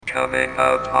Coming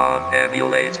up on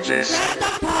Emulate This.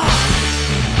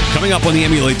 Coming up on the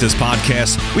Emulate This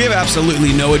podcast, we have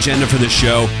absolutely no agenda for this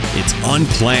show. It's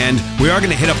unplanned. We are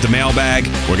going to hit up the mailbag.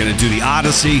 We're going to do the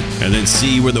Odyssey and then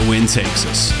see where the wind takes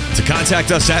us. To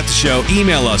contact us at the show,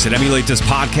 email us at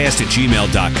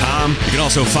emulatethis@gmail.com. You can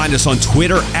also find us on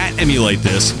Twitter at Emulate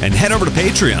This and head over to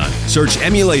Patreon. Search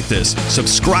Emulate This,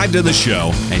 subscribe to the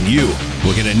show, and you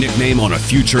will get a nickname on a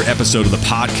future episode of the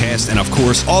podcast. And of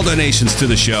course, all donations to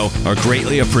the show are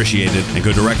greatly appreciated and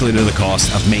go directly to the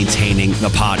cost of maintaining the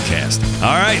podcast.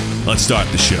 All right, let's start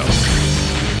the show.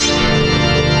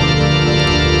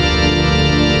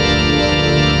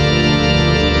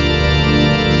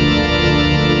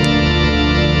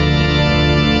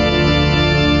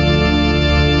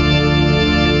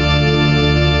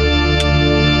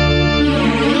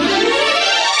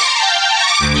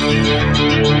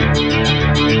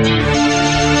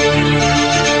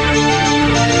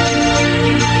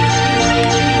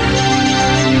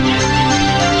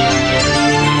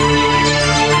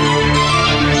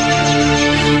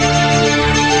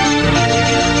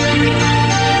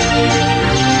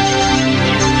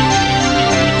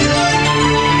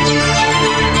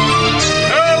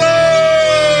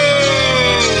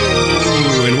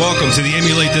 To the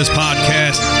Emulate This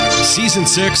podcast, Season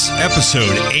 6,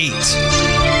 Episode 8.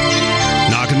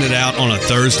 Knocking it out on a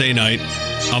Thursday night,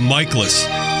 a Mikeless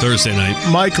Thursday night.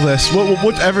 Mikeless,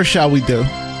 whatever shall we do?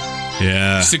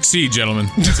 Yeah. Succeed, gentlemen.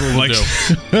 That's what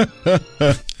we'll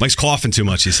do. Mike's coughing too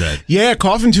much, he said. Yeah,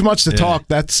 coughing too much to talk.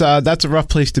 That's a rough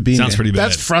place to be. Sounds pretty bad.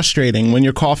 That's frustrating when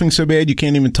you're coughing so bad you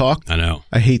can't even talk. I know.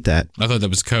 I hate that. I thought that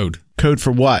was code. Code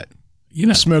for what? You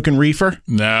know. Smoking reefer?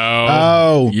 No.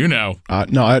 Oh. You know.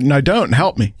 No, I don't.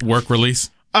 Help me. Work release.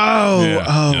 Oh,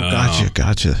 Yeah.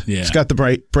 Gotcha. Yeah. It's got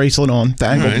the bracelet on, the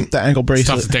ankle It's bracelet.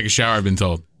 tough to take a shower, I've been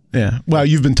told. Yeah. Well,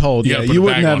 you've been told. You Yeah, gotta put you a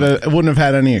wouldn't bag have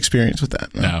had any experience with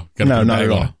that. No. No, Gotta put a not bag at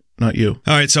all. on. Not you.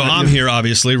 All right, so I'm here,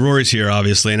 obviously. Rory's here,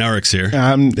 obviously, and Eric's here.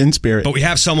 I'm in spirit. But we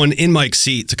have someone in Mike's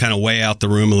seat to kind of weigh out the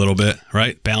room a little bit,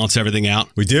 right? Balance everything out.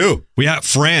 We do. We have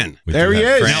Fran. There he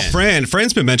is. Now,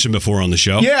 Fran's been mentioned before on the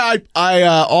show. Yeah, I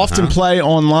often play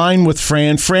online with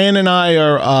Fran. Fran and I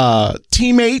are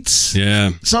teammates.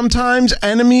 Yeah. Sometimes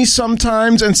enemies,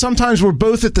 sometimes, and sometimes we're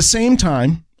both at the same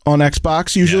time on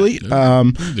Xbox. Usually,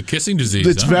 The kissing disease.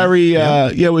 it's very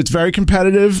it's very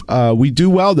competitive. We do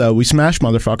well though. We smash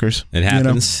motherfuckers. It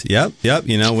happens. Yep.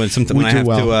 You know, when We I do have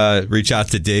well. to reach out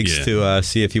to Diggs to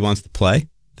see if he wants to play,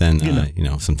 then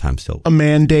sometimes he'll. A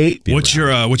mandate. What's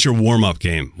your warm-up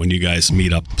game when you guys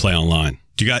meet up and play online?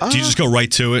 Do you just go right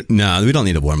to it? No, we don't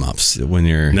need a warm-ups when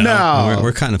you're. No.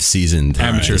 we're kind of seasoned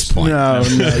amateurs. No, yeah.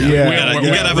 We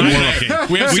gotta have a warm-up game.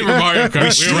 We have Super Mario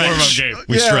Kart. We have a warm-up game.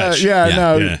 We stretch.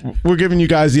 Yeah. We're giving you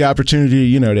guys the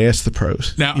opportunity, to ask the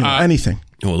pros. Now, anything.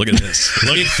 Oh, look at this.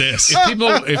 Look at this.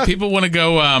 If people want to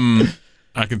go,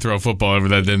 I can throw a football over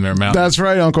that in their mouth. That's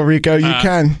right, Uncle Rico. You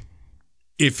can.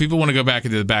 If people want to go back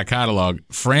into the back catalog,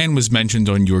 Fran was mentioned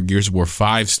on your Gears of War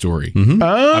 5 story Oh.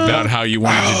 about how you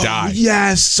wanted to die.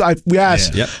 Yes.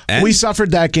 Yes. Yep. And We suffered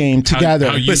that game together.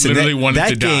 How you literally wanted that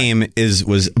to die. game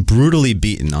was brutally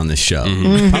beaten on the show.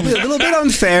 Probably a little bit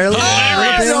unfair. No,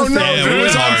 it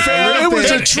was hard. unfair. It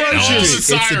was All atrocious. the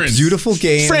It's a sirens. beautiful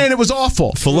game. Fran, it was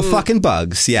awful. Full of fucking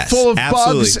bugs. Yes. Full of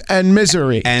absolutely. bugs and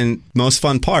misery. And most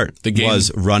fun part The game.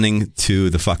 was running to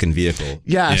the fucking vehicle.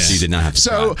 Yes. So you did not have to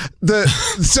So drive.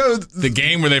 The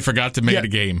game where they forgot to make it a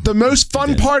game. The most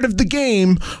fun part of the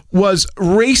game was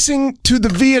racing to the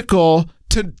vehicle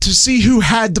to see who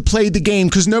had to play the game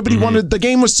because nobody wanted. The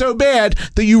game was so bad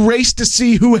that you raced to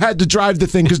see who had to drive the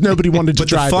thing because nobody wanted to But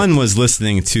drive the fun it. was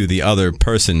listening to the other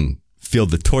person feel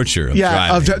the torture of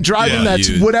driving. Of driving that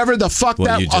whatever the fuck Well,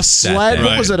 that you a just sat sled. there.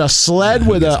 What was it? A sled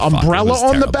with an Fuck, it umbrella was on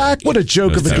the terrible. back. What a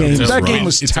joke It of was a game! terrible. That It's game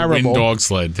was It's a terrible. wind dog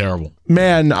sled. Terrible.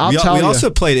 Man, I'll tell We you. also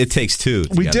played It Takes Two.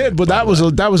 We together, did, but by that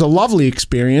the way. was a lovely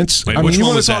experience. Wait, I mean, which you one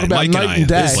want was to talk that? about Mike night and I and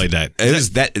day. played that. It was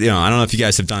that. I don't know if you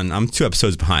guys have done. I'm 2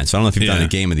 episodes behind, so I don't know if you've done Yeah. a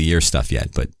Game of the Year stuff yet.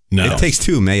 But No. It Takes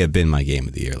Two may have been my Game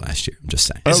of the Year last year. I'm just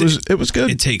saying. It was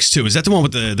good. It Takes Two. Is that the one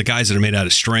with the guys that are made out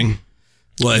of string?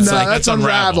 Well, No, that's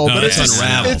Unravel. No, But that's it's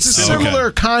Unravel. it's a Okay.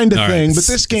 similar kind of All right. thing. But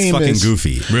this game it's fucking is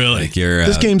goofy. Really? Like you're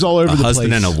This game's all over a the husband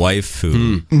place. and a wife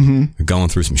who are going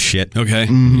through some shit. Okay.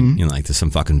 Like there's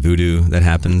some fucking voodoo that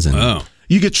happens, and Oh.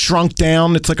 You get shrunk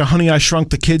down. It's like a Honey I Shrunk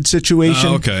the Kid situation.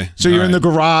 Oh, okay. So you're All in the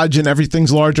garage and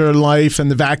everything's larger than life,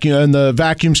 and the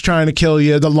vacuum's trying to kill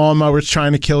you. The lawnmower's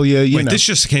trying to kill you. You Wait, know. this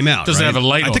just came out. Doesn't right? have a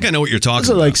light I on think it. I know what you're talking Is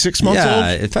it about. like 6 months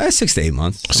yeah, old? it's probably 6 to 8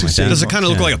 months. something like that. Does it kind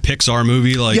of look like a Pixar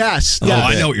movie? Like Yes, Oh, yeah.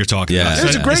 I know what you're talking Yeah. about.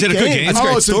 It's a great Is it a good game? It's a Oh,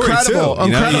 great it's story, incredible. too, you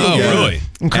know? Incredible Oh, game. really?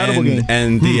 Incredible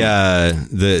and, game.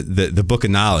 And the book of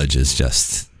knowledge is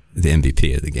just the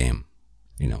MVP of the game.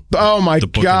 You know. Oh my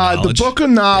Book of God, the Knowledge? Book of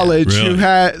Knowledge. Yeah, really? Who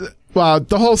had? Well,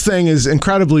 the whole thing is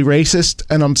incredibly racist,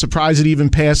 and I'm surprised it even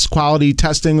passed quality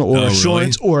testing or Oh,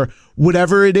 assurance or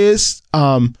whatever it is.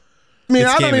 I mean, It's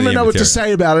I Game don't of the even know what to Year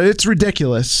say about it. It's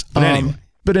ridiculous. But anyway.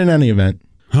 But in any event.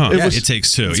 Huh. It Yeah, was- It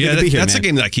Takes Two. it's Yeah, good to be here, that's a man.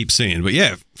 game that I keep seeing. But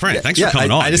yeah, Frank, thanks for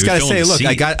coming on. I just dude. gotta Filling say, the look, scene.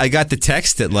 I got the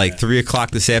text at like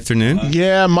 3:00 this afternoon.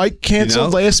 Yeah, Mike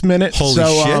canceled last minute. Holy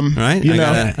so, shit! Right? You I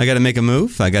know, gotta make a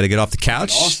move. I gotta get off the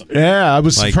couch. yeah, I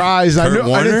was Like surprised. I Kurt didn't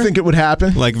Warner? think it would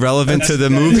happen. Like relevant to the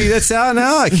movie that's out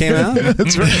now. It came out.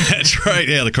 That's right. That's right.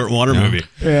 Yeah, the Kurt Warner movie.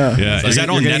 Yeah. Yeah. Is that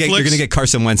on you're Netflix? You're gonna get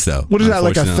Carson Wentz though. What is that,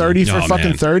 like a unfortunately. 30 for Oh, fucking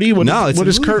man. 30? What, No, it's what a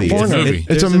is Kurt movie. Warner? It's a movie. It's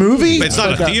a There's a movie? movie. It's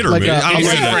not a theater like movie. I don't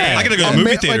like see that. I gotta go to a movie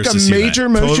ma- theaters like to a see that. major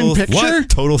motion picture?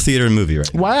 Total theater movie,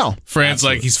 right? Wow. Fran's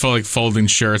like he's full, like folding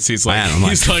shirts. He's like, Man, I'm like,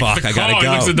 he's like, fuck, the I gotta call. He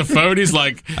go. looks at the phone. He's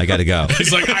like, I gotta go.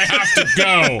 he's like, I have to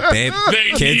go. Babe, They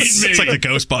kids. need me. It's like the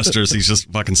Ghostbusters. He's just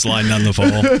fucking sliding down the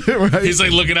pole. He's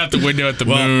like looking out the window at the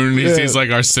moon. He sees like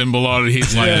our symbol on it.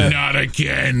 He's like, not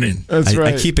again. That's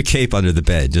right. I keep a cape under the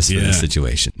bed just for Yeah. this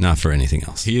situation, not for anything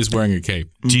else. He is wearing a cape.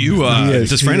 Do you? is,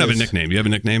 Does he Fran have a is. nickname? Do you have a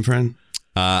nickname, Fran?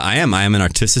 I am an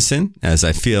artisan, as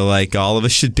I feel like all of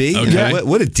us should be. Okay. You know,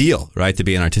 what a deal, right? To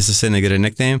be an artisan and get a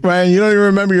nickname. Ryan, you don't even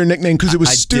remember your nickname because it was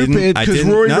I stupid didn't- I because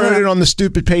didn't- Rory no, wrote no. it on the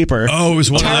stupid paper. Oh, it was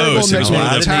one Terrible of those. It was nickname. one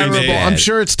of those Terrible. pretty bad. I'm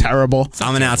sure it's terrible.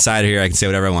 I'm an outsider here. I can say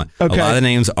whatever I want. Okay. A lot of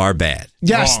names are bad.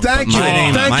 Yes, Wrong. thank But you. my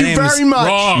name- Thank my you name is very much.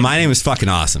 wrong. My name is fucking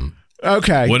awesome.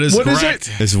 Okay. What is correct?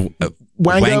 correct? It's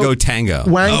Wango- Wango Tango.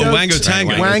 Wango, Wango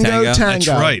Tango. Wango Tango. Tango. That's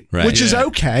right. Right. Which is Yeah.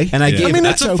 okay. And I gave- I mean,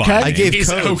 That's that's a fine okay. I gave He's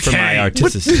code for my okay.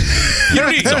 artisan.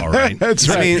 He's all right. That's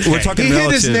right. I mean, we're talking He hit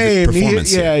relative his name.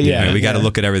 performance. Yeah, here. yeah. Right? We got to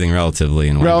look at everything relatively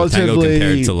and Wango Tango Relatively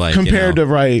compared to like compared you know,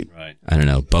 to right. I don't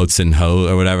know, boats and hoe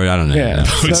or whatever. I don't know. Yeah. You know.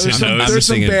 Boats and I'm hoes. There's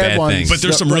some thinking bad ones. things. But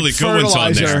there's some Like really good ones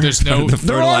on there. fertilizer. There's no. The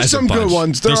There are fertilizer some good bunch.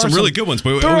 ones. There's are some really good ones,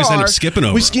 but we there always end up are. skipping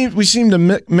over We them. seem to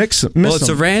miss Well, it's a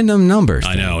them. random number.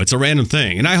 I know. It's a random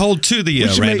thing. And I hold to the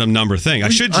should random make- number thing. I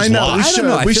should just I know. lie. We I don't should.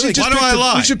 know. I We feel should like- just Why do pick I the-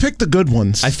 lie? We should pick the good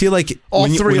ones. I feel like All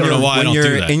when, three when of you're, them. why I when don't you're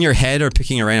do that. in your head or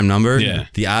picking a random number, Yeah.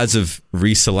 the odds of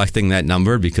reselecting that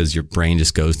number because your brain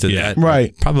just goes to Yeah. that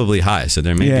Right. probably high. So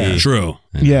there may Yeah. be True.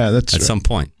 Yeah, that's at true. some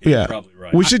point. Yeah, probably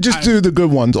right. we should just do the good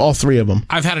ones, all three of them.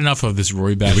 I've had enough of this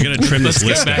Roy back. We got to trim this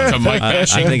list Get back to down. Mike I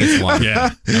bashing. think it's one. Yeah.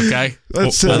 Okay.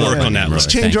 Let's, We'll work on that, Let's brother.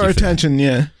 change Thank our you for that. attention.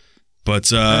 Yeah.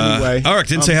 But Anyway, Eric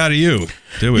didn't say hi to you,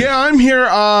 did we? Yeah, I'm here.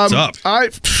 What's up?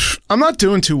 I'm not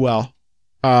doing too well.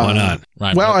 Why not?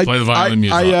 Right. Well, play the violin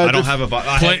music. I don't have a.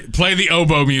 Play the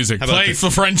oboe music. How about Play this? for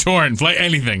French horn. Play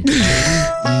anything.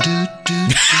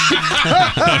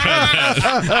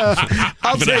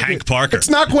 I'll Bit of take Hank it. Parker. It's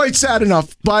not quite sad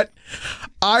enough, but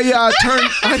I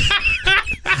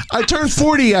I turned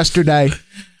 40 yesterday.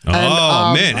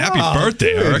 Oh man! Happy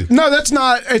birthday, Eric! No, that's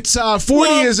not. It's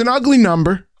 40 is an ugly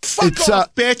number. It's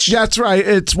off, bitch. That's right.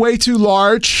 It's way too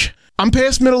large. I'm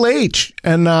past middle age,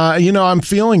 and I'm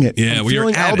feeling it. Yeah, I'm well, you're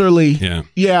feeling at it. elderly. Yeah.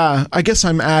 Yeah, I guess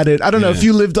I'm at it. I don't know Yeah. if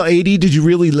you lived to 80. Did you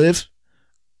really live?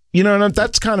 You know,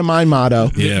 that's kind of my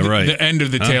motto. Yeah, right. The end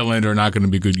of the tail end are not going to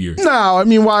be good years. No, I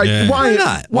mean, why? Yeah. Why Why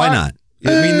not? Why not? I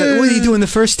mean, what do you do in the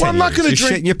first 10 well, I'm not years? gonna You're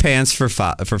drink- shitting your pants for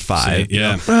five.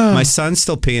 Yeah. My son's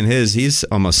still peeing his. He's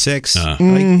almost 6. Like, you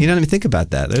don't even think about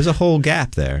that. There's a whole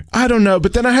gap there. I don't know,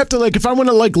 but then I have to if I want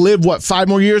to live 5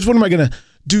 more years, what am I gonna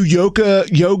do? Yoga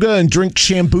and drink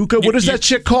Shambuca? What is that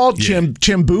shit called? Yeah.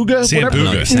 Chambuga? Sambuca.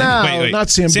 Whatever. No, Wait. not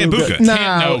Sambuca. Sambuca.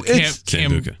 No, it's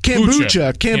Sambuca.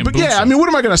 kombucha. Yeah, I mean, what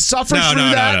am I gonna suffer No, through no,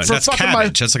 that no. for That's fucking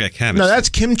cabbage. That's like a cabbage. No, that's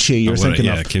kimchi. You're thinking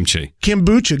yeah, of kimchi.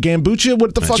 kombucha.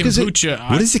 What the fuck is it? Kombucha.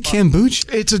 What is it,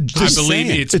 kombucha? It's a. I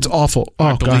believe it's awful. Oh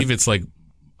I believe god. it's like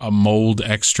a mold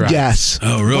extract. Yes.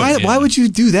 Oh, really? Why would you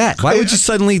do that? Why would you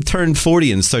suddenly turn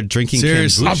 40 and start drinking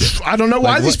Seriously? kombucha? I don't know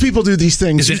why Like these what? people do these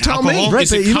things. Is You it tell alcohol? me. Right,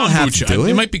 Is but it you don't have to kombucha? do it.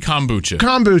 It might be kombucha.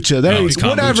 Kombucha. There No, you it's go.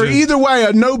 Whatever. kombucha. Either way,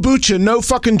 no bucha, no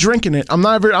fucking drinking it. I'm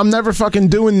never fucking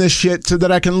doing this shit so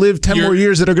that I can live 10 more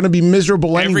years that are going to be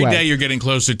miserable anyway. Every day you're getting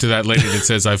closer to that lady that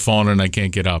says, I've fallen and I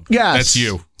can't get up. Yes. That's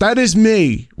you. That is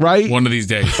me, right? One of these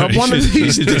days. One of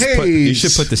these You days.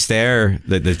 should put the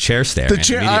chair stair. the in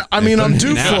chair. immediately. I mean, I'm Put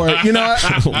due now. for it. You know,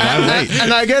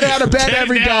 and I get out of bed Get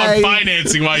every down day.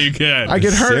 financing while you can. I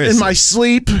get hurt in Seriously. my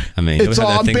sleep. I mean, it's you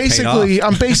had all. that thing paid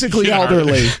I'm basically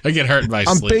elderly. I get hurt by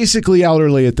I'm sleep. basically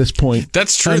elderly at this point.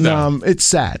 That's true, and, though. It's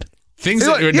sad. Things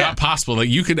that are Yeah. not possible. Like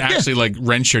you could actually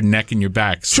wrench your neck and your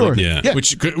back. Sure. Yeah.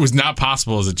 Which was not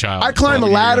possible as a child. I climb a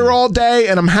Well, ladder you're- all day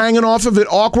and I'm hanging off of it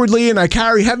awkwardly and I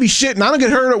carry heavy shit and I don't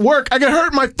get hurt at work. I get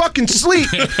hurt in my fucking sleep.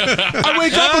 I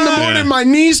wake up in the morning, my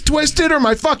knees twisted or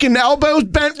my fucking elbows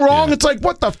bent wrong. Yeah. It's like,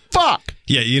 what the fuck?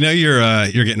 Yeah,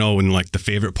 you're getting old when like the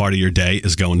favorite part of your day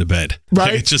is going to bed.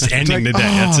 Right. It's just ending the day.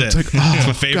 That's it. It's like, It's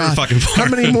my favorite fucking part. How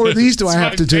many more of these do I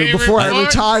have to do favorite before I part.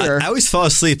 retire? I always fall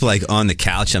asleep like on the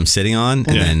couch I'm sitting on,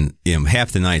 and then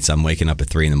half the nights I'm waking up at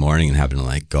 3 a.m. and having to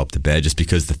like go up to bed just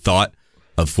because the thought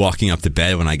of walking up to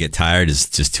bed when I get tired is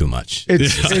just too much.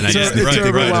 It's And I just go to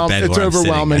overwhelming. bed It's where I'm sitting.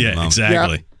 overwhelming. Yeah,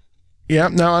 exactly. Yeah,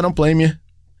 no, I don't blame you.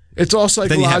 It's all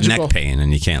Then you have psychological. neck pain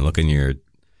and you can't look in your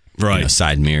Right.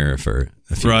 side mirror for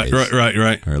a few days.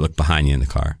 Right. Or look behind you in the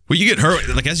car. Well, you get hurt.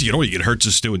 Like as you get older, you get hurt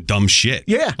just doing dumb shit.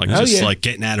 Yeah. Like Oh, just yeah. like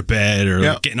getting out of bed or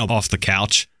Yeah. getting up off the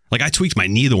couch. Like I tweaked my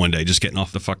knee the one day just getting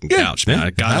off the fucking Yeah. couch, man. I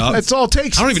got up. That's all it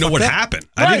takes. I don't even know what Fuck that. happened.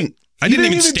 Right. I didn't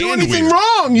even do stand anything weird.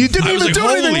 wrong. You didn't I was even like, do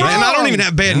holy anything wrong. man, I don't even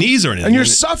have bad knees or anything. And you're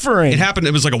suffering. It happened.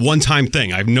 It was like a one-time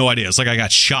thing. I have no idea. It's like I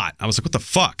got shot. I was like, what the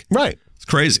fuck? Right. It's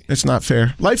crazy. It's not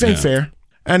fair. Life ain't Yeah. fair.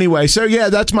 Anyway, so yeah,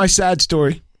 that's my sad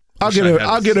story. I'll Wish I had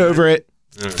I'll the get same. over it.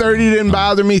 30 didn't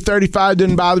bother me. 35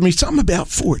 didn't bother me. Something about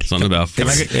 40. Something about Can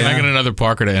I get another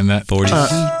Parker to end that? 40.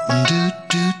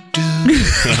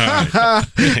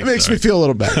 It makes me feel a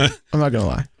little better. I'm not going to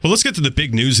lie. Well, let's get to the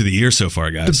big news of the year so far,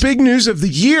 The guys. big news of the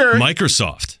year.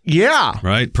 Microsoft, Yeah.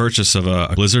 right? Purchase of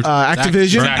a Blizzard.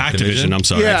 Activision. Or Activision, I'm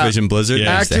sorry. Yeah. Activision Blizzard.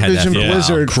 Yeah. I used to head that Activision for a while.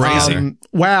 Blizzard. Crazy.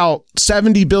 Wow.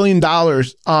 $70 billion.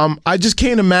 I just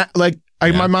can't imagine, like,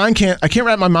 I can't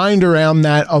wrap my mind around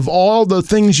that of all the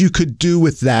things you could do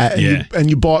with that. And,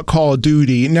 you bought Call of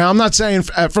Duty. Now, I'm not saying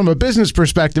from a business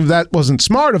perspective that wasn't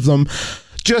smart of them.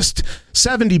 Just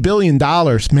 $70 billion,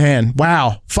 man.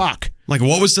 Wow. Fuck. Like,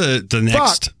 what was the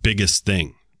next biggest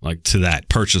thing, like, to that,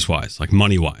 purchase-wise, like,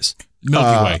 money-wise?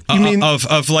 Milky Way. You mean-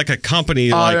 of like a company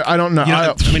like... I don't know.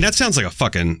 I mean, that sounds like a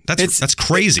fucking... That's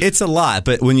crazy. It's a lot,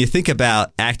 but when you think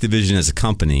about Activision as a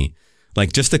company,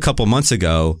 like just a couple months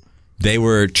ago, they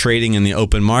were trading in the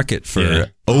open market for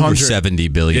over 100.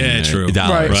 $70 billion. Yeah, true.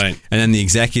 Right. And then the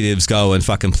executives go and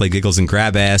fucking play giggles and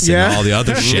grab ass and all the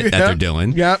other shit that they're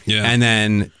doing. Yep. Yeah. And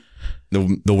then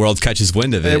the world catches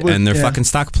wind of it, and their fucking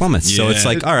stock plummets. So it's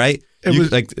like, all right,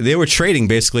 like they were trading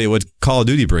basically what Call of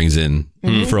Duty brings in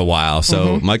for a while.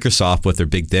 So Microsoft, with their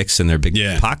big dicks and their big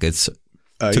pockets,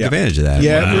 took advantage of that.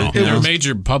 Yeah. Wow. They're a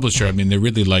major publisher. I mean, they're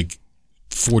really like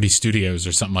 40 studios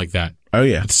or something like that. Oh,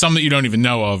 yeah. Some that you don't even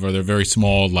know of, or they're very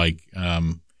small, like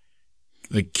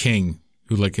King,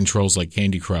 who like controls like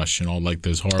Candy Crush and all like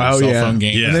those horror cell phone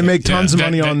games. Yeah. And they make tons of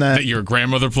money on that. That your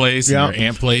grandmother plays and your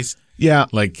aunt plays. Yeah.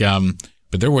 Like,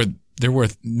 but they're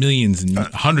worth millions and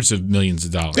hundreds of millions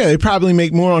of dollars. Yeah, they probably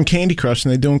make more on Candy Crush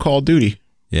than they do on Call of Duty.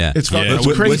 Yeah. It's Yeah, it's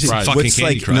what- crazy. what's fucking What's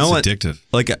Candy like, Crush no one- addictive.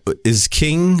 Like, is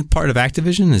King part of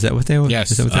Activision? Is that what they were? Yes,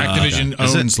 Is that what they- Activision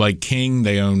Is it? owns like King.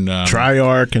 They own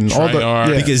Treyarch and all the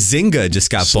Treyarch. Because Zynga just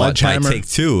got bought by Sledgehammer.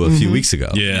 Take-Two a few weeks ago.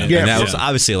 Yeah. Yeah. And that was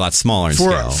obviously a lot smaller in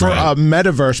scale. for a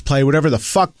metaverse play, whatever the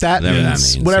fuck that Whatever that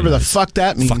means. means. Whatever Who the knows? fuck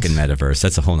that means. Fucking metaverse.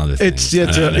 That's a whole other thing.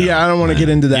 I don't want to get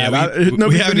into that. Yeah, we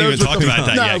Nobody haven't even knows what talked the- about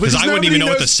that No, yet, 'cause I wouldn't even know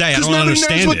what to say. I don't nobody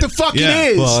understand knows what it. the fuck Yeah.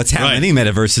 it is. Well, it's how Right. many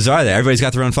metaverses are there? Everybody's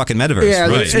got their own fucking metaverse. Yeah,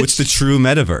 Right. What's the true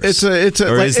metaverse? It's a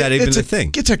or like, is that even it's a thing?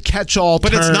 It's a catch-all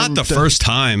But term. it's not the first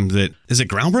time that... Is it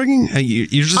groundbreaking?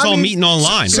 You're just all meeting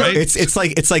online, So right? it's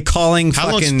like calling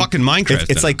How long's fucking Minecraft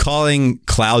It's then? like calling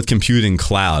cloud computing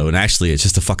cloud when actually it's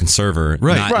just a fucking server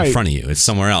not in front of you. It's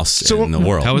somewhere else in the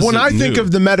world. How is When it I think new?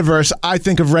 of the metaverse, I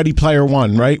think of Ready Player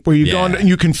One, right? Where you go on and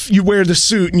you wear the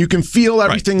suit and you can feel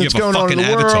everything You that's have a going on in the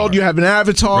fucking world. avatar. You have an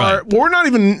avatar. Right. Well, we're not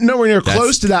even nowhere near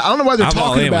close to that. I don't know why they're I'm all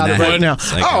talking in about when it that right now.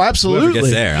 happens. Like, Oh, whoever absolutely.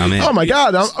 gets there, I'm in. Oh my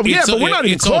god. Yeah, but we're not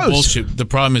even it's all close. bullshit. The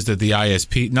problem is that the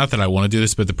ISP. Not that I want to do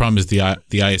this, but the problem is the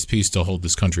ISP still hold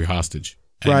this country hostage.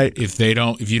 And Right. If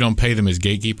you don't pay them as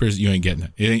gatekeepers, you ain't getting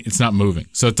it. It's not moving.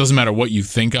 So it doesn't matter what you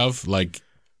think of. Like,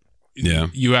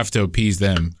 you have to appease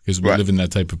them because we live in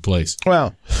that type of place.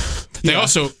 Well, They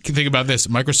also think about this.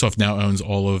 Microsoft now owns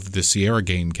all of the Sierra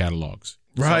game catalogs.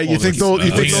 right. So You all think the- they'll?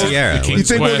 You think King's- they'll? Sierra. the You You King's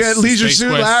think we'll Quest, get the Leisure Space Suit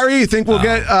Quest. Larry? You think we'll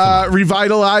get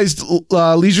revitalized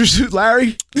Leisure Suit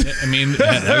Larry? I mean,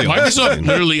 Microsoft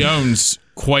literally owns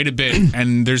quite a bit,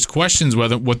 and there's questions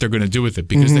whether what they're going to do with it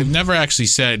because they've never actually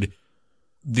said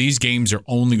these games are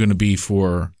only going to be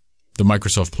for the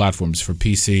Microsoft platforms for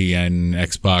PC and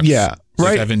Xbox. Yeah,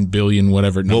 right. 7 billion,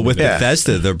 whatever. Well, with Yeah.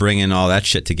 Bethesda, they're bringing all that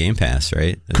shit to Game Pass,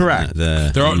 right? Correct.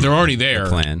 The they're already there.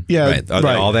 plan. Yeah, Right. Are they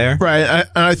all there? Right.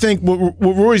 I think what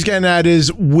Rory's getting at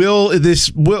is will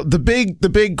the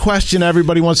big question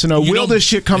everybody wants to know, will don't- this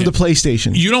shit come to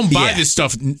PlayStation? You don't buy Yeah. this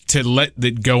stuff to let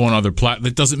it go on other platforms.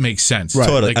 That doesn't make sense. Right.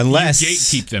 Totally. Like, Unless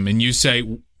you gatekeep them and you say,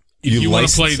 if you want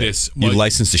to play license it. this, You well,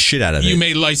 license the shit out of you it.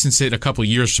 may license it a couple of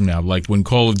years from now, like when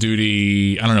Call of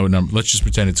Duty, I don't know what number, let's just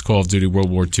pretend it's Call of Duty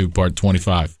World War II Part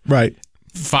 25. Right.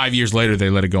 5 years later they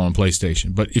let it go on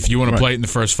PlayStation. But if you want to play it in the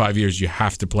first 5 years, you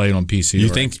have to play it on PC.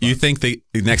 You think the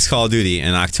next Call of Duty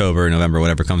in October, November,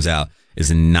 whatever comes out, is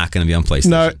not going to be on PlayStation?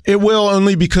 No, it will,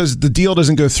 only because the deal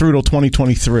doesn't go through till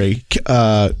 2023,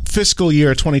 fiscal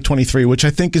year 2023, which I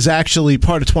think is actually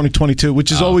part of 2022,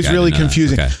 which is always really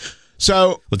confusing. Okay. So,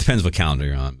 well, it depends what calendar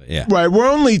you're on, but yeah. Right, we're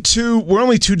only 2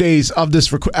 days of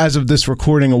this as of this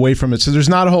recording away from it, so there's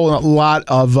not a whole lot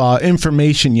of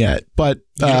information yet. But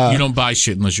you don't buy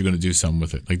shit unless you're going to do something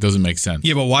with it. Like, doesn't make sense.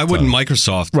 Yeah, but why wouldn't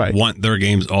Microsoft want their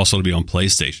games also to be on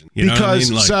PlayStation? You know what I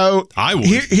mean? Like, I would.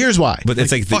 Here's why. But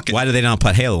it's why do they not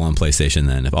put Halo on PlayStation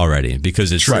then already?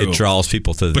 Because it draws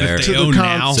people to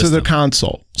the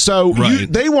console. So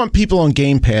they want people on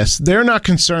Game Pass. They're not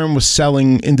concerned with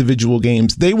selling individual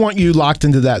games. They want you locked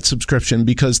into that subscription,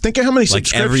 because think of how many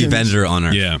subscriptions. Every vendor on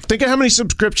Earth. Yeah. Think of how many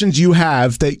subscriptions you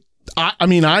have that. I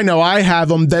mean, I know I have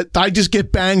them that I just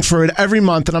get banged for it every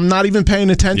month, and I'm not even paying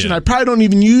attention. Yeah. I probably don't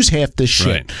even use half this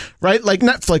shit, right? Like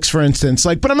Netflix, for instance.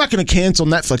 But I'm not going to cancel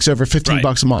Netflix over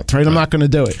 $15 a month, right? I'm not going to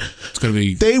do it. It's going to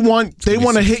be. They want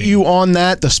to hit you on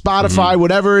that, the Spotify,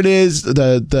 whatever it is,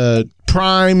 the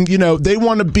Prime. They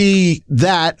want to be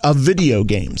that of video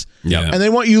games, and they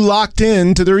want you locked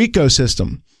in to their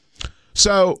ecosystem.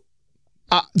 So.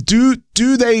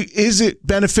 Is it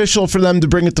beneficial for them to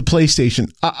bring it to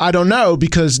PlayStation? I don't know,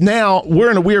 because now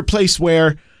we're in a weird place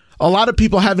where a lot of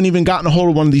people haven't even gotten a hold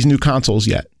of one of these new consoles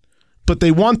yet, but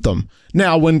they want them.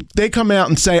 Now, when they come out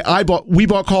and say, we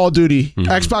bought Call of Duty,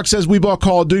 Xbox says we bought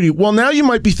Call of Duty. Well, now you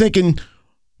might be thinking,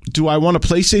 do I want a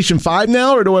PlayStation 5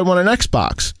 now, or do I want an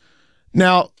Xbox?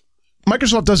 Now,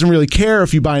 Microsoft doesn't really care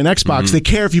if you buy an Xbox. They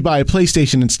care if you buy a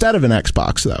PlayStation instead of an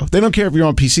Xbox, though. They don't care if you're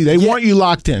on PC. They want you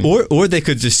locked in. Or they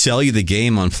could just sell you the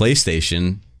game on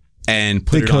PlayStation and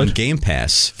put it on Game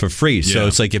Pass for free. Yeah. So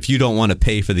it's like, if you don't want to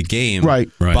pay for the game,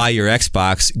 buy your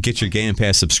Xbox, get your Game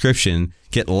Pass subscription,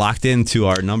 get locked into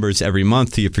our numbers every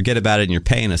month till you forget about it and you're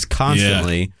paying us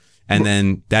constantly. Yeah. And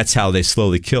then that's how they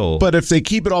slowly kill. But if they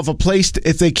keep it on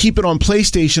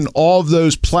PlayStation, all of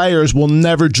those players will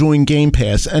never join Game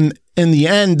Pass. And in the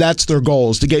end, that's their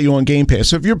goal, is to get you on Game Pass.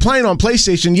 So if you're playing on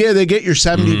PlayStation, they get your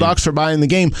 $70 for buying the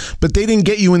game, but they didn't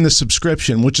get you in the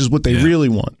subscription, which is what they really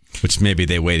want. Which maybe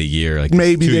they wait a year,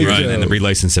 maybe 2 they years, do. and then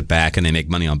relicense it back, and they make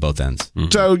money on both ends.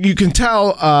 So you can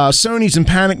tell Sony's in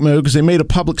panic mode, because they made a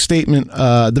public statement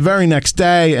the very next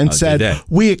day and said,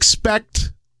 we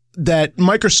expect that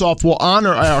Microsoft will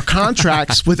honor our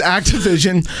contracts with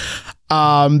Activision.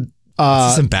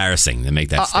 It's embarrassing to make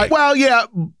that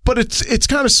statement. But it's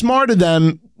kind of smart of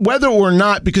them, whether or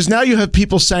not, because now you have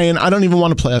people saying, I don't even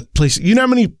want to play. You know how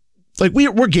many,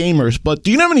 we're gamers, but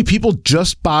do you know how many people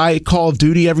just buy Call of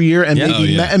Duty every year and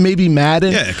maybe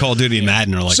Madden? Yeah, Call of Duty and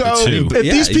Madden are the two. If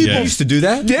these people used to do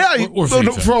that, or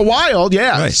for a while,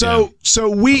 Right, so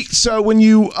when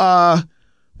you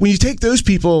take those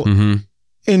people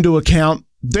into account,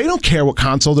 they don't care what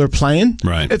console they're playing.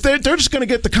 Right. If they're just going to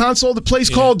get the console that plays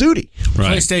Call of Duty.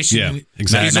 Right. PlayStation.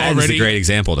 Exactly. Madden's a great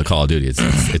example to Call of Duty.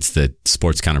 It's the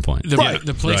sports counterpoint. The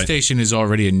PlayStation is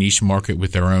already a niche market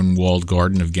with their own walled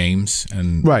garden of games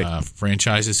and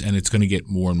franchises, and it's going to get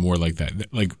more and more like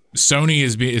that. Like, Sony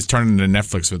is turning into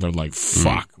Netflix, where they're like,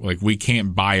 fuck, we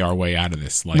can't buy our way out of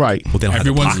this. Well, they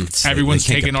don't everyone's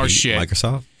taking our shit.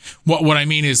 Microsoft. What I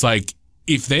mean is,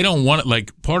 if they don't want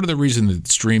it, part of the reason that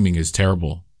streaming is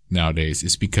terrible nowadays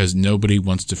is because nobody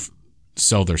wants to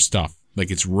sell their stuff.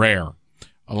 It's rare.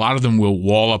 A lot of them will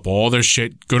wall up all their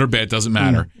shit, good or bad, doesn't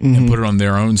matter, and put it on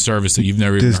their own service that you've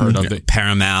never even heard of.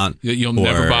 Paramount. That you'll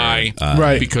never buy.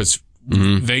 Because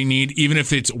they need, even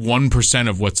if it's 1%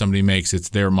 of what somebody makes, it's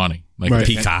their money.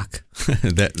 Peacock.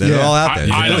 They're all out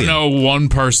there. I don't know one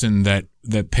person that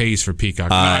pays for Peacock.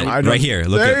 Right here.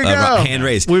 Look at hand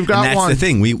raised. We've got and that's one. the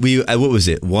thing. We what was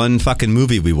it? One fucking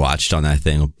movie we watched on that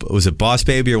thing. Was it Boss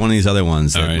Baby or one of these other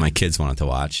ones that my kids wanted to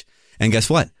watch? And guess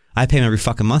what? I pay them every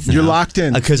fucking month now. You're locked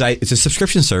in. Because it's a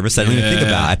subscription service I don't even think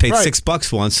about. I paid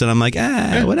 $6 once, and I'm like,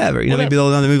 whatever. Maybe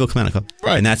another movie will come out.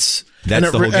 Right. And that's the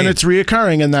whole game. And it's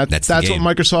reoccurring, and that's what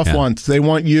Microsoft wants. They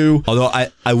want you. Although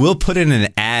I will put in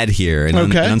an ad here, an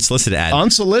unsolicited ad.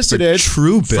 Unsolicited.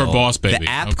 Truebill. For Boss Baby.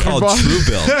 The app called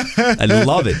Truebill. I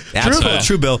love it. The app's called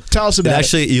Truebill. Tell us about it.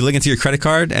 Actually, you link into your credit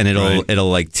card, and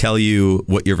it'll tell you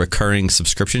what your recurring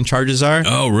subscription charges are.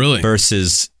 Oh, really?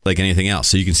 Versus anything else.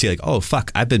 So you can see oh,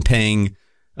 fuck, I've been paying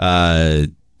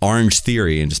Orange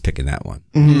Theory and just picking that one.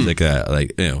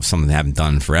 Something they haven't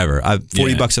done forever.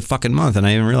 $40 a fucking month, and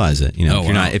I didn't realize it.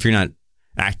 If you're not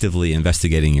actively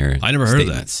investigating your I never heard of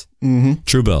that.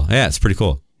 Truebill. Yeah, it's pretty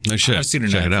cool. No shit. I've seen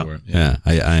an Check ad it out. for it. Yeah,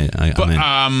 But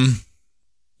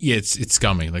it's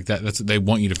scummy. That's what they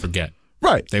want you to forget.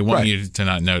 Right. They want you to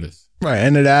not notice. Right,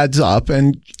 and it adds up,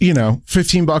 and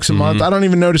 $15 a month. I don't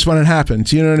even notice when it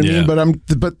happens. You know what I mean?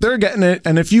 But they're getting it,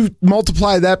 and if you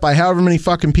multiply that by however many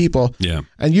fucking people,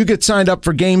 and you get signed up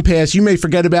for Game Pass, you may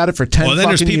forget about it for 10. Well, then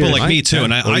there's people years. like me too,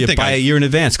 and I think buy a year in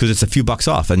advance because it's a few bucks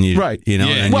off, and you and you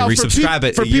resubscribe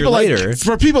it a year later.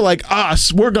 For people like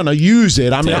us, we're gonna use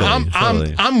it. I mean,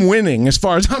 I'm winning as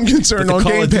far as I'm concerned on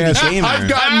Game Pass. I've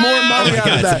gotten more money out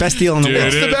of that. It's the best deal in the world.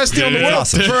 It's the best deal in the world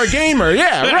for a gamer.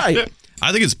 Yeah, right.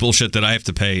 I think it's bullshit that I have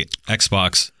to pay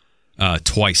Xbox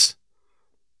twice.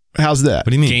 How's that?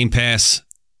 What do you mean? Game Pass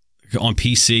on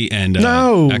PC and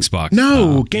Xbox.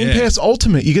 No, Game Pass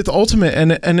Ultimate. You get the Ultimate,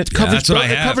 and it covers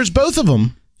it covers both of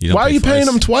them. Why are you paying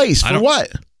them twice? For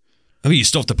what? I mean, you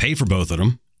still have to pay for both of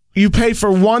them. You pay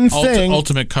for one thing.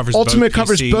 Ultimate covers both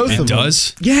of them. It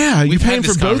does? Yeah, you pay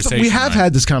for both. We have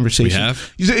had this conversation. We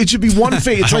have? It should be one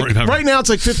fee. It's like right now it's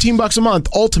like $15 a month.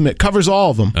 Ultimate covers all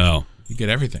of them. Oh. You get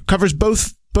everything. Covers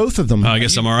both of them. I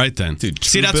guess I'm all right then. Dude,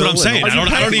 see, that's what I'm saying. I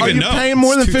don't even know. Are you paying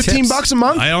more than $15 a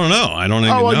month? I don't know. I don't even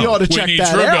know. You ought to check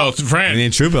that out. We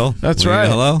need Truebill. That's right.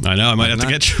 Hello? I know. I might have to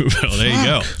get Truebill. There you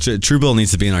go. Truebill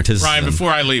needs to be an artisan. Ryan,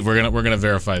 before I leave, we're gonna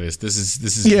verify this. This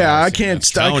is. Yeah, I can't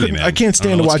stand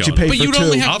to watch you pay for two. But you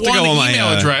only have one email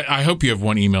address. I hope you have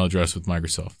one email address with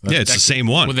Microsoft. Yeah, it's the same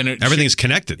one. Everything's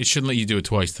connected. It shouldn't let you do it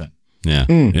twice then. Yeah.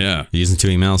 Yeah. You're using two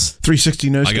emails.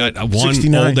 360 no. I got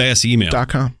one old-ass email.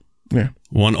 .com. Yeah.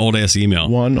 One old-ass email.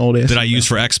 That I use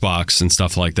for Xbox and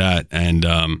stuff like that. And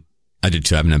I do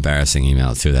too. I have an embarrassing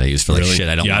email too that I use for shit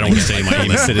I don't want to say my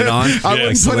email. Sit it on. I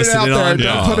wouldn't put it out there.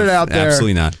 Don't put it out there.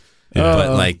 Absolutely not.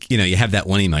 But you have that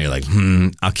one email. You're like,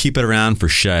 I'll keep it around for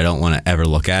shit I don't want to ever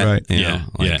look at. Right.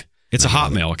 Yeah. It's a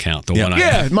Hotmail account, the one I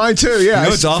have. Yeah, mine too, yeah.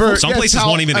 It's awful. Some places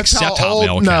won't even accept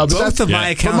Hotmail accounts. No, both of my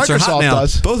accounts are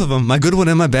Hotmail. Both of them, my good one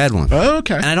and my bad one. Oh,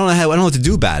 okay. And I don't know what to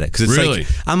do about it because it's really?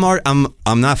 like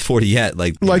I'm not 40 yet.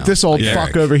 Like this old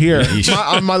fuck over here.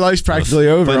 My life's practically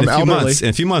over. I'm elderly. In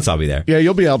a few months, I'll be there. Yeah,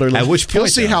 you'll be elderly. At which point, you'll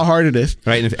see how hard it is.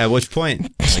 Right. And at which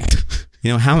point,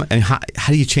 how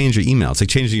do you change your email? It's like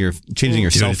changing your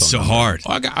cell phone. It's so hard.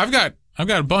 Well, I've got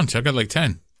a bunch. I've got like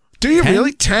 10. Do you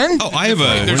really? 10? Oh, I have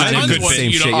a good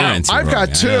same shit you're into. I've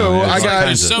got two. I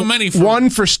got so many.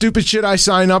 One for stupid shit I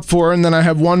sign up for, and then I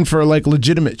have one for like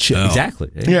legitimate shit. Oh.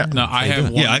 Exactly. Yeah. No, I have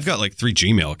one. Yeah, I've got like 3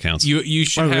 Gmail accounts. You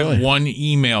should have one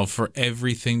email for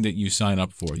everything that you sign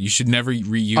up for. You should never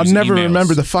reuse. I'll never emails.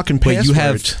 remember the fucking password. You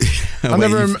have. I'll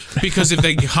never because if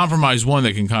they compromise one,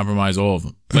 they can compromise all of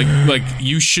them. Like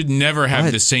you should never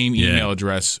have the same email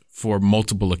address for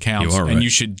multiple accounts, and you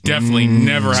should definitely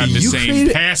never have the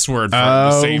same password for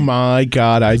the same. Oh my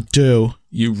god, I do.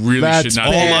 You really should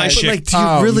not. All my shit. Like, do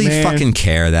you really fucking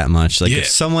care that much? Like, if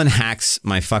someone hacks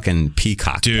my fucking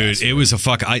Peacock, dude, password, it was a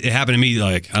it happened to me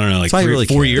like I don't know, like 3 or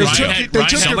 4 years ago. They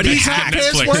took your Peacock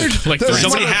password.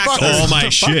 Somebody hacked all my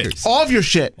shit. All of your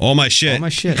shit. All my shit.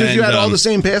 Because you had all the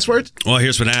same passwords. Well,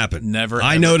 here's what happened.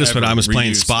 I noticed when I was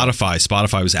playing Spotify.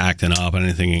 Spotify was acting up and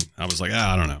anything. I was like,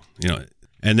 I don't know,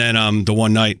 And then the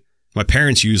one night, my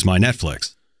parents used my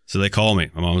Netflix. So they called me.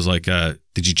 My mom was like,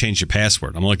 did you change your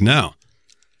password? I'm like, no.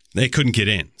 They couldn't get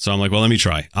in. So I'm like, well, let me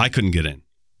try. I couldn't get in.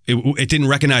 It didn't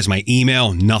recognize my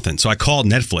email, nothing. So I called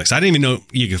Netflix. I didn't even know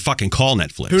you could fucking call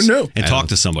Netflix. Who knew? And talk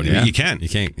to somebody. Yeah. You can. You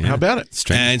can't. Yeah. How about it?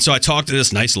 Strange. And so I talked to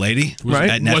this nice lady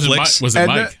at Netflix. Was it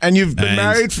Mike? And you've been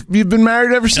married. You've been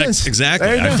married ever since. Exactly.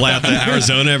 I fly out to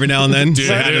Arizona every now and then. Say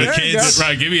hi to the kids.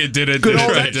 Right. Give me a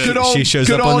good old. She shows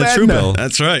up on the Truebill.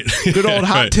 That's right. Good old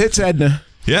hot tits, Edna.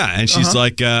 Yeah, and she's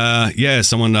like,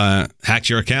 someone hacked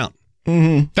your account.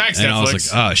 Mm-hmm. Thanks, and Netflix. I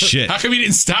was like, oh, shit. How come you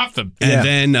didn't stop them?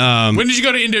 And then... when did you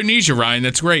go to Indonesia, Ryan?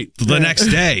 That's great. The next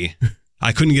day,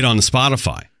 I couldn't get on the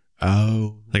Spotify.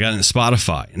 Oh. They got into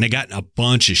Spotify, and they got a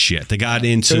bunch of shit. They got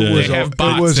into... They have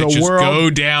bots that just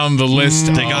go down the list.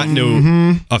 They got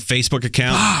into a Facebook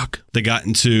account. Fuck. They got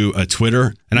into a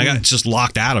Twitter, and I got just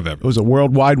locked out of everything. It was a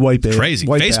worldwide wipe. Crazy.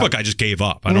 Facebook, I just gave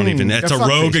up. I don't even... It's a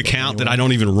rogue account that I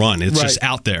don't even run. It's just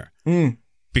out there.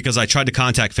 Because I tried to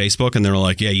contact Facebook, and they were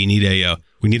like, yeah, you need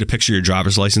we need a picture of your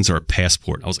driver's license or a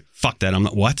passport. I was like, fuck that. I'm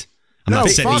not... What? I'm not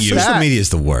sending you. Social media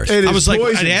is the worst. I was like,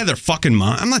 yeah, they're fucking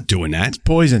mine. I'm not doing that. It's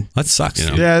poison. That sucks.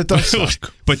 Yeah, it does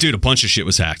suck. But dude, a bunch of shit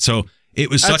was hacked. So it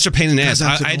was such a pain in the ass.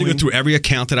 I had to go through every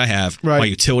account that I have, my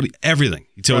utility, everything,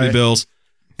 utility bills,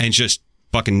 and just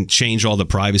fucking change all the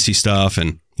privacy stuff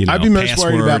and I'd be most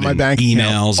worried about my bank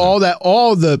emails. Account.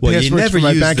 All the passwords for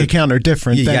my bank account are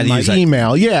different than my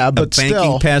email. Yeah, but still. A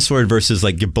banking password versus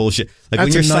like your bullshit. Like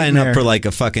when you're signing up for like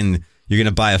a fucking, you're going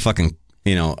to buy a fucking,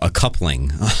 a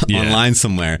coupling online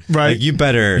somewhere. Right. Like you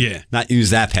better not use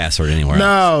that password anywhere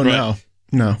else.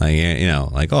 No.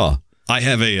 Like, I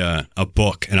have a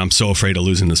book, and I'm so afraid of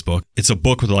losing this book. It's a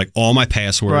book with like all my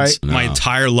passwords, my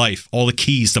entire life, all the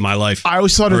keys to my life. I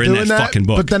always thought of doing that fucking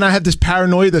book. But then I had this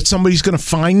paranoia that somebody's going to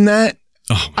find that.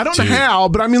 Oh, I don't know how,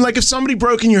 but I mean, like if somebody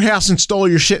broke in your house and stole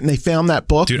your shit and they found that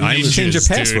book. Dude, I even change your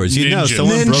passwords. You know,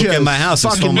 someone broke in my house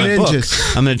and stole my book.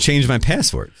 I'm going to change my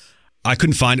password. I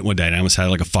couldn't find it one day, and I almost had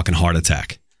like a fucking heart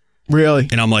attack. Really?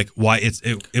 And I'm like, why?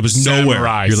 It was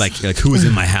nowhere. You're like who was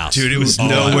in my house? Dude, it was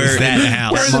nowhere in the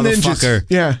house. Where's the motherfucker?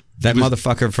 Yeah. That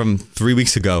motherfucker from 3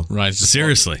 weeks ago. Right.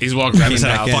 Seriously. He's walking around. He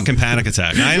had a fucking panic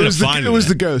attack. I ended up finding it. It was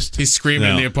the ghost. He's screaming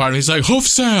in the apartment. He's like, hoof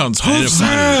sounds. Hoof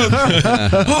sounds.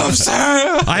 Hoof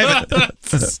sounds. I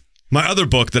have my other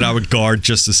book that I would guard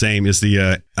just the same is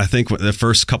I think the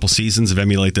first couple seasons of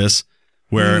Emulate This,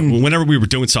 where whenever we were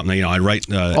doing something, I'd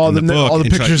write all the book, all the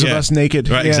pictures of us naked.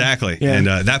 Right, exactly. Yeah. And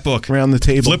that book, around the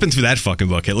table, flipping through that fucking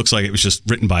book, it looks like it was just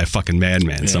written by a fucking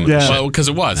madman. Yeah. Well, because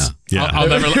it was. Yeah. I'll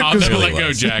never let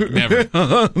go, Jack. Never.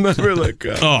 Never let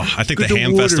go. Oh, I think the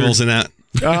Ham Festival's in that.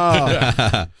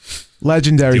 Oh.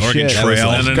 Legendary the Oregon shit.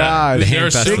 Trail. God, The Ham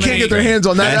they can't get their hands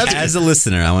on that. As a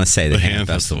listener, I want to say the Ham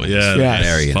Festival. Yeah,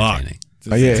 very entertaining.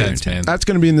 Intense, man. That's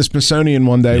going to be in the Smithsonian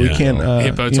one day. Yeah. We can't.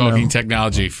 Hippo talking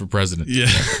technology for president. Yeah.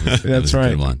 That's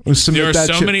right. There are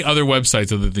so many other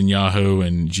websites other than Yahoo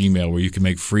and Gmail where you can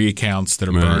make free accounts that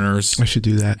are burners. I should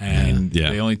do that. And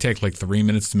they only take like 3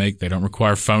 minutes to make. They don't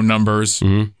require phone numbers.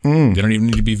 They don't even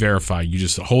need to be verified. You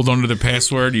just hold on to their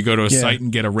password. You go to a site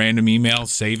and get a random email,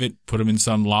 save it, put them in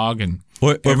some log, and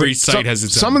every site has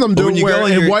its own. Some of them do it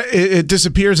where it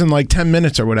disappears in like 10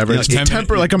 minutes or whatever. It's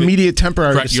like immediate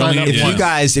temporary. Correct, you only need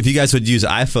If you guys would use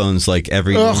iPhones like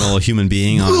every normal human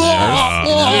being on barf,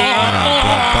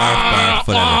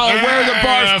 whatever. Where are the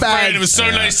barf bags? It was so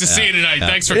nice to see you tonight.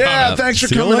 Thanks for coming. Yeah, thanks for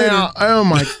coming out. Oh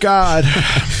my God.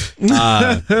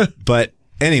 But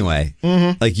anyway,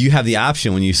 like you have the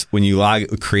option when you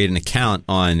create an account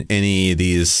on any of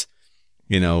these,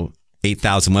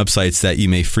 8,000 websites that you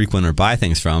may frequent or buy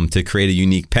things from to create a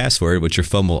unique password, which your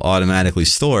phone will automatically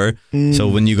store. So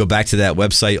when you go back to that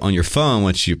website on your phone,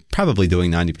 which you're probably doing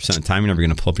 90% of the time, you're never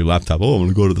going to pull up your laptop. Oh, I'm going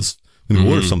to go to this, I'm going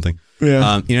to order something.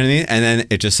 Yeah. You know what I mean? And then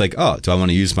it's just like, oh, do I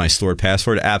want to use my stored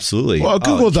password? Absolutely. Well,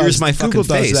 Google does. Here's my fucking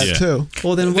face. Does that too.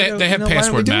 Well, then they have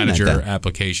password manager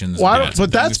applications.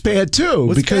 But that's bad too.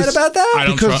 What's bad about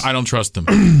that? I don't trust them.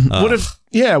 What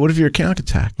if your account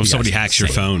gets hacked? If somebody hacks your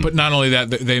phone. But not only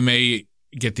that, they may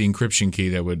get the encryption key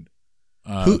that would.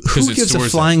 Who gives a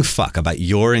flying fuck about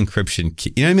your encryption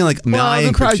key? You know what I mean? Like my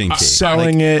encryption key.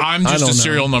 Selling it. I'm just a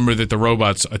serial number that the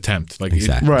robots attempt. Like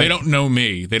they don't know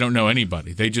me. They don't know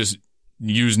anybody. They just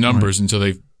use numbers until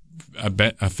they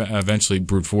eventually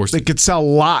brute force. They could sell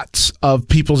lots of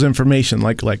people's information,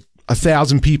 like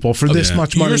 1,000 people for this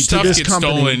much money. Your stuff to this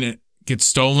company. Gets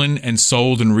stolen and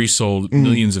sold and resold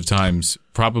millions of times.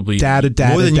 Probably data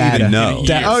more than you even know.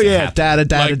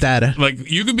 Data. Like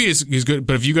you could be as good,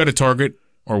 but if you go to Target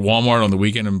or Walmart on the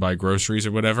weekend and buy groceries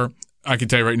or whatever, I can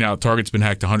tell you right now, Target's been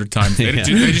hacked 100 times. They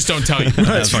just don't tell you.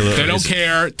 They don't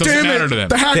care. It doesn't matter to them.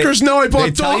 The hackers know I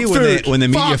bought dog food. When the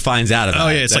media finds out about it. Oh,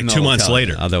 yeah, it's like 2 months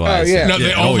later. Otherwise. No,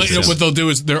 what they'll do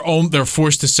is they're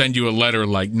forced to send you a letter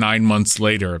like 9 months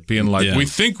later being like, we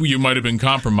think you might have been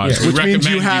compromised. We recommend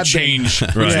you change,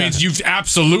 which means you've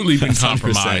absolutely been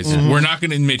compromised. We're not going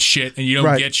to admit shit and you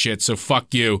don't get shit, so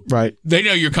fuck you. Right. They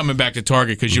know you're coming back to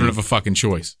Target because you don't have a fucking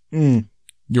choice.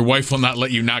 Your wife will not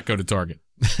let you not go to Target.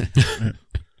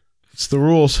 It's the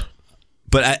rules.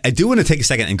 But I do want to take a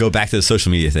second and go back to the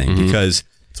social media thing because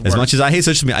as much as I hate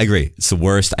social media, I agree. It's the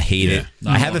worst. I hate it.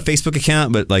 I have a Facebook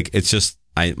account, but like it's just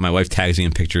my wife tags me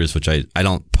in pictures, which I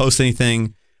don't post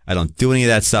anything. I don't do any of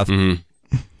that stuff.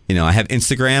 I have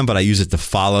Instagram, but I use it to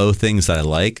follow things that I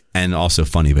like and also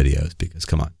funny videos because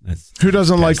come on. Who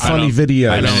doesn't like funny videos?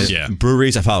 I don't.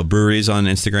 Breweries. I follow breweries on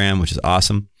Instagram, which is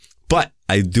awesome. But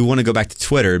I do want to go back to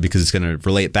Twitter because it's going to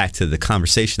relate back to the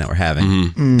conversation that we're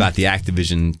having about the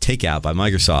Activision takeout by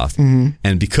Microsoft.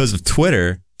 And because of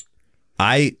Twitter,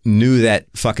 I knew that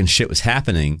fucking shit was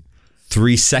happening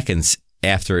 3 seconds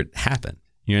after it happened.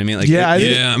 You know what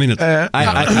I mean?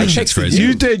 I texted crazy.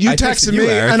 You did. You texted me,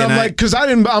 Eric, and I'm like, because I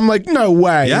didn't. I'm like, no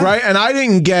way, right? And I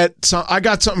didn't get. I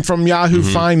got something from Yahoo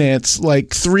Finance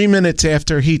like 3 minutes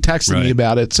after he texted me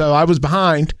about it, so I was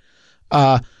behind.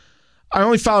 I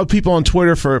only follow people on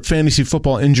Twitter for fantasy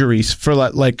football injuries for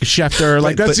like Schefter.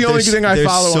 Like that's the only thing I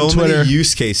follow on Twitter. There's so many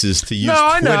use cases to use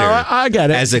Twitter I get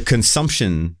it. as a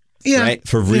consumption right?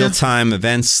 For real-time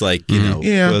events, like, you know,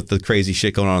 with the crazy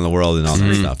shit going on in the world and all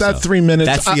that stuff. That so 3 minutes.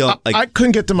 That's the, I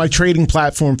couldn't get to my trading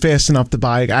platform fast enough to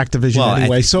buy Activision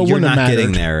anyway, so it wouldn't have mattered. You're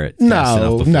not getting there fast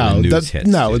enough before the news hits.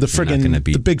 No, the friggin'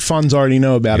 the big funds already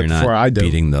know about it before I do.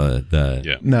 Beating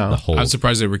the whole. I'm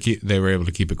surprised they were able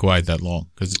to keep it quiet that long,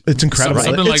 because it's incredible.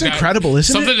 It's incredible,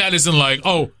 isn't it? Something that isn't like,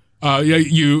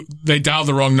 they dialed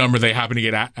the wrong number. They happen to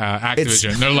get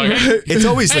Activision. They're like, it's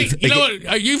always hey, like, you know what?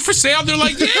 Are you for sale? They're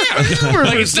like, yeah.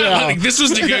 Like, it's not like this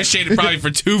was negotiated probably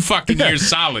for 2 fucking years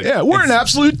solid. Yeah, we're an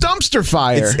absolute dumpster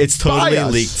fire. It's totally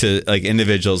leaked to like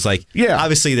individuals. Like,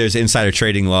 obviously there's insider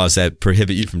trading laws that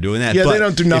prohibit you from doing that. Yeah, but they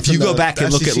don't do nothing. If you go back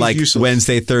and look at like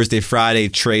Wednesday, Thursday, Friday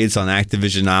trades on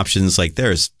Activision options, like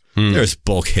there's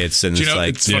bulk hits, and it's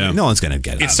like no one's gonna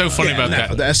get it. It's so funny about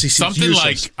that. The SEC something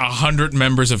like 100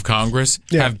 members of Congress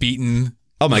have beaten.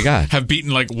 Oh my God! Have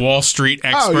beaten like Wall Street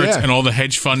experts and all the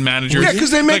hedge fund managers. Yeah,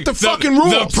 because they make the fucking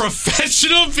rules. The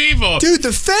professional people, dude.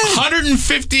 The Fed,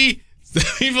 150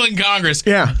 people in Congress,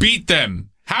 beat them.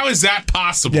 How is that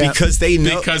possible? Yeah. Because they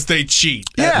know. Because they cheat.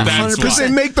 Yeah, because they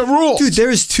make the rules. Dude,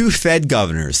 there's 2 Fed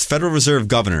governors, Federal Reserve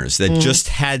governors, that just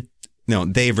had. No,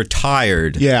 they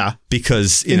retired. Yeah.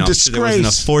 Because, there wasn't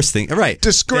a force thing. Right.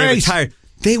 Disgrace. They retired.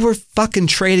 They were fucking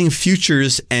trading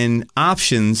futures and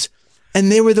options,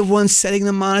 and they were the ones setting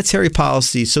the monetary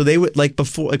policy. So they would, like,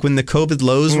 before, like when the COVID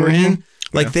lows were in,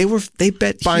 like they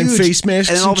bet buying huge, face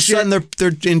masks, and all of a sudden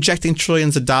they're injecting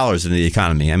trillions of dollars into the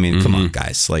economy. I mean, come on,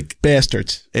 guys. Like,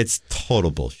 bastards. It's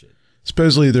total bullshit.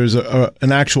 Supposedly there's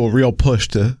an actual real push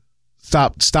to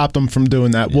stop them from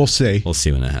doing that. We'll see. We'll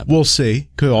see when that happens. We'll see.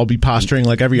 Could all be posturing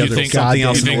like every other something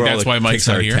else in the world. That's why Mike's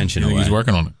not here. He's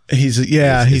working on it. He's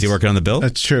is he working on the bill?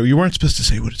 That's true. You weren't supposed to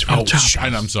say what it's real job.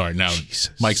 I'm sorry. Now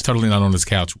Mike's totally not on his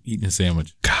couch eating a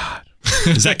sandwich. God,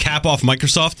 is that cap off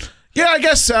Microsoft? Yeah, I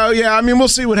guess so. Yeah, I mean, we'll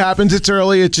see what happens. It's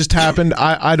early. It just happened.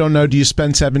 I don't know. Do you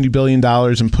spend $70 billion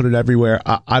and put it everywhere?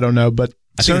 I don't know, but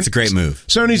I think it's a great move.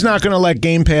 Sony's not going to let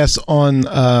Game Pass on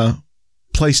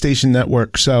PlayStation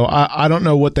Network, so I don't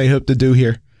know what they hope to do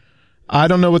here. I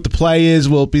don't know what the play is.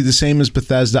 Will it be the same as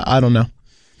Bethesda? I don't know.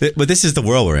 But this is the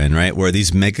world we're in, right? Where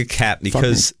these mega cap,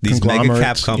 because these mega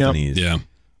cap companies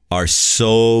are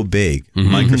so big.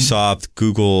 Microsoft,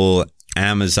 Google,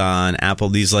 Amazon, Apple,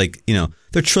 these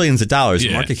they're trillions of dollars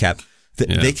in market cap.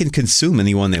 They can consume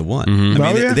anyone they want. I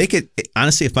mean, they could,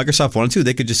 honestly, if Microsoft wanted to,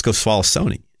 they could just go swallow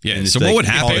Sony. Yeah, so what would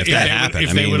happen if that happened?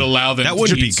 If they would allow them, that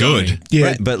wouldn't be good. Yeah,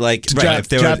 right, but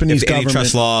if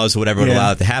antitrust laws or whatever would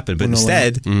allow it to happen, but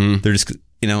instead they're just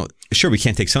sure, we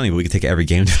can't take Sony, but we can take every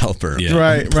game developer,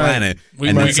 right, planet,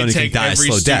 and then Sony can die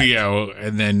every studio,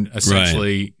 and then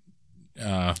essentially,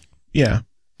 yeah.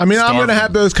 I mean, I'm going to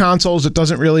have both consoles. It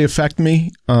doesn't really affect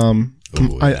me.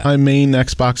 I main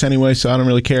Xbox anyway, so I don't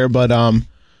really care. But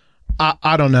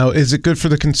I don't know. Is it good for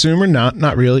the consumer?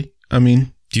 Not really. I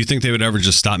mean, do you think they would ever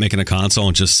just stop making a console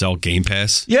and just sell Game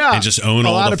Pass? Yeah, and just own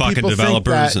all the fucking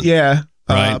developers. Yeah.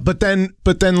 Right. But then,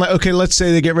 okay, let's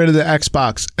say they get rid of the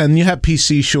Xbox and you have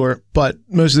PC, sure, but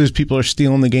most of those people are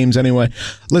stealing the games anyway.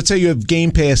 Let's say you have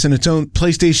Game Pass and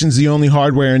PlayStation's the only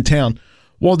hardware in town.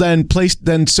 Well, then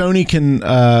Sony can,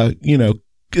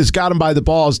 has got them by the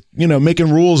balls, making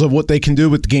rules of what they can do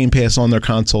with the Game Pass on their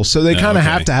console. So they kind of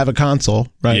have to have a console,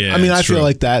 right? Yeah, I mean, I feel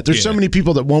like that. There's so many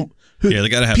people that won't. They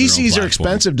got to have PCs are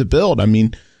expensive to build. I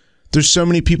mean, there's so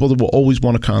many people that will always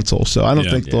want a console. So I don't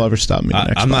think they'll ever stop making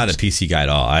Xbox. I'm not a PC guy at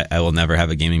all. I will never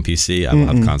have a gaming PC. I will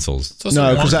have consoles.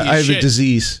 No, because I have a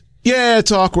disease. Yeah,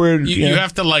 it's awkward. You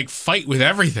have to fight with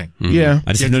everything. Yeah,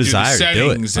 I just have no desire to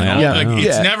do it. It's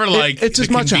never like it's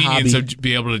as much a hobby of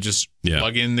be able to just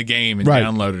plug in the game and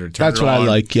download it or turn it on. That's what I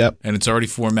like. Yep, and it's already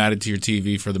formatted to your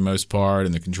TV for the most part,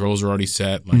 and the controls are already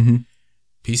set.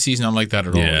 PC's not like that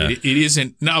at all. It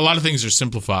isn't. Now, a lot of things are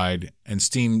simplified, and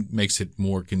Steam makes it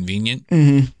more convenient.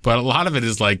 But a lot of it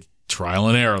is like trial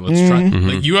and error. Let's try.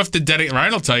 Like you have to dedicate.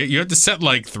 Ryan will tell you, you have to set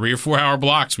like 3 or 4 hour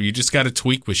blocks where you just got to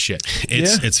tweak with shit.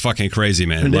 It's fucking crazy,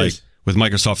 man. With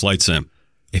Microsoft Flight Sim,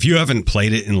 if you haven't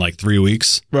played it in like 3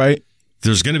 weeks, right?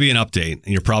 There's going to be an update, and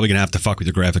you're probably going to have to fuck with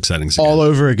your graphic settings again. All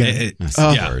over again. That's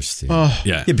the worst.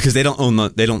 Yeah, because they don't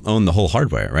own the whole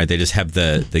hardware, right? They just have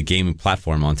the gaming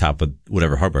platform on top of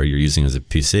whatever hardware you're using as a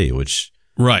PC, which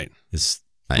is.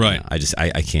 I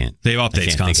can't. They have updates I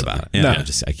can't constantly. Think about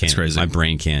it. I can't. It's crazy. My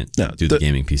brain can't do the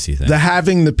gaming PC thing.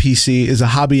 Having the PC is a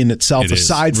hobby in itself.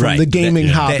 Aside from the gaming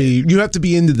hobby, you have to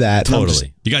be into that.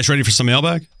 Totally. You guys ready for some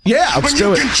mailbag? Yeah, let's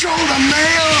do it. When you control the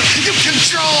mail, you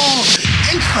control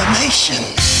information.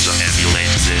 So emulate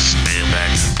this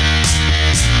mailbag.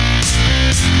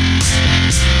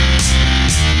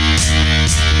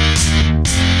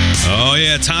 Oh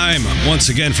yeah, time once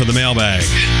again for the mailbag.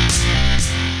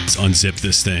 Let's unzip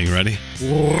this thing. Ready?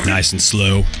 Nice and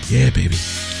slow. Yeah, baby.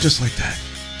 Just like that.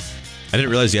 I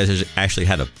didn't realize you guys actually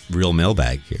had a real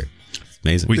mailbag here. It's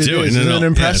amazing. We do. Isn't it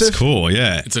impressive? Yeah, it's cool,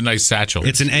 yeah. It's a nice satchel.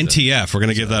 It's an NTF. We're going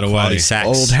to give that away.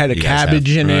 Old head of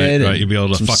cabbage in it. Right, you'll be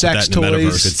able to fuck with that in the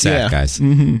metaverse. Good sack, guys.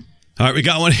 Mm-hmm. All right, we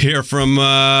got one here from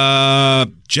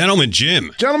Gentleman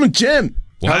Jim. Gentleman Jim.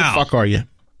 Wow. How the fuck are you?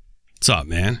 What's up,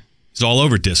 man? He's all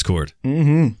over Discord.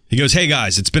 Mm-hmm. He goes, hey,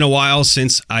 guys, it's been a while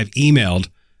since I've emailed,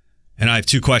 and I have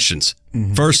 2 questions.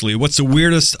 Mm-hmm. Firstly, what's the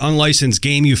weirdest unlicensed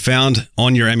game you found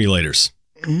on your emulators?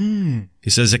 He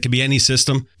says it could be any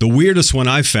system. The weirdest one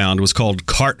I found was called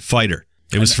Kart Fighter.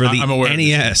 It was for the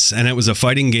NES, and it was a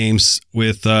fighting game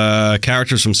with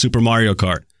characters from Super Mario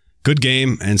Kart. Good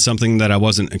game and something that I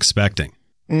wasn't expecting.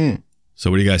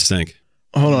 So what do you guys think?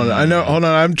 Hold on.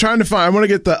 I'm trying to find. I want to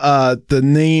get the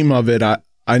name of it.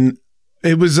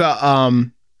 It was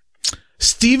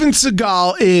Steven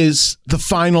Seagal is the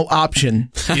final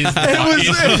option. Is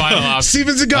the final option.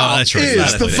 Steven Seagal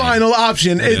is the final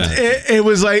option. It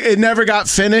was like it never got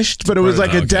finished, but it was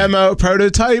like a demo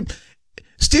prototype.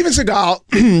 Steven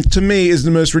Seagal to me is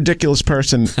the most ridiculous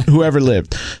person who ever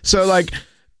lived. So like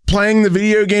playing the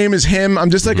video game is him.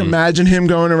 I'm just like imagine him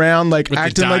going around like with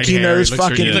acting like he knows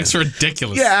fucking. He looks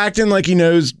ridiculous. Yeah, acting like he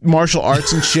knows martial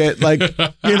arts and shit. Like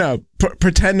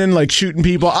pretending like shooting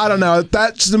people. I don't know.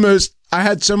 That's the most. I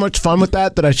had so much fun with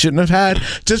that I shouldn't have had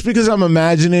just because I'm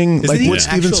imagining like what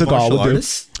Steven Seagal would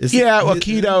do. Yeah,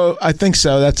 Aikido. I think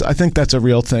so. I think that's a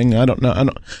real thing. I don't know.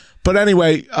 But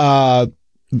anyway,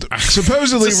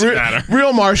 supposedly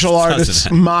real martial artists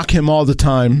mock him all the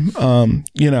time.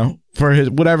 For his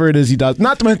whatever it is he does.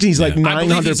 Not to mention he's like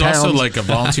 900 pounds. He's also like a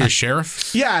volunteer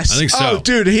sheriff. Yes, I think so. Oh,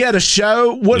 dude, he had a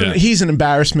show. He's an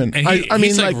embarrassment. And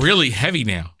he's like really heavy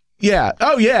now. Yeah.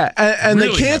 Oh, yeah. And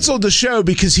really they canceled the show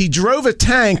because he drove a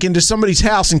tank into somebody's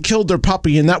house and killed their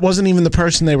puppy, and that wasn't even the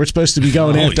person they were supposed to be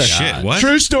going after. Holy shit! What?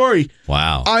 True story.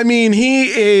 Wow. I mean, he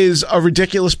is a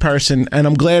ridiculous person, and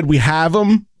I'm glad we have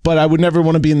him. But I would never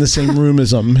want to be in the same room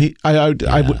as him. I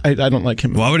don't like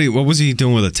him. What was he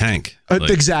doing with a tank?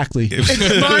 Exactly.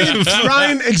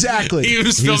 Ryan, exactly. He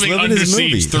was filming Under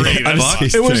Siege 3.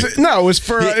 It was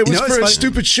for a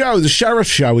stupid show, the sheriff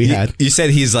show we had. You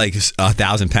said he's like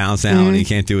 1,000 pounds now and he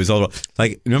can't do his old.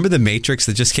 Like, remember The Matrix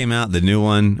that just came out, the new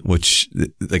one, which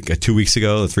like 2 weeks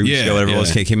ago, 3 weeks ago, whatever it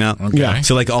was, came out. Okay. Yeah.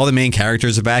 So like all the main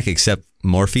characters are back except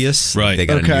Morpheus. Right. They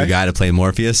got a new guy to play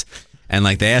Morpheus. And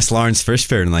like they asked Lawrence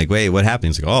Fishburne, like, wait, what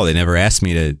happened? He's like, oh, they never asked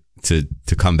me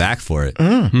to come back for it.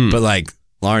 But like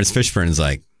Lawrence Fishburne's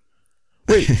like,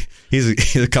 wait, he's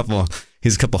a couple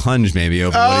hunge maybe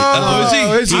over what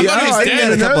is he?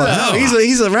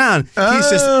 He's around.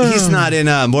 He's not in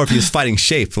Morpheus fighting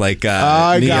shape like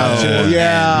I Neo got you.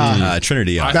 Yeah.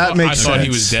 Trinity. That makes sense. I thought he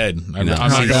was dead. I'm not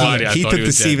gonna lie to you. He took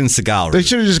the Steven Seagal. They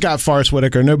should have just got Forrest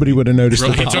Whitaker. Nobody would have noticed.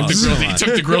 He took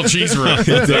the grilled cheese route.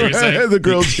 The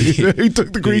grilled cheese. He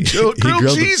took the grilled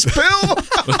cheese pill.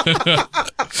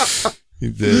 He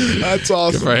did. That's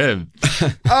awesome. Good for him.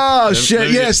 Oh,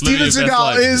 shit. Yeah, Steven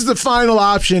Seagal is the final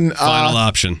option. Final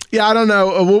option. Yeah, I don't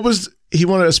know. What was he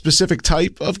wanted a specific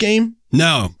type of game?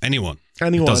 No, anyone.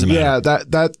 Anyone. Doesn't matter. Yeah,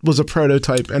 that was a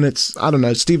prototype, and it's, I don't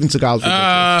know, Steven Seagal's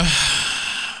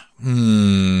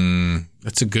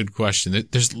That's a good question.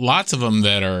 There's lots of them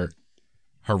that are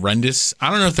horrendous. I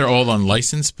don't know if they're all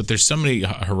unlicensed, but there's so many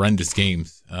horrendous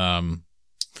games.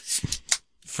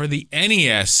 For the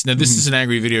NES, now this is an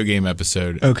Angry Video Game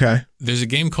episode. Okay. There's a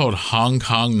game called Hong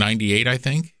Kong 98, I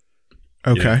think.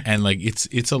 Okay. Yeah. And like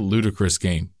it's a ludicrous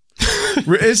game.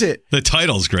 Is it? The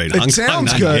title's great. It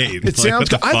sounds good. It sounds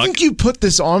good. I think you put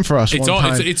this on for us one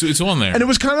time. It's on there. And it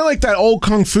was kind of like that old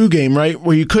Kung Fu game, right?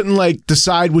 Where you couldn't like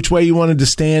decide which way you wanted to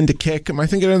stand to kick. Am I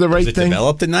thinking of the right thing?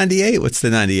 Developed in 98? What's the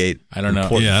 98? I don't know.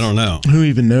 Yeah, I don't know. Who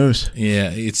even knows? Yeah,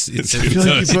 it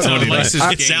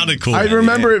sounded cool. I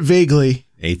remember it vaguely.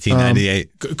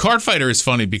 1898. Kart Fighter is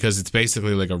funny because it's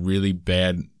basically like a really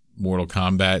bad Mortal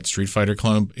Kombat Street Fighter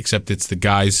clone, except it's the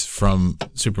guys from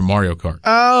Super Mario Kart.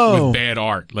 Oh, with bad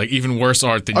art, like even worse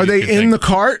art than. Are they in the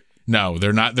cart? No,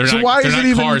 they're not. They're so not. Why they're is not it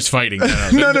even cars fighting?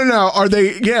 No. Are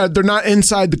they? Yeah, they're not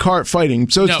inside the cart fighting.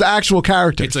 So it's the actual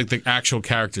characters. It's like the actual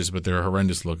characters, but they're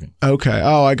horrendous looking. Okay.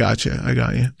 Oh, I got you.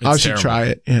 I should try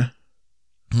it. Yeah.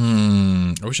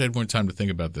 I wish I had more time to think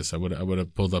about this. I would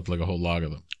have pulled up like a whole log of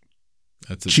them.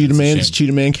 Cheetah Man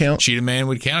count? Cheetah Man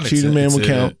would count. Cheetah Man would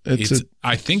count.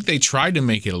 I think they tried to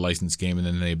make it a licensed game and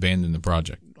then they abandoned the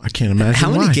project. I can't imagine. How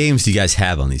many games do you guys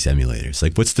have on these emulators?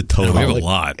 Like, what's the total? We have a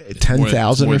lot.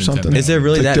 10,000 or something. 10,000. Is there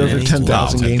really that many?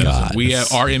 10,000 games. We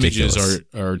have, our images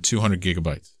are 200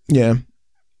 gigabytes. Yeah.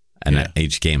 and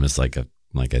each game is like a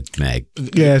meg.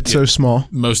 Yeah, it's so small.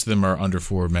 Most of them are under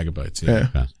 4 megabytes.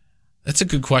 Yeah. That's a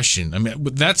good question. I mean,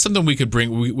 that's something we could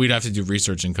bring. We'd have to do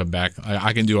research and come back.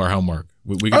 I can do our homework.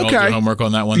 We can all do homework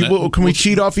on that one. Can we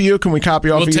cheat off of you? Can we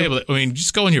copy off of you? Table it. I mean,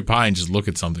 just go in your Pi and just look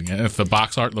at something. And if the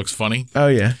box art looks funny. Oh,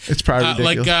 yeah. It's probably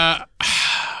ridiculous.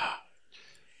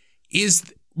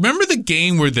 Remember the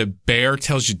game where the bear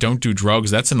tells you don't do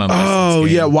drugs? That's an unlicensed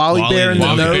game. Yeah, Wally Bear and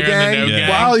the No Gang.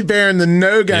 Wally Bear and the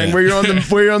No Gang, where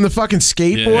you're on the fucking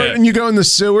skateboard and you go in the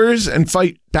sewers and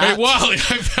fight bats. Hey, Wally,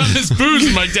 I found this booze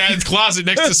in my dad's closet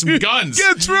next to some guns.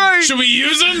 That's right. Should we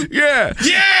use them? Yeah.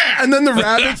 Yeah. And then the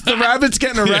rabbit's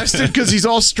getting arrested because he's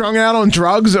all strung out on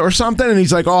drugs or something, and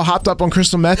he's like all hopped up on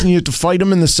crystal meth, and you have to fight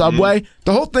him in the subway.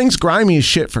 The whole thing's grimy as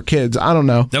shit for kids. I don't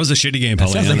know. That was a shitty game,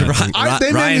 Paulie. Sounds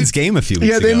like Ryan's game a few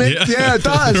weeks ago. Yeah, it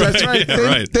does. That's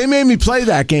right. They made me play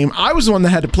that game. I was the one that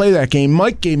had to play that game.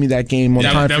 Mike gave me that game one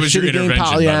time for Shitty Game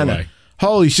Pollyanna.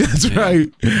 Holy shit, that's right.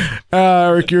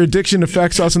 Eric, your addiction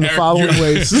affects us in the following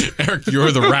ways. Eric,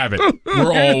 you're the rabbit.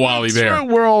 We're all Wally Bear. Right,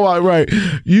 we're all right.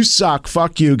 You suck.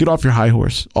 Fuck you. Get off your high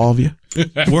horse, all of you.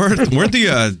 weren't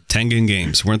the Tengen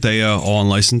games? Weren't they all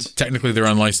unlicensed? Technically, they're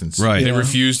unlicensed. Right. They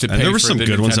refused to pay. And there were for some the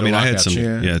good ones. I mean, I had some.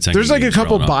 Tengen there's like a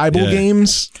couple Bible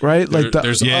games, right? Like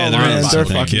there's they're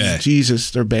fucking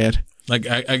Jesus. They're bad. Like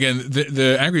again,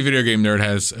 the Angry Video Game Nerd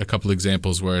has a couple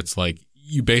examples where it's like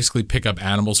you basically pick up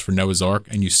animals for Noah's Ark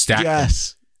and you stack them.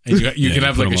 And you can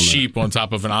have like a sheep on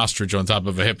top of an ostrich, on top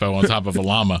of a hippo, on top of a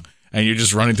llama, and you're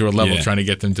just running through a level trying to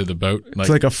get them to the boat. It's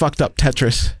like a fucked up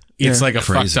Tetris. It's like a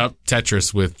fucked up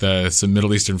Tetris with some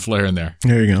Middle Eastern flair in there.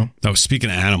 There you go. Oh, speaking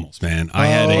of animals, man, I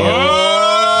had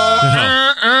a.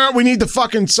 We need the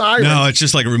fucking siren. No, it's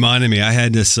just like reminding me. I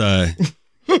had this. I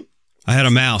had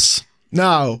a mouse.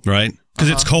 No. Right? Because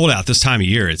it's cold out this time of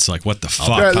year. It's like, what the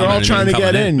fuck? They're all trying to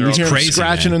get in. They're crazy,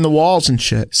 scratching in the walls and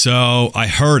shit. So I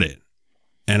heard it,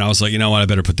 and I was like, you know what? I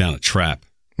better put down a trap.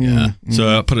 Yeah.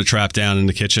 So I put a trap down in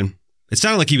the kitchen. It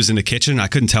sounded like he was in the kitchen. I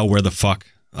couldn't tell where the fuck.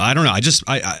 I don't know.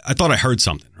 I thought I heard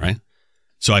something, right?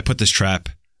 So I put this trap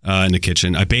in the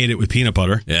kitchen. I bait it with peanut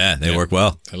butter. Yeah, they work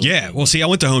well. Yeah. Well, see, I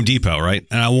went to Home Depot, right?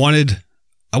 And I wanted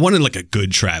like a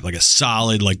good trap, like a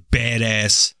solid, like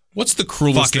badass. What's the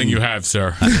cruelest thing you have,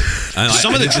 sir?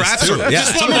 Some of the traps are,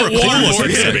 some are cool.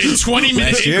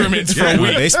 20-minute increments for a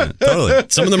week. Basement. Totally.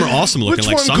 Some of them are awesome looking. Which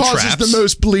like one some causes traps. the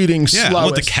most bleeding? Yeah, slowest? I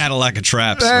want the Cadillac of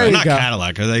traps. There Not you go.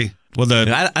 Cadillac. Are they? Well,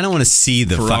 I don't want to see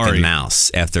the Ferrari. fucking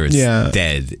mouse after it's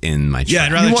dead in my trap. Yeah,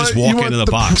 I'd rather just walk into the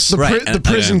box. The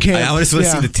prison camp. I just want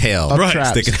to see the tail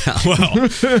sticking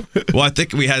out. Well, I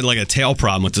think we had like a tail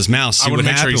problem with this mouse. I want to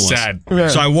make sure he's sad. Yeah.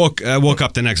 So I woke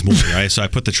up the next morning, right? So I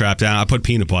put the trap down. I put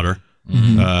peanut butter.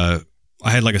 I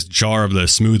had like a jar of the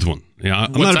smooth one.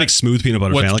 I'm not a big smooth peanut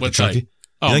butter fan. I like the chunky.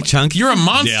 You like chunky? You're a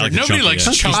monster. Yeah, I like the Nobody chunky, likes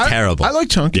chunky. Chunky's terrible. I like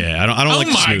chunky. Yeah, I don't like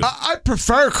the smooth. I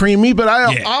prefer creamy, but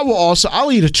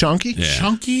I'll eat a chunky. Yeah.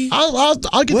 Chunky? I'll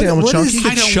get down with chunky.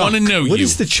 I don't want to know What you.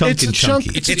 is the chunk It's in a chunk-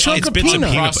 chunky? it's a chunk of bits of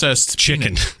peanut. Processed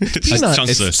chicken.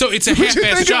 Peanuts. So it's a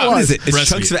half-ass job. What is it? It's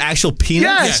chunks of actual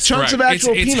peanuts? Yes, chunks of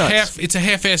actual peanuts. It's a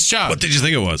half-ass job. What did you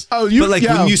think it was? Oh, But like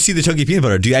when you see the chunky peanut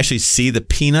butter, do you actually see the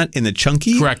peanut in the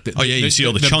chunky? Correct. Oh, yeah, you see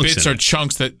all the chunks bits in are it.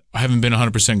 chunks that haven't been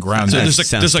 100% ground. So yet.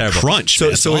 there's like crunch. So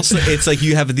man. so it's like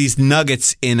you have these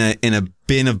nuggets in a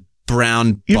bin of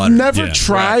brown You've butter. never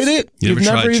tried it? You You've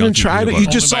never never tried even chunky tried it? peanut You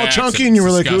butter? just Only saw by chunky accident. and you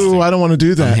were like, Disgusting. ooh, I don't want to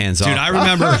do that. Hands off. Dude, I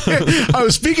remember. Oh,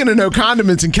 speaking of no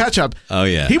condiments and ketchup. Oh,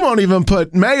 yeah. He won't even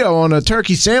put mayo on a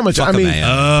turkey sandwich. Fuck I mean, mayo.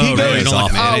 Oh, he really? goes, You don't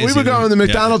like mayonnaise we were going to the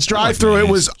McDonald's drive-thru. It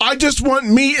was, I just want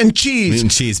meat and cheese. Meat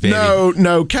and cheese, baby.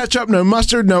 No ketchup, no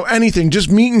mustard, no anything.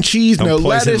 Just meat and cheese, Don't no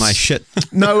poison lettuce. my shit.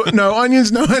 No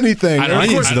onions, no anything.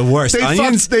 Onions are the worst.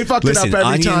 They fucked it up every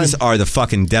onions time. are the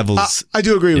fucking devil's. I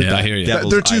do agree with Yeah, I that. hear you.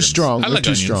 Devil's They're too items. strong. I They're like too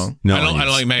onions. strong. No, I don't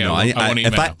like mayo. No, I won't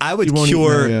eat mayo. I would You won't eat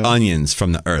cure mayo. onions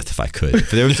from the earth if I could.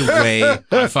 If there was a way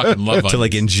I fucking love to onions.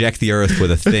 like inject the earth with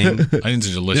a thing. Onions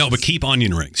are delicious. No, but keep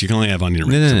onion rings. You can only have onion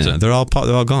rings. No. They're all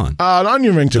gone. An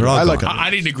onion rings. They're all I like gone. onion. I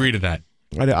didn't agree to that.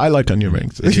 I like onion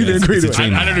rings. You didn't agree to it's it. a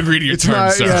dream. I don't agree to your It's terms,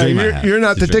 not, sir. yeah, dream I have. you're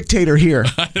not It's a the dream. dictator here.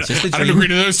 It's just a I don't dream. agree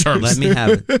to those terms. Let me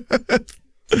have it.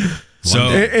 So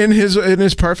In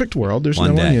his perfect world, there's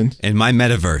One no day. onions. In my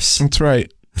metaverse, That's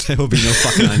right. there will be no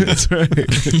fucking onions.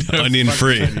 onion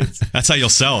free. That's how you'll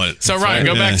sell it. So, Ryan,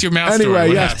 go back to your mouse story. Anyway,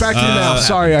 What yes, happened? back to your mouth.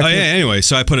 Sorry. Oh yeah. Anyway,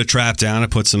 so I put a trap down. I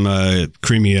put some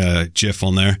creamy Jif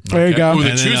on there. There you go. Ooh,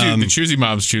 the And then, choosy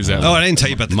moms choose that. Oh, I didn't tell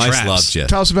you about the Mice traps. loved you.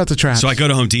 Tell us about the traps. So I go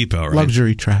to Home Depot, right?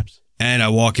 Luxury traps. And I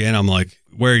walk in. I'm like,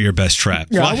 where your best trap?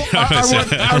 Yeah,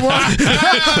 I want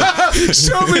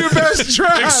show me your best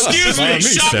trap. Excuse me,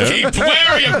 shopkeep. Where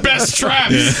are your best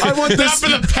traps? I want Not this for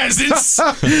the peasants.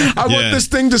 I want this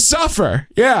thing to suffer.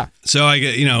 Yeah. So I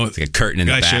get, it's like a curtain in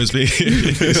the guy back. shows me.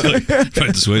 He's like, put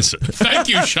it this way, sir. Thank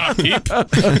you, shopkeep.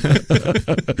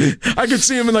 I could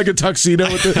see him in like a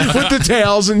tuxedo with the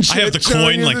tails and shit. I have the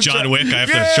coin like John Wick. I have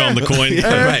to show him the coin.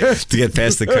 Right, to get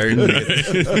past the curtain.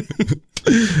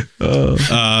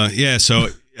 So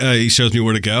he shows me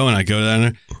where to go, and I go down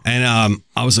there, and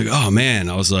I was like, oh man,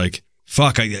 I was like,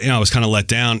 fuck, I was kind of let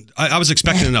down. I was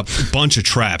expecting a bunch of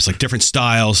traps, like different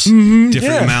styles,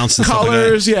 different amounts, and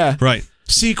colors, stuff like that. Right.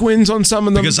 Sequins on some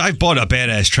of them. Because I've bought a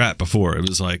badass trap before. It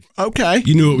was like, okay,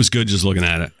 you knew it was good just looking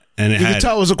at it, and you could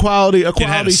tell it was a quality it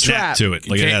had a snap trap to it.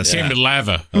 Like it came with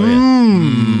lava.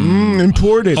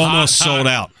 Imported, almost sold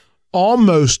out.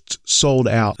 Almost sold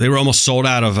out. They were almost sold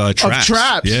out of traps.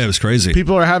 Yeah, it was crazy.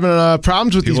 People are having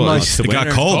problems with these mice. It got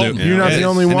cold. Dude. You're not the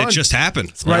only one. And it just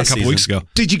happened a couple weeks ago.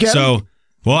 Did you get them?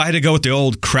 Well, I had to go with the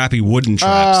old crappy wooden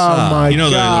traps. Oh my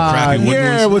God! The crappy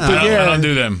wooden ones. I don't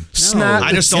do them. Snap,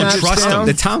 I just don't trust them.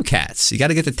 The Tomcats. You got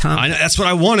to get the Tomcats. That's what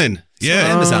I wanted.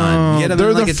 Yeah, Amazon. You get them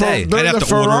in like a day. They're the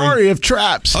Ferrari of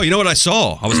traps. Oh, you know what I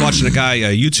saw? I was watching a guy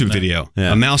a YouTube video,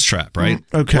 a mouse trap, right?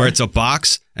 Okay. Where it's a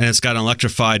box and it's got an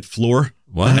electrified floor.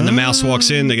 What? And the mouse walks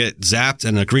in, they get zapped,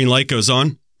 and a green light goes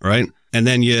on, right? And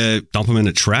then you dump them in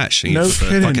the trash. And no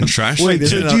kidding. Fucking trash. Wait,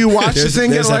 so do you watch the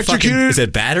thing get electrocuted? Is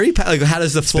it battery powered? Like, how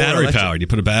does the floor? It's battery powered. You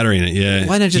put a battery in it. Yeah.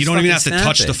 Why not just you don't even have to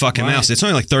touch the fucking mouse. It's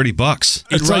only like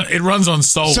 $30. It runs on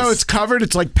souls. So it's covered.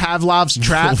 It's like Pavlov's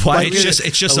trap. Why? It's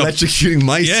just electrocuting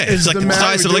mice. Yeah, it's like the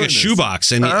size of like a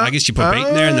shoebox, and I guess you put bait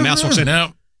in there, and the mouse walks in.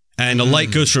 And the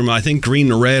light goes from I think green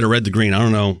to red or red to green. I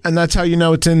don't know. And that's how you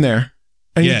know it's in there.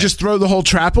 And you just throw the whole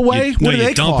trap away?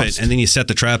 You dump it, and then you set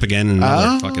the trap again, and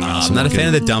another fucking mouse. I'm not a fan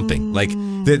of the dumping. Like,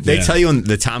 they tell you on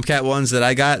the Tomcat ones that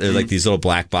I got, they're like these little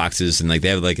black boxes, and like they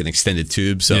have like an extended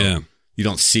tube, so you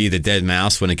don't see the dead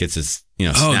mouse when it gets its,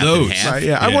 snapped in half.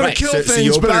 Right, I want to kill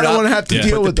things, but I don't want to have to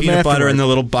deal with the peanut butter in the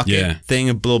little bucket thing,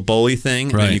 a little bowly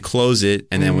thing, and then you close it,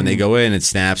 and then when they go in, it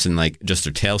snaps, and like just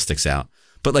their tail sticks out.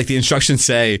 But like the instructions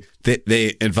say that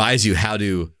they advise you how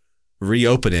to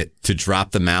reopen it to drop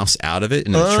the mouse out of it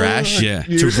in the trash. Yeah. To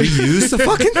reuse the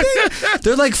fucking thing.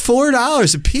 They're like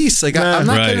 $4 a piece. Like I'm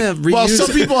not gonna reuse. Well,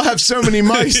 some people have so many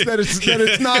mice that it's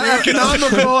not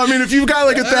economical. I mean, if you've got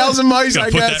like 1,000 mice, I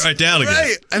guess. Put that right down again.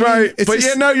 Right. I mean, but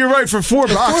just, no, you're right. For $4,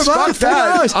 fuck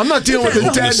that. I'm not dealing with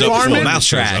a dead varmint. Mouse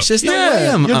trash. There's no way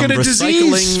I'm you'll get a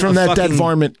disease from that dead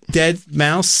varmint. Dead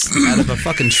mouse out of a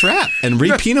fucking trap and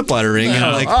re-peanut buttering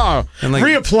and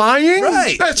reapplying?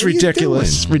 Right. That's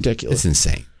ridiculous. Ridiculous. It's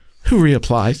insane. Who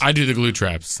reapplies? I do the glue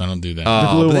traps. I don't do that.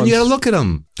 Oh, but then you gotta look at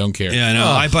them. Don't care. Yeah, I know.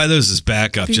 I buy those as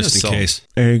backup just in case.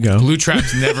 There you go. Glue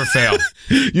traps never fail.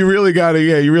 You really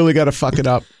gotta fuck it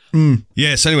up.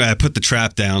 Yeah, so anyway, I put the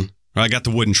trap down. I got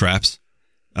the wooden traps.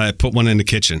 I put one in the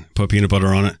kitchen, put peanut butter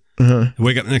on it. I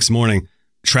wake up the next morning,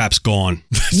 trap's gone.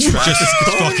 Just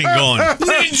fucking gone.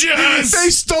 Ninjas! They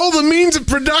stole the means of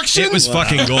production? It was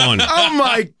fucking gone. Oh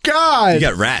my God. You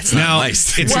got rats, not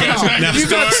mice. It's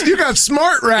you got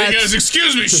smart rats. He goes,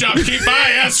 excuse me, shopkeep,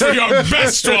 I asked for your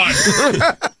best one.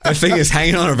 That thing is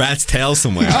hanging on a rat's tail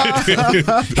somewhere. So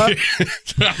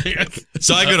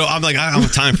I'm like, I don't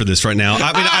have time for this right now.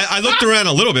 I mean, I looked around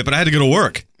a little bit, but I had to go to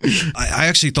work. I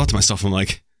actually thought to myself, I'm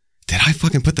like, did I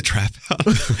fucking put the trap out?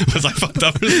 Was I fucked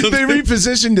up or something? They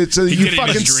repositioned it so that you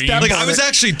fucking stepped on it. I was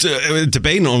actually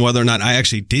debating on whether or not I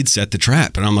actually did set the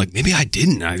trap. And I'm like, maybe I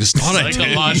didn't. I just thought I did.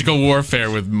 Psychological warfare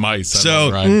with mice.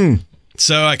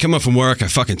 So I come up from work. I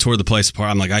fucking tore the place apart.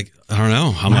 I'm like, I don't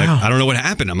know. I'm like, I don't know what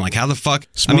happened. I'm like, how the fuck?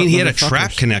 Smart he had a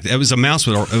trap connected. It was a mouse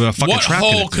with a fucking trap connected. What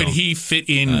hole could he fit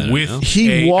in with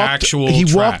actual He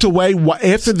trap? walked away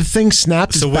after the thing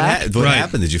snapped his back. What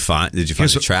happened? Did you find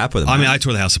the trap with him? I mean, I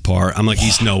tore the house apart. I'm like,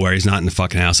 he's nowhere. He's not in the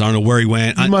fucking house. I don't know where he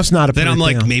went. You must not have Then put I'm it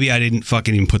like, down. maybe I didn't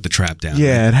fucking even put the trap down.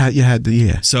 Yeah, you had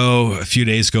to. So a few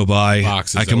days go by.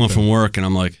 I come up from work and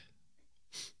I'm like,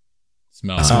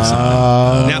 smells.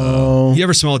 Now, you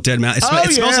ever smell a dead mouse?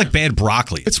 It smells like bad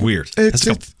broccoli. It's weird. It has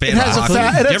a You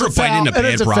ever bite into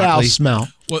bad broccoli? Foul smell.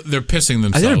 Well, they're pissing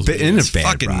themselves. I've never bitten into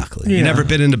bad broccoli. You never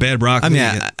bit into bad broccoli?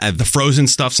 I mean, the frozen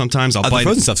stuff sometimes I'll bite. The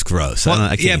frozen stuff's gross.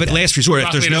 Well, but last resort,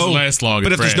 if there's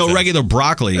no regular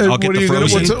broccoli, I'll get the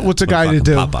frozen. What's a guy to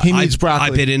do? He needs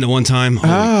broccoli. I bit into one time.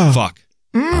 Oh, fuck.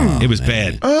 It was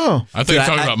bad. Oh. I thought you were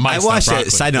talking about mice. I watched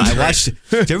it. Side note,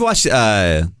 did you ever watch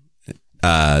the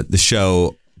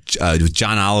show with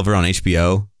John Oliver on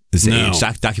HBO? This age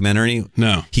documentary?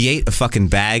 No. He ate a fucking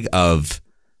bag of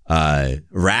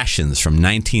rations from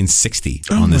 1960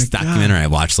 on this documentary I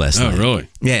watched last night. Oh, really?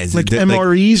 Yeah, like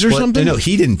MREs or something. No,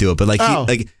 he didn't do it, but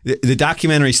the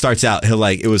documentary starts out.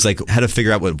 It was like how to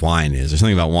figure out what wine is or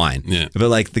something about wine. Yeah. But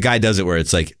like the guy does it where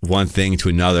it's like one thing to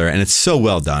another, and it's so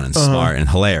well done and smart and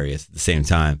hilarious at the same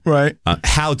time. Right.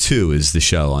 How To is the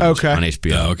show on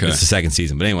HBO. Oh, okay. It's the second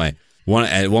season, but anyway,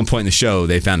 at one point in the show,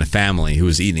 they found a family who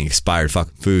was eating expired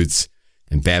fucking foods.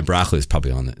 And bad broccoli is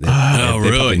probably on it. They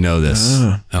really? probably know this.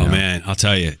 Man, I'll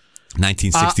tell you.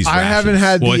 1960s I haven't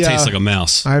had it tastes like a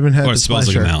mouse. I haven't had Or it smells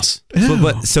like a mouse.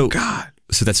 So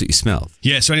that's what you smelled.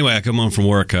 Yeah, so anyway, I come home from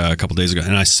work a couple days ago,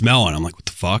 and I smell it. I'm like, what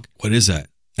the fuck? What is that?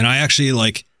 And I actually,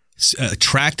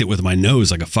 tracked it with my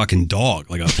nose like a fucking dog,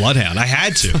 like a bloodhound. I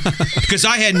had to. Because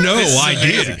I had no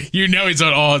idea. You know he's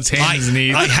on all his hands and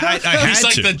knees. I had he's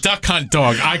like to. the duck hunt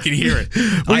dog. I can hear it.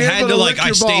 I had to,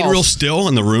 I stayed real still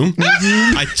in the room.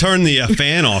 I turned the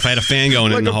fan off. I had a fan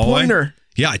going in the hallway. Pointer.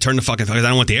 Yeah, I turned the fucking. I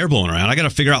don't want the air blowing around. I got to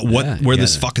figure out where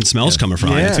this fucking smell's coming from.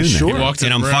 Yeah, sure.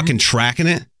 And I'm fucking tracking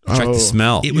it. Track the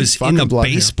smell. It was in the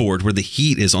baseboard where the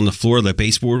heat is on the floor of the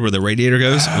baseboard where the radiator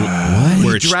goes. What?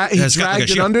 Where He dragged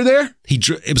it under there?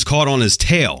 It was caught on his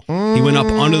tail. He went up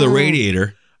under the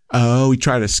radiator. Oh, he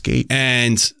tried to escape.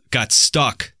 And got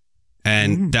stuck.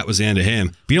 And that was the end of him.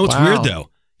 But you know what's weird, though?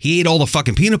 He ate all the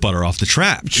fucking peanut butter off the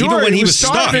trap. Sure, even when he was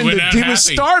stuck. He was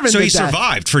starving So to he death.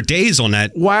 survived for days on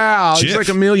that. Wow. He's Jif. like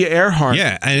Amelia Earhart.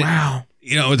 Yeah. And, wow.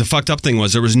 The fucked up thing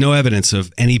was there was no evidence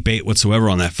of any bait whatsoever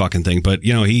on that fucking thing. But,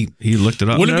 he looked it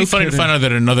up. Wouldn't it be funny to find out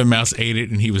that another mouse ate it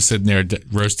and he was sitting there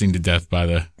roasting to death by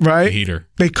the heater?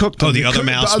 They cooked the other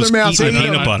mouse was eating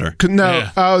peanut butter. No.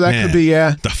 Yeah. Oh, that could be,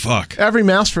 The fuck? Every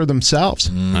mouse for themselves.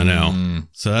 I know.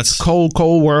 So that's... Cold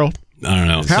world. I don't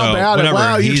know. How about whatever. it?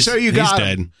 Wow, he's got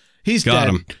dead. him. He's got dead.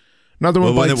 him. Another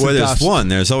one bites the where there's dust. one,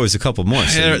 there's always a couple more.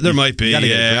 So There might be. gotta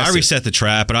get Yeah, I aggressive. reset the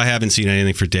trap, but I haven't seen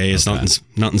anything for days. Okay.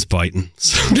 Nothing's biting.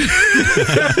 So.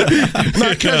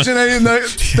 Not catching anything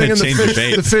in Change the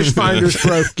bait. the fish finders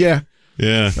broke. Yeah.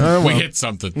 Yeah. We hit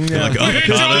something. Yeah. Like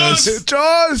avocados.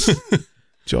 Jaws.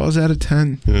 Jaws out of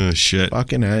 10. Oh shit.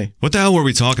 Fucking A. What the hell were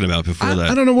we talking about before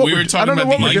that? I don't know what We were I talking don't know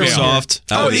about what the we're doing. Microsoft.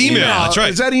 Oh, the email. That's right.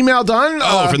 Is that email done?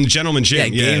 From the Gentleman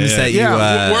Jim. games that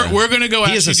Yeah. you. We're going to go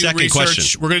He has actually a do second research.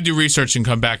 question. We're going to do research and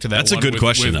come back to that. That's a one good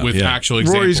question, though. with Yeah. actual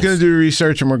examples. Rory's going to do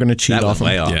research and we're going to cheat That off was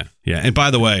way him. off. Yeah. And by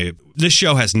the way, this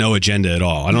show has no agenda at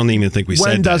all. I don't even think we said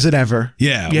When does that. it ever?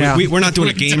 Yeah. We're not doing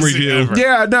a When game does it review. ever?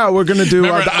 Yeah, no, we're going to do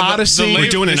Remember, the Odyssey. We're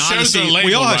doing an the shows Odyssey. are labeled,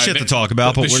 We all have Ryan. shit to talk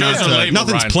about, but The we're shows not. are labeled,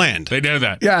 Nothing's Ryan. planned. They know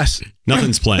that. Yes.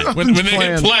 Nothing's planned. When they hit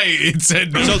planned. play, it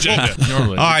said no agenda.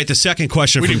 Normally. All right, the second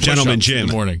question We from do Gentleman push-ups in Jim.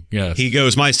 the morning. Yes. He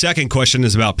goes, my second question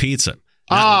is about pizza.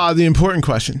 The important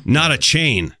question. Not a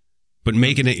chain, but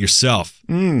making it yourself.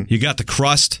 You got the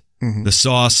crust, the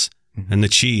sauce, and the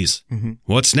cheese.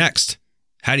 What's next?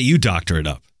 How do you doctor it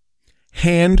up?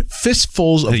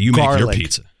 Fistfuls of How do you garlic. make your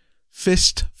pizza?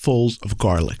 Fistfuls of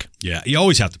garlic. Yeah, you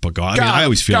always have to put garlic. I mean, I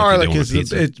always feel like garlic you're doing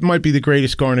is a pizza. it might be the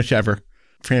greatest garnish ever.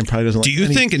 Fran probably doesn't. Do like you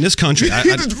any- think in this country? He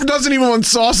doesn't even want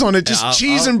sauce on it, just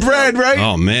cheese and bread, right?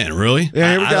 Oh man, really?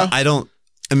 Yeah, here we go. I don't.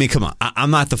 I mean, come on.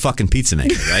 I'm not the fucking pizza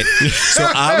maker, right? So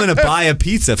I'm going to buy a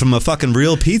pizza from a fucking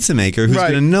real pizza maker who's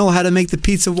Right. going to know how to make the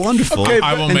pizza wonderful Okay,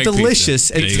 I will and make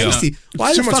delicious pizza. and There you go. tasty.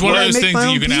 Why the Too much- fuck It's one would of I those make things my that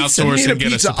own you can pizza? outsource Need a and get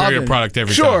a pizza superior oven. product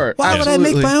every Sure, time. Why would I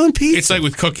make absolutely. my own pizza? It's like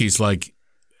with cookies. Like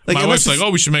my unless wife's like, it's-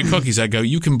 "Oh, we should make cookies." I go,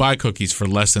 "You can buy cookies for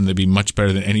less than they'd be much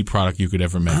better than any product you could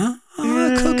ever make."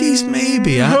 Cookies,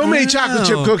 maybe. I Homemade don't chocolate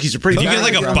chip know. cookies are pretty. If you get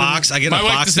bad. like a box, I get a My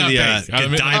wife box does of not the bake. I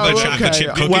mean- Godiva Oh, chocolate okay. chip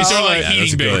Well, cookies. These are like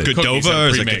heating baked cookies Godiva that are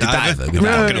is like pre-made. Godiva. Godiva.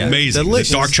 Fucking Yeah. amazing. Delicious.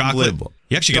 The dark chocolate. Unbelievable.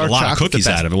 You actually get Dark a lot of chocolate, cookies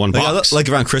the out of it. One Like, box. like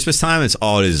around Christmas time, it's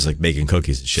all it is like making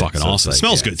cookies and shit. Fucking So it's awesome. like,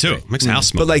 Smells yeah, good it's too. great. Makes the house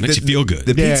smell. But like Makes you feel good.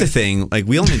 The pizza Yeah. thing, like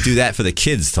we only do that for the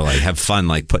kids to like have fun,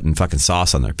 like putting fucking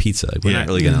sauce on their pizza. Like, we're Yeah. not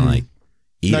really gonna like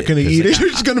eat Not it. going to 'cause, eat like, it. You're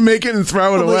just going to make it and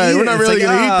throw it well, away. eat We're it. not It's really like,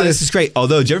 going to eat this this. is great.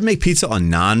 Although, do you ever make pizza on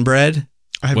naan bread?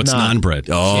 I have What's not. naan bread?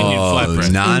 Oh, Indian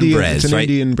flatbread. naan Indian- bread. it's an right?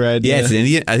 Indian bread, Yeah, yeah. it's an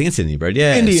Indian. I think it's Indian bread.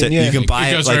 Yeah, Indian, so yeah. you can buy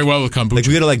It it. goes like, very well with kombucha. Like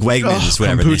we go to like Wegmans,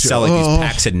 whatever. And they kombucha. sell like Oh. these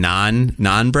packs of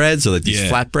naan breads or like these Yeah.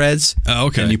 flatbreads. Oh,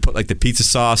 okay. And you put like the pizza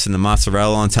sauce and the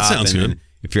mozzarella on top. sounds and good. then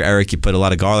if you're Eric, you put a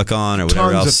lot of garlic on or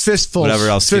whatever Tons else. of fistfuls. Whatever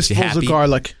else gets you Fistfuls happy. of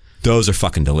garlic. Those are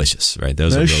fucking delicious, right?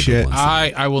 Those No are real shit. good ones.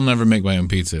 I will never make my own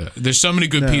pizza. There's so many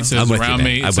good I'm pizzas with you, around man.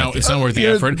 me. I'm It's with not, you. it's not worth the Yeah,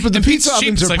 effort. but the And pizza pizza's cheap.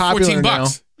 ovens It's are like popular $14. now.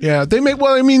 Yeah, they make.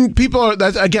 Well, I mean, people are.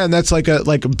 That's like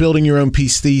a building your own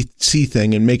PC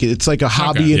thing and make it. It's like a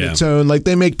hobby in its own. Like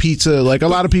they make pizza. Like a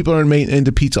lot of people are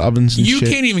into pizza ovens. And you shit.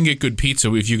 can't even get good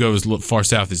pizza if you go as far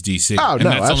south as DC. Oh and no,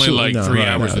 that's only like 3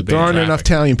 hours. There aren't enough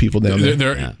Italian people down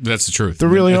there. That's the truth. There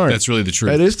really aren't. That's really the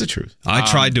truth. That is the truth. I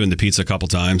tried doing the pizza a couple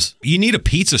times. You need a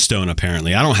pizza stone,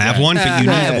 apparently. I don't have one, but you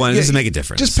need one. It doesn't make a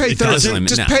difference. Just pay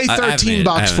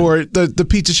 $13 for it. The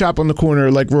pizza shop on the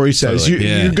corner, like Roy says. You're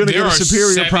going to get a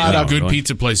superior product. Good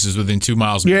pizza places within 2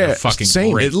 miles. They're fucking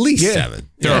great. At least 7.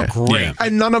 They're great.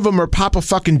 And none of them are Papa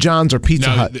fucking John's or Pizza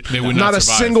Hut. They would not a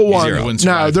survive. single one.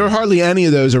 No, there are hardly any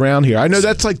of those around here. I know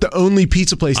that's like the only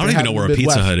pizza place. I don't even know where a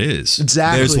Pizza Hut is.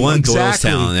 Exactly. There's one in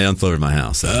Doylestown. They don't deliver to my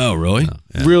house. Oh, really?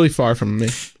 Really far from me.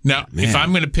 Now, if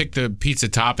I'm going to pick the pizza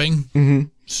topping,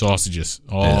 sausages.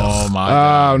 Oh my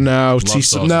God. Oh no!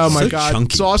 No, my So God!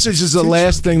 chunky. Sausage is the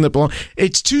last thing that belongs.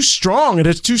 It's too strong. It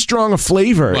has too strong a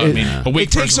flavor. Well, I mean, a weak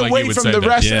it takes person like away you would from say the that.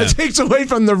 rest. Yeah. It takes away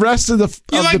from the rest of the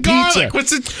You like the pizza. garlic?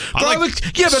 What's it?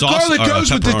 Garlic, yeah, but sauce garlic or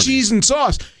goes with the pepperoni. cheese and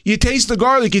sauce. You taste the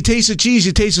garlic, you taste the cheese,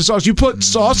 you taste the sauce. You put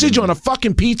sausage on a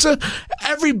fucking pizza,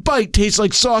 every bite tastes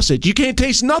like sausage. You can't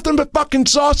taste nothing but fucking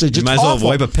sausage. You It's might as well awful.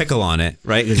 wipe a pickle on it,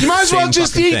 right? You might as well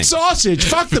just eat sausage.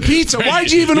 Fuck the pizza.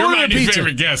 Why'd you even You're order my a new pizza?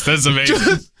 favorite guest. That's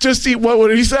amazing. Just eat. What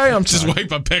did he say? I'm Just sorry.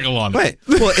 wipe a pickle on it. Right.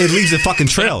 Well, it leaves a fucking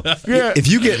trail. Yeah. If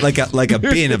you get like a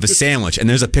bin of a sandwich and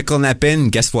there's a pickle in that bin,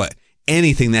 guess what?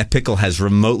 Anything that pickle has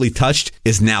remotely touched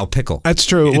is now pickle. That's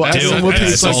true. Well, does. everyone will Yeah,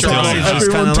 taste it's like all sauce. true. It's just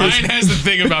Everyone kinda like- tastes. Ryan has the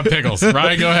thing about pickles.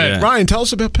 Ryan, go ahead. Yeah. Ryan, tell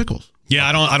us about pickles. Yeah,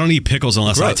 I don't eat pickles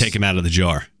unless I Gross. take them out of the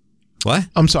jar. What?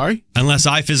 I'm sorry. Unless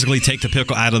I physically take the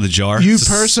pickle out of the jar. You I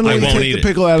personally won't take eat the it.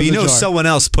 pickle out But of you the know jar. someone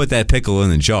else put that pickle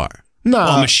in the jar. No.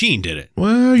 Well, a machine did it.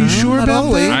 Well, are you sure not about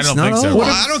always. that? I don't Not think so. always.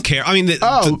 Well, I don't care. I mean, they're it's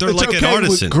like okay an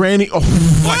artisan. With Granny. Oh,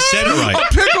 I said it right.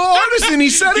 a pickle artisan.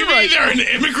 He said You it mean right. they're an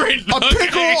immigrant? A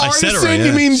pickle I said it artisan? right, You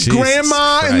yeah. mean Jesus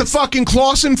grandma in the Christ. fucking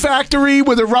Clausen factory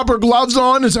with her rubber gloves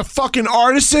on is a fucking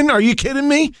artisan? Are you kidding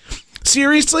me?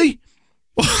 Seriously?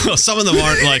 Well, some of them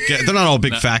aren't like they're not all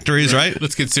big factories, right?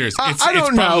 Let's get serious. I It's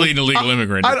don't know. probably an illegal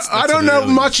immigrant. I don't know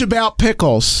much about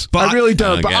pickles. But I really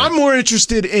don't. I But get it. I'm more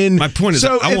interested in. My point is,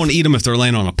 I won't eat them if they're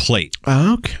laying on a plate.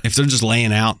 Okay. If they're just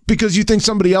laying out, Because you think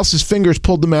somebody else's fingers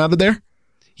pulled them out of there?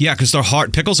 yeah, because they're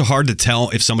hard. Pickles are hard to tell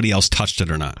if somebody else touched it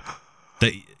or not.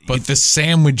 But the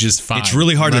sandwich is fine. It's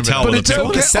really hard to tell But with it's a pickle.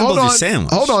 okay. assembled Hold your on.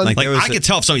 sandwich. Hold on. Like, Like there was I could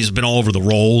tell if somebody's been all over the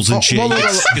rolls and shit. Hold on, You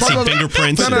can see hold on.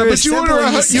 fingerprints. No, and- no, but you order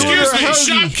a Excuse me,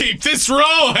 hoagie. shopkeep. This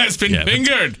roll has been Yeah, but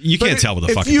fingered. You can't tell with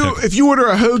a fucking pickle. If you order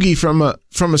a hoagie from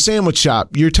a sandwich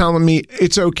shop, you're telling me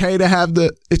it's okay to have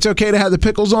the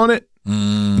pickles on it?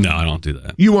 No, I don't do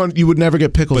that. You would never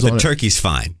get pickles but on the it. turkey's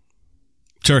fine.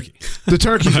 Turkey. The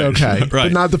turkey's okay, but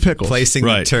right. not the pickles. Placing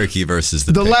Right. the turkey versus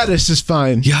the The pickle. lettuce is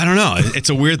fine. Yeah, I don't know.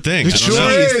 It's a weird thing. It I don't sure know.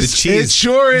 is. The cheese. It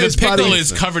sure The is, pickle buddy.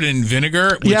 is covered in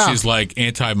vinegar, which Yeah. is like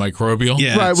antimicrobial.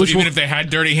 Yeah. Right, So which even will- if they had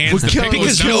dirty hands, would the kill pickle you.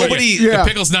 is Because not nobody- Yeah. the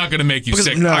pickle's not going to make you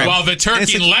sick. no. While the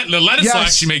turkey and the lettuce Yes. will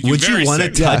actually make you Would very you want to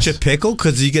sick. touch Yes. a pickle?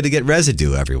 Because you got to get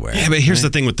residue everywhere. Yeah, but here's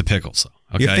the thing with the pickles,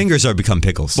 though. Okay? Your fingers are become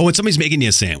pickles. Well, when somebody's making you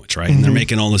a sandwich, right, and they're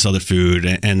making all this other food,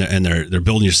 and they're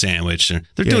building your sandwich, and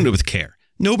they're doing it with care.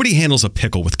 Nobody handles a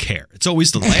pickle with care. It's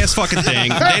always the last fucking thing.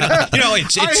 They don't,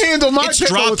 it's I handle my it's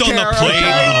pickle dropped with on care, the plate.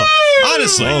 okay?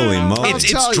 Honestly, Holy moly. I'll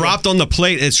it's tell you. dropped on the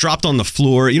plate. It's dropped on the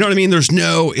floor. You know what I mean? There's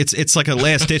no. It's like a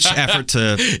last ditch effort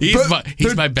to.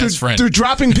 He's my best friend. They're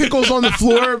dropping pickles on the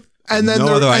floor, and then No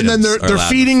they're other and then items they're are they're allowed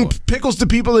feeding before. pickles to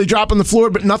people they drop on the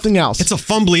floor, but nothing else. It's a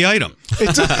fumbly item.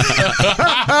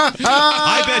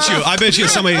 I bet you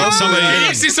somebody.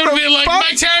 You see somebody like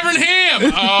my tavern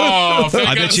ham. Oh,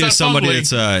 I bet you somebody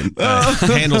that's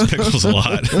handles pickles a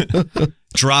lot.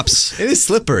 Drops It is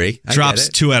slippery. I drops get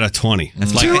it. 2 out of 20.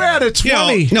 That's 2 out of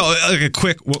 20. like a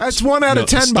quick. That's 1 out of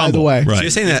 10, by the stumble. way. Right. So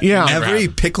you're saying that Yeah. every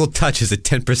pickle touch is a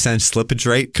 10% slippage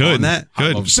rate Good. on that?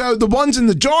 Good. So the ones in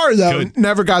the jar though Good.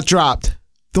 never got dropped.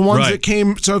 The ones Right. that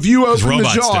came. So if you open the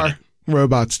robots jar, did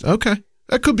robots. Okay,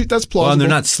 that could be. That's plausible. Well, and they're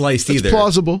not sliced That's either.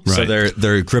 plausible. So Right.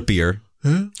 they're grippier.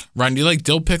 Ryan, do you like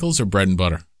dill pickles or bread and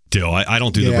butter? Dill. I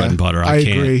don't do the Yeah, bread and butter. I I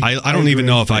can't. agree. I don't even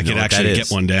know if I I could know what actually that get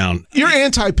is. one down. You're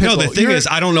anti-pickle. No, the thing is,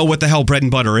 I don't know what the hell bread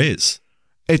and butter is.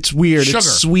 it's weird. Sugar.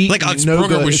 It's sweet. Like, and it's no booger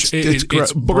good. with It's it's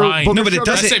booger- brine. booger No, but it sugar.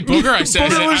 Did I doesn't- say booger? I said Booger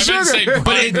I with meant to say sugar.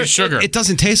 brine with sugar. It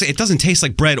doesn't taste. It doesn't taste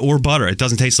like bread or butter. It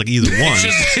doesn't taste like either one.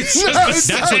 It's just the That's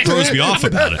what same. throws me off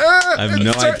about it. I have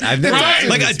no idea. I've never Right.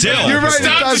 Like a dill. You're right. it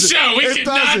Stop the doesn't. show. We It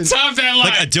cannot doesn't. top that line.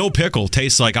 Like a dill pickle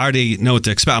tastes like I already know what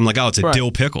to expect. I'm like, oh, it's a Right.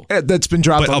 dill pickle. That's been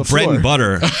dropped But on a the bread floor. and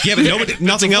butter. Yeah, but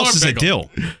nothing a else is floor a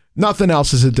dill. Nothing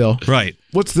else is a dill. Right.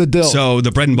 What's the dill? So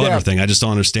the bread and butter Yeah. thing, I just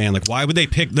don't understand. Like, why would they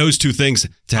pick those two things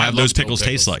to have those pickles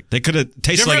taste like? They could have Did you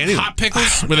tasted ever like have anything. hot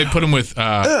pickles where they put them with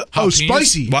jalapenos?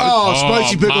 spicy. What?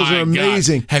 Spicy pickles my are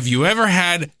amazing. God. Have you ever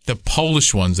had the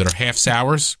Polish ones that are half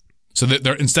sours? So that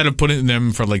they're instead of putting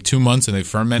them for like 2 months and they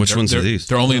ferment. Which ones are these?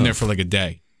 They're only in there for like a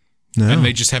day, No. and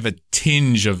they just have a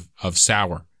tinge of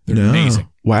sour. They're No. amazing.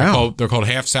 Wow. They're called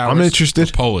half sours. I'm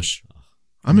interested. Polish.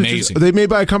 I'm Amazing. interested. They made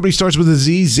by a company starts with a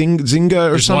Z, Zinga or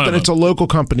There's one something. of It's a local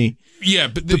company. Yeah,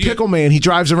 but The Pickle Man, he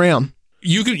drives around.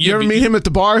 You can. You ever meet him at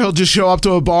the bar? He'll just show up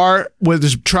to a bar with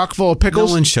his truck full of No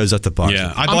pickles. one shows up to bars.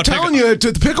 Yeah, I'm telling you,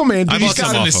 to the Pickle Man, dude, I bought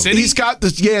some off of him. he's got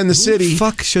this. Yeah, in the city.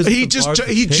 fuck shows up he to just bars with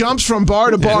he pickles? jumps from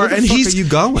bar to bar, Where the and fuck he's are you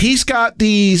going? He's got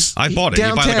these. I bought it. You buy,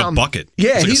 like, a downtown. bucket. Yeah,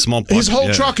 It's like a he's- small his bucket, whole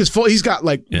yeah. truck is full. He's got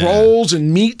like Yeah. rolls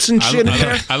and meats and shit in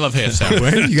there. I love half sour. Where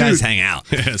do you guys hang out?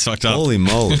 It's fucked up. Holy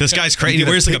moly. This guy's crazy. He You get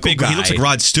a wears like a pickle big. He looks guy. like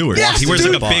Rod Stewart. Yes, he wears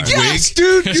dude. like a big Yes, wig.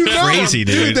 dude. You It's know crazy, him.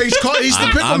 dude. He's the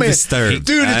Pickle I'm Man. disturbed.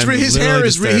 Dude, I'm his literally hair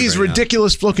is disturbed he's right now.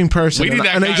 ridiculous looking person. We need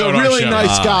that and guy he's a on our really show.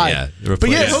 nice guy. yeah. But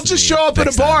yeah, he'll just show up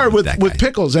at a bar with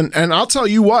pickles, and I'll tell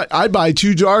you what, I buy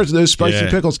 2 jars of those spicy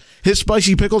Yeah. pickles. His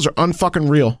spicy pickles are unfucking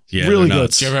real. Yeah, really they're good.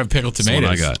 nuts. Did you ever have pickled That's tomatoes?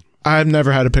 what I got. I've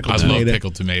never had a pickled I love tomato.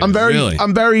 pickled tomatoes. Really?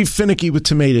 I'm very finicky with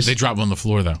tomatoes. They drop them on the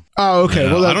floor though. Oh, okay.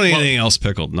 No, Well, I don't need anything else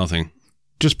pickled. Nothing.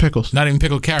 just pickles. Not even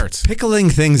pickled carrots.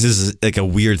 Pickling things is like a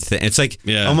weird thing. It's like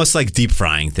almost like deep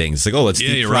frying things. Like, oh, let's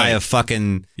deep fry a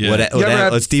fucking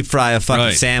whatever. Let's deep fry a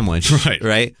fucking sandwich.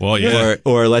 Right. Well, yeah.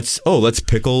 Or let's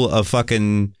pickle a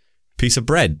fucking piece of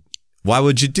bread. Why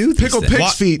would you do this? Pickle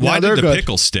pig's feet. Why they're did the good.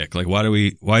 pickle stick? Like, why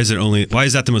is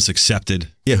that the most accepted?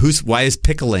 Yeah, why is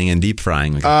pickling and deep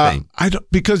frying like a thing?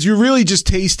 Because you're really just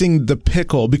tasting the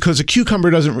pickle. Because a cucumber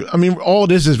doesn't. I mean, all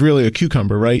it is really a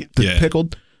cucumber, right? The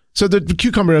pickled. So the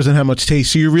cucumber doesn't have much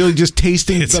taste. So you're really just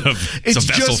tasting. It's a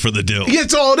vessel for the dill. Yeah,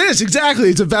 it's all it is. Exactly.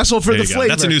 It's a vessel for the flavor.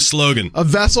 That's a new slogan. A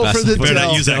vessel for the dill. Better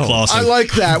not use that, Clausen. I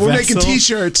like that. We're making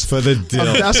T-shirts for the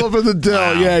dill. A vessel for the dill.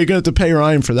 Wow. Yeah, you're gonna have to pay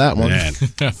Ryan for that one. Man.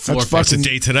 That's What's the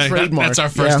date today? That's our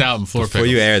first album, Floor Pickles. Before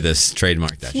you air this,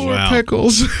 trademark that. Floor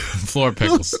pickles. Floor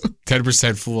Pickles.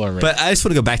 10% full already. But I just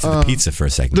want to go back to the pizza for a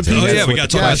second. The pizza. Oh yeah, we got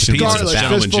to talk about the pizza. Garlic,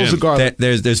 Gentleman fistfuls Jim. of garlic.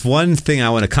 There's one thing I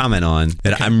want to comment on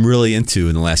that I'm really into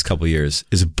in the last couple of years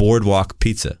is Boardwalk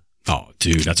Pizza. Oh,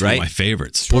 dude, that's one of my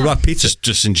favorites. Boardwalk Pizza,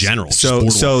 just in general. So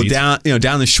pizza.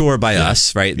 down the shore by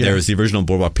us, right? There was the original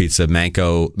Boardwalk Pizza,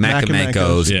 Manco's,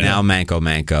 now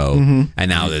Manco, and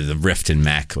now there's the rift in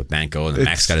Mac with Manco, and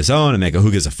Mac's got his own, and Manco,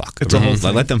 who gives a fuck? It's a whole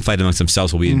thing. Let them fight amongst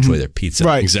themselves while we enjoy their pizza.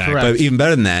 Right, exactly. correct. But even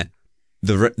better than that,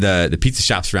 the pizza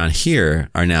shops around here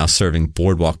are now serving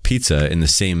Boardwalk Pizza in the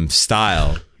same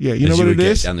style. Yeah, you as know what would it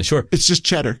get is? down the shore. It's just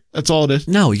cheddar. That's all it is.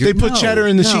 No, they put cheddar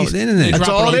in the cheese. That's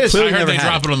all it is. I heard they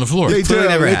drop it on the floor. They do.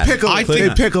 They pickle it. They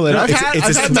pickle it. I've had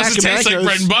Mac and tastes like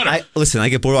bread and butter. Listen, I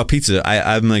get Boardwalk Pizza.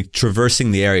 I'm like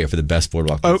traversing the area for the best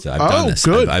Boardwalk Pizza. I've done this.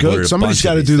 Good, I've good. ordered a Somebody's bunch of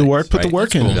got to these do the things, work. Put the right?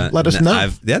 work in. Let us know.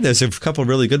 There's a couple of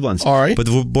really good ones. All right. But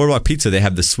the Boardwalk Pizza, they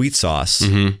have the sweet sauce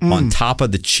on top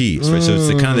of the cheese, right? So it's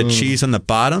the kind of the cheese on the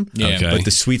bottom, but the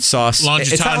sweet sauce.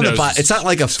 It's not on the bottom. It's not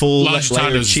like a full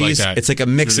layer of cheese. Like it's like a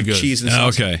mix of cheese and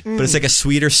sauce. Okay. But it's like a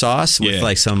sweeter sauce with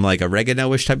like some like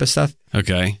oregano-ish type of stuff.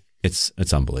 Okay. It's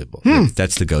unbelievable.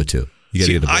 That's the go-to. You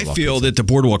gotta get the I Boardwalk feel Pizza. that the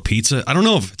Boardwalk Pizza, I don't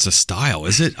know if it's a style,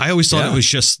 is it? I always thought it was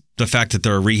just the fact that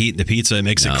they're reheating the pizza. It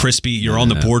makes it crispy. You're on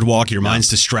the boardwalk. Your mind's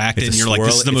distracted. It's And a you're like,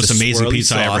 this is the swirl- most it's a amazing swirly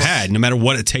pizza I ever sauce. had, no matter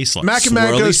what it tastes like. Mac and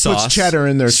Swirly Manco's sauce, puts cheddar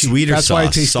in their cheese. sweeter That's sauce. why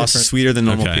it tastes sauce different. is sweeter than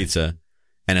normal Okay. pizza,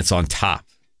 and it's on top.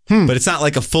 But it's not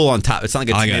like a full on top. It's not like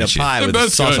a I tomato got you. pie They're with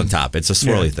both sauce good. on top. It's a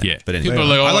swirly thing. Yeah. But anyway,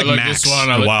 People are like, I like I like Max, this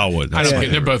one. the Wildwood. I That's don't my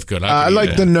care. They're favorite. both good. I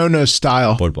like the no-no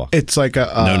style. Boardwalk. It's like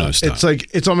a No-no style.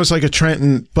 It's almost like a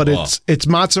Trenton, but it's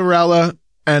mozzarella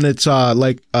and it's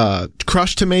like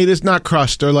crushed tomatoes. Not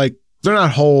crushed. They're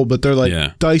not whole, but they're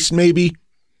like diced maybe,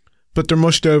 but they're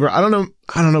mushed over. I don't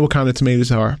know what kind of tomatoes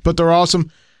they are, but they're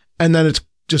awesome. And then it's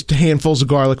just handfuls of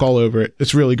garlic all over it.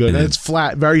 It's really good. And it's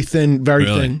flat, very thin, very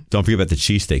thin. Don't forget about the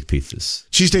cheesesteak pizzas.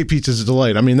 Cheesesteak pizza's a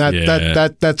delight. I mean,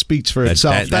 that speaks for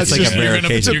itself. that's like just a rare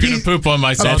occasion. You're going to poop on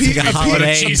myself. That's like a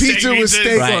holiday. A pizza with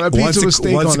steak on it. A pizza with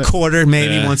steak once on a it. quarter,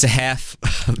 maybe once a half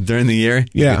during the year.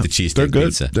 You Yeah, get the cheesesteak they're good.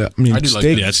 pizza. I mean, I do like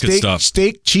steak, that. Yeah, it's good stuff.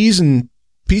 Steak, cheese, and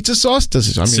pizza sauce. I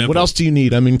mean, Simple. what else do you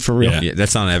need? I mean, for real. Yeah,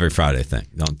 that's not an every Friday thing.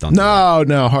 Don't. do that.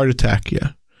 No, heart attack. Yeah.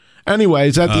 Anyway,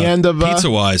 is that the end of pizza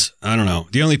wise? I don't know.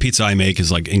 The only pizza I make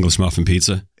is like English muffin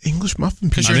pizza. English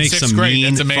muffin pizza? I You're in make sixth some grade. mean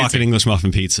That's amazing. fucking English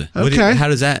muffin pizza. Okay. How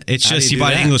does that? It's how just do you do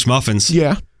buy that? English muffins.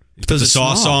 Yeah. Put the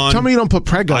sauce on. Tell me you don't put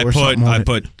Prego or something on I it.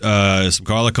 put some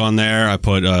garlic on there. I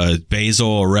put basil,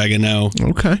 oregano.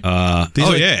 Okay.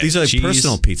 These are like cheese.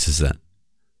 personal pizzas then.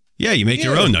 Yeah, you make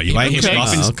your own though. You buy these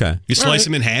muffins. Okay. You slice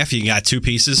them in half. You got 2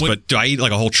 pieces. But do I eat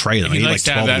like a whole tray of them? I He eat like likes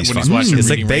to 12 have of that these. when he's watching It's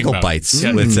like Reading bagel Rainbow. bites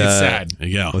Yeah, with it's sad. There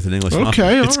you go. with an English muffin.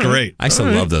 Okay, It's great. I used to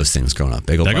love those things growing up.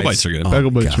 Bagel bites are good. Oh,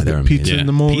 Bagel bites God, with they're pizza amazing. in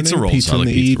the morning, Pizza rolls. pizza I in like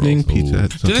the pizza evening, rolls. pizza. Ooh. at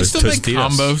Do they something. still make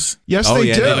Tostitos. combos? Yes, Oh, they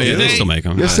yeah, do. they do. They still make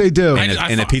them. Yes, they do.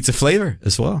 And a pizza flavor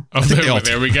as well. Oh,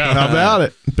 there we go. How about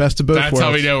it? Best of both That's worlds.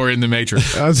 how we know we're in the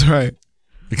Matrix. That's right.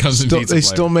 Because They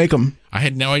still make them. I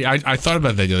had no idea. I thought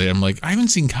about that the other day. I'm like, I haven't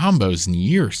seen combos in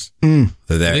years. They're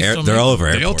They still they're make- all over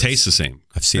They airports. all taste the same.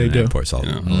 I've seen They it in do. airports all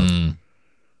over.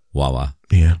 Wawa.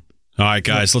 Yeah. All right,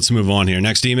 guys, let's move on here.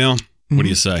 Next email. What do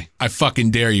you say? I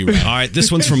fucking dare you, man. All right,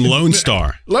 this one's from Lone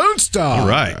Star. Lone Star. All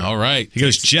right. All right. He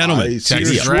goes, gentlemen,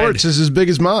 Texas Schwartz is as big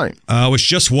as mine. I was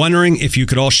just wondering if you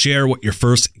could all share what your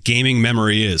first gaming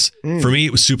memory is. For me,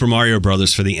 it was Super Mario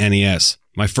Brothers for the NES.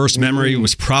 My first memory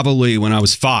was probably when I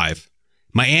was 5.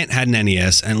 My aunt had an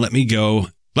NES and let me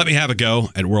have a go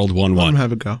at World 1-1. Let him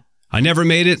have a go. I never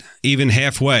made it even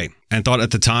halfway and thought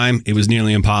at the time it was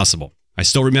nearly impossible. I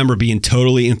still remember being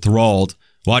totally enthralled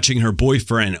watching her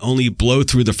boyfriend only blow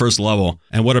through the first level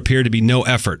and what appeared to be no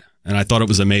effort, and I thought it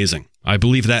was amazing. I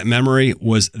believe that memory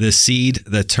was the seed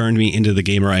that turned me into the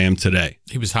gamer I am today.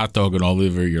 He was hot dogging all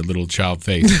over your little child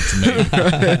face. It's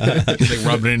amazing. He's like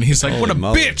rubbing it in. He's like, what a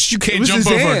moly. bitch. You It can't was jump his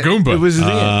over aunt. a Goomba. It was his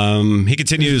aunt. He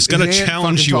continues, gonna His aunt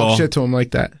challenge fucking you talked all. shit to him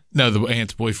like that. no, the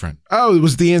aunt's boyfriend. Oh, it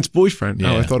was the aunt's boyfriend.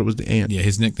 Oh, Yeah. I thought it was the aunt. Yeah,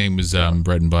 his nickname was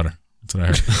Bread and Butter. That's what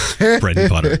I heard. Bread and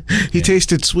butter. He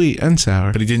tasted sweet and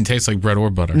sour. But he didn't taste like bread or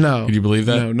butter. No. Could you believe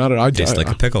that? No, not at all. Tastes like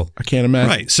a pickle. I can't imagine.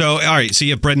 Right. So, all right. So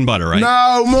you have bread and butter, right?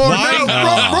 No, more. Why? No,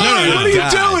 Oh. Roy, what are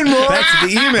you doing, Roy? Back to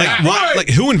the email. Like, why, like,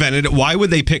 who invented it? Why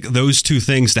would they pick those two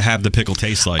things to have the pickle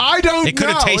taste like? I don't It could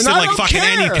have know, tasted and I like don't fucking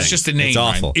care. anything. It's just a name. It's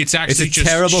awful. Ryan. It's actually It's a just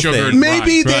terrible sugared thing.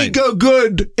 Maybe rye. they Right. go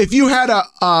good if you had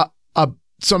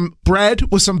some bread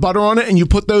with some butter on it and you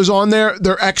put those on there.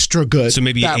 They're extra good. So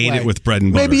maybe you that ate way. it with bread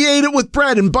and butter. Maybe you ate it with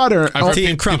bread and butter. I've heard Tea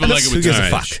and people crumpets. like it Who with gives a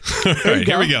All right. fuck? All right,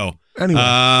 here we go. Anyway.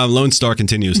 Lone Star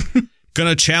continues.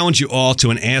 Gonna challenge you all to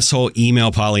an asshole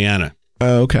email Pollyanna.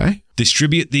 Okay.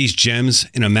 Distribute these gems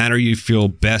in a manner you feel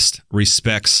best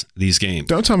respects these games.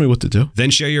 Don't tell me what to do. Then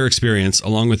share your experience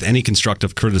along with any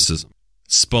constructive criticism.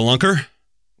 Spelunker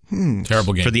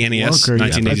Terrible game. for the NES, Walker, yeah,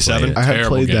 1987. I have Terrible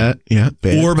played game. that. Yeah.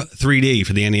 Bad. Orb 3D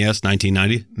for the NES,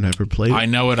 1990. Never played I it.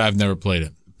 know it. I've never played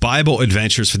it. Bible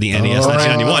Adventures for the NES,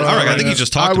 1991. All right, I think you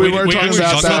just talked we about were it. talking actually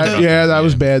about talked that. Yeah, that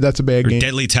was bad. That's a bad Or game.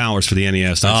 Deadly Towers for the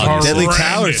NES. Oh, 1991. Deadly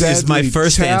Horrendous. Towers is my Deadly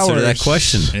first answer to that Towers.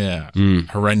 question. Yeah.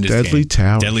 Horrendous Deadly game.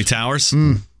 Tower. Deadly Towers?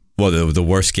 Well, the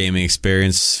worst gaming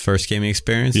experience, first gaming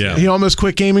experience? Yeah. He almost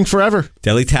quit gaming forever.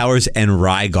 Deadly Towers and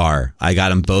Rygar. I got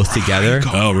them both together.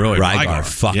 Oh, really? Rygar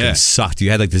fucking Yeah. sucked.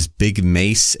 You had like this big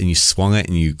mace and you swung it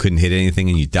and you couldn't hit anything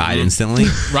and you died instantly.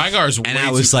 Rygar's way And I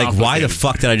too was like, why the complicated.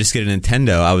 fuck did I just get a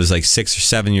Nintendo? I was like 6 or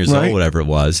 7 years Right. old, whatever it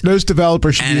was. Those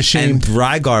developers should be And ashamed.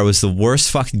 Rygar was the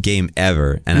worst fucking game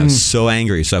ever. And I was so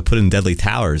angry. So I put in Deadly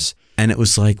Towers. And it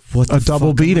was like, what the A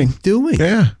double fuck am I beating. doing?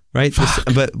 Yeah. Right?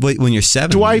 But when you're 7.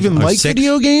 Do I even or like 6,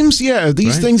 video games? Yeah. Are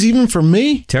these Right. things even for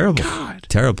me? Terrible.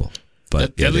 Terrible.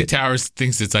 But yeah, Deadly they- Towers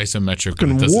thinks it's isometric, but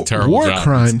Fucking it does a terrible war job.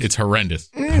 crime. It's horrendous.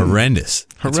 horrendous.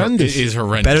 Horrendous. It is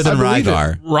horrendous. Better than I believe it.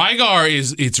 Rygar.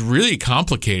 Rygar it's really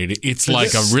complicated. It's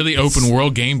like a really open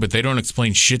world game, but they don't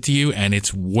explain shit to you, and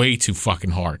it's way too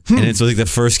fucking hard. And it's like the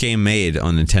first game made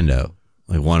on Nintendo.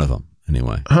 Like one of them,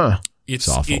 anyway. Huh. It's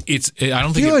awful. I don't I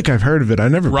think feel like I've heard of it. I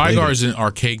never played Rygar it. is an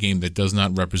arcade game that does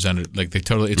not represent it. Like they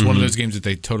totally, it's one of those games that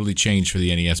they totally changed for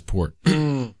the NES port.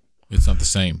 It's not the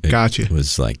same. Gotcha. It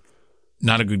was like,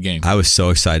 Not a good game. I was so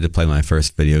excited to play my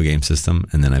first video game system.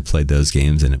 And then I played those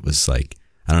games and it was like,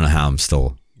 I don't know how I'm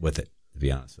still with it, to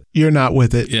be honest with You're not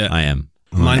with it. Yeah. you. I am.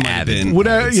 I'm Mine an might have avid- been-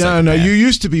 avid Yeah, no, psychopath. you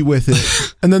used to be with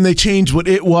it, and then they changed what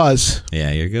it was.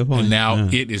 Yeah, you're a good one. and now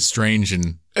Yeah. it is strange,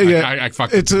 and Yeah, I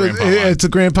fucked up it's the a grandpa line. it's a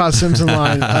Grandpa Simpson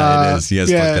line. it is. You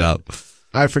guys fucked it up.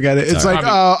 I forget it. It's Sorry. like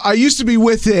I used to be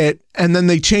with it, and then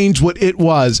they changed what it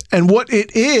was, and what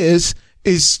it is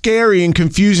scary and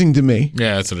confusing to me.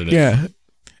 Yeah, that's what it is. Yeah,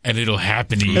 And it'll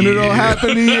happen to you. and it'll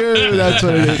happen to you. That's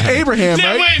what it is. Abraham,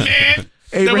 No right? way, man.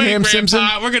 Abraham no way, Simpson.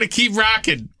 Grandpa. We're gonna keep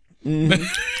rocking.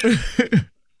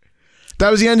 That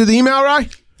was the end of the email,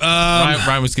 right?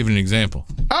 Ryan was giving an example.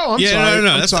 Oh, I'm Yeah, sorry.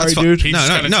 no, I'm that's sorry, fine. dude. He No, just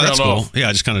no, kinda no, that's trailed cool. off. Yeah,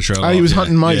 I just kind of trailed He off, was yeah.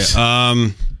 hunting mice. Yeah.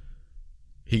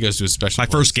 He goes to a special. My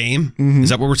place. first game? Is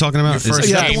that what we're talking about? Your first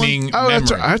Is that game. the one? Gaming Oh,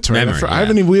 that's right. memory. That's right. Memory, I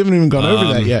haven't even, we haven't even gone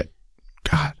over that yet.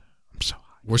 God, I'm so high.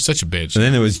 We're such a bitch. And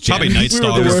then there was Probably Gems. Night We were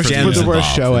the Stalker. worst- for we're the Gems worst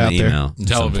involved. show in out the there. email at some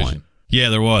Television. point. Yeah,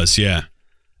 there was. Yeah.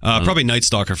 Probably Night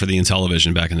Stalker for the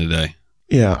Intellivision back in the day.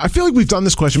 Yeah, I feel like we've done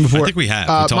this question before. I think we have.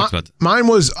 We talked about that. Mine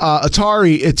was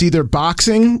Atari. It's either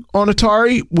boxing on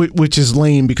Atari, which is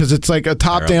lame because it's like a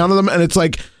top down of them, and it's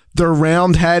like their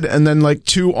round head and then like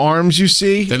two arms you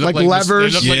see, They look like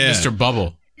levers. They look like Mr.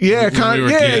 Bubble. Yeah, When we were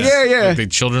kids. yeah. Like the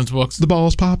children's books. The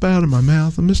balls pop out of my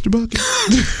mouth, and Mr. Bucket.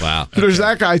 Wow. There's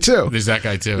that guy too. There's that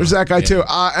guy too.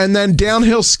 And then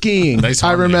downhill skiing. Nice I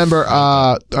harmony. remember.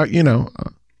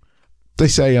 They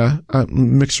say a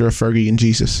mixture of Fergie and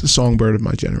Jesus, the songbird of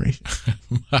my generation.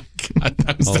 My God,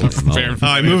 that was not prepared for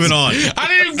All right, this. moving on. I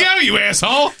didn't even go, you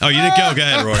asshole. Oh, you didn't go? Go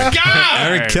ahead, Roy.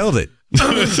 God! Eric killed it.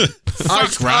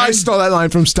 I stole that line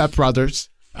from Step Brothers.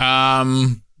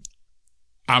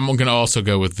 I'm going to also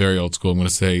go with very old school. I'm going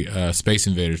to say Space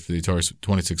Invaders for the Atari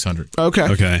 2600.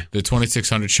 Okay. The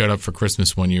 2600 showed up for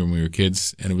Christmas one year when we were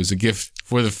kids, and it was a gift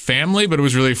for the family, but it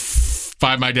was really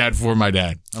by my dad for my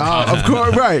dad. Of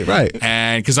course, right.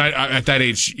 And because I at that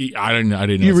age, I didn't know.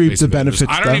 You what reaped Space the Invaders was.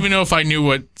 benefits, I don't though. even know if I knew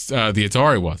what the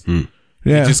Atari was.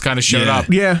 Yeah. It just kind of showed up.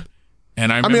 Yeah.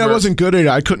 And I I remember, wasn't good at it.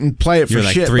 I couldn't play it for You're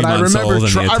like shit, 3 but I months remember, old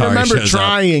and the I Atari remember shows up.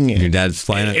 trying Your it. dad's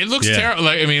playing it. It looks Yeah. terrible.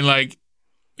 Like, I mean, like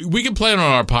we can play it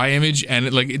on our Pi image, and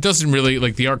it doesn't really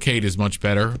like the arcade is much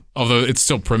better, although it's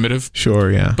still primitive.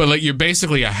 Sure, yeah. But like you're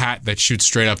basically a hat that shoots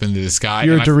straight up into the sky.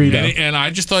 You're and a Dorito. and I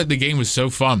just thought the game was so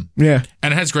fun. Yeah.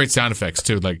 And it has great sound effects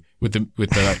too, like with the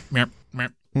like meow, meow,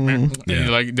 meow, and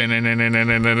like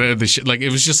the shit. Like it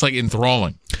was just like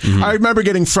enthralling. I remember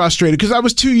getting frustrated because I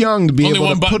was too young to be Only able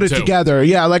one to put button, it too. together.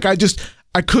 Yeah, like I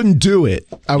couldn't do it.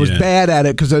 I was bad at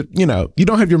it because, you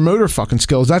don't have your motor fucking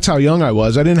skills. That's how young I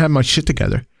was. I didn't have my shit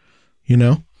together,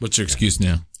 What's your excuse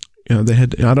now? they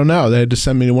had, I don't know, they had to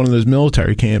send me to one of those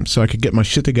military camps so I could get my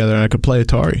shit together and I could play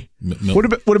Atari.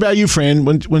 What about you, Fran?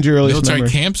 When's your earliest Military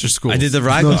memory? camps or schools? I did the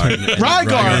Ryguard.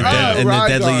 Ryguard. And the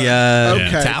deadly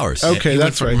Okay. towers. Okay,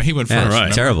 that's right. He went Yeah, first. right.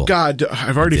 remember? Terrible. God,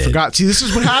 I've already did. forgot. See, this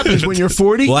is what happens when you're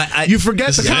 40. Well, you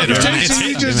forget the is it, conversation right?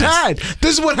 you just had.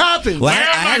 This is what happens. Well, I Where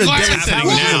are had my a glasses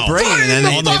deadly happening tower now? brain, and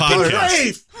then On the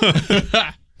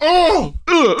podcast.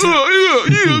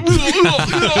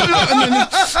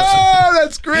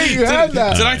 That's great. You had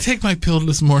that. Did I take my pill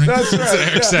this morning? That's what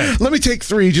Eric right. said. Yeah. Let me take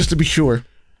 3 just to be sure.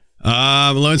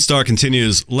 Lone Star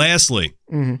continues. Lastly,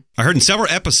 I heard in several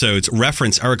episodes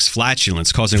reference Eric's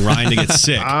flatulence causing Ryan to get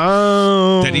sick.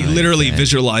 Oh. That he literally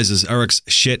visualizes Eric's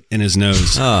shit in his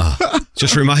nose.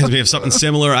 Just reminds me of something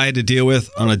similar I had to deal with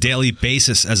on a daily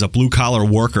basis as a blue-collar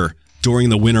worker during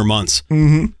the winter months.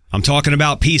 I'm talking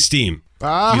about pee steam.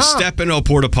 You step into a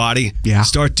porta potty,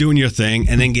 start doing your thing,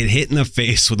 and then get hit in the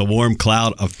face with a warm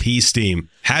cloud of pee steam.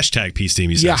 Hashtag pee steam,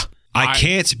 he says. Yeah. I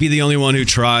can't be the only one who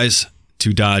tries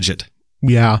to dodge it.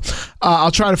 Yeah. I'll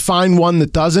try to find one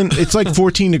that doesn't. It's like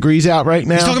 14 degrees out right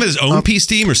now. He's talking about his own pee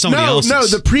steam or somebody else's? No,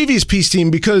 the previous pee steam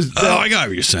because... I got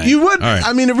what you're saying. You would. All right.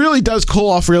 I mean, it really does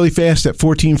cool off really fast at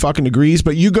 14 fucking degrees,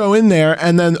 but you go in there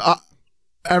and then...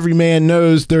 every man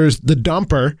knows there's the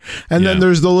dumper, and then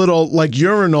there's the little like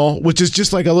urinal, which is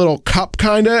just like a little cup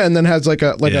kind of, and then has like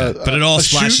a but it all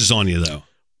splashes chute. on you though.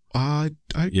 I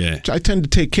tend to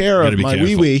take care of be my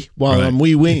careful. wee while Right. I'm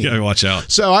wee. You gotta watch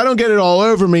out. So I don't get it all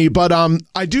over me, but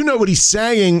I do know what he's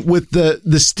saying with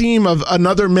the steam of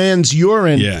another man's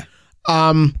urine. Yeah.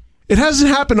 It hasn't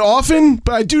happened often,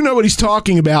 but I do know what he's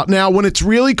talking about. Now, when it's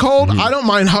really cold, I don't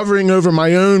mind hovering over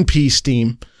my own pee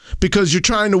steam. Because you're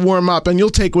trying to warm up and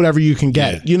you'll take whatever you can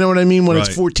get. Yeah. You know what I mean? When it's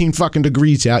Right. 14 fucking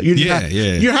degrees out. You're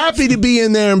You're happy to be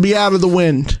in there and be out of the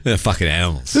wind. They're fucking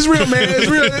animals. This is real man.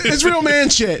 It's real man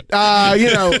shit.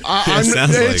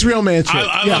 It's real man shit.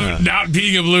 I love not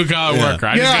being a blue collar worker.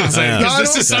 I just gotta say, because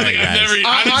this is something I've never.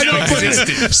 I didn't know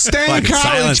existed. Stay in Fucking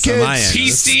college, silence on my kids. end. Pee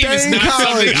steam is Stay in not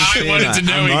something college. I wanted to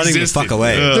know I'm running the existed. fuck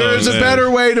away. There's a better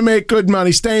way to make good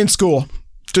money. Stay in school.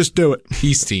 Just do it.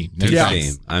 Pee steam. Yeah.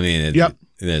 Steam. I mean, Yep.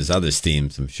 there's other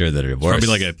steams, I'm sure, that are worse. Probably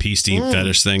like a pee steam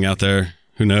fetish thing out there.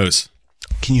 Who knows?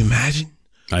 Can you imagine?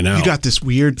 I know. You got this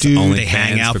weird dude. only They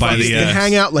hang fans out for by pee the, steam. They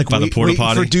hang out like by the porta waiting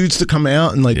potty. for dudes to come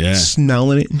out and like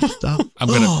smelling it and stuff. I'm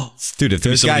gonna. Dude, if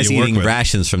there's somebody guys you work eating with.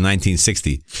 rations from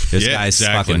 1960, there's Yeah, guys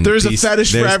exactly. fucking. There's a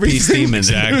fetish for there's everything. Pee steam and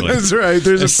Exactly. That's right.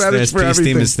 There's a fetish there's for pee steam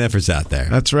everything. and sniffers out there.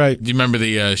 That's right. Do you remember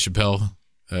the Chappelle,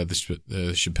 the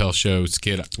Chappelle show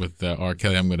skit with R.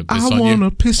 Kelly? I'm gonna piss I on wanna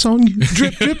you. piss on you.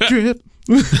 Drip, drip, drip.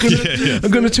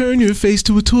 I'm gonna turn your face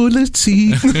to a toilet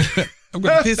seat. I'm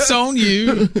gonna piss on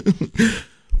you.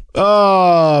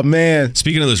 Oh man.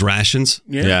 Speaking of those rations,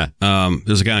 Yeah.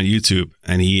 there's a guy on YouTube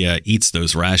and he eats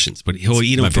those rations, but he'll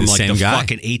eat them Might be from the like same the guy.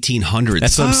 fucking 1800s.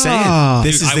 That's what I'm Ah. saying.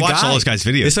 This Dude, is I the watched guy. all those guys'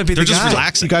 videos. This might be They're the just guy.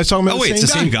 relaxing. You guys talking about Oh wait, the it's the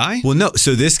same same guy? Well, no.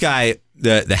 So this guy,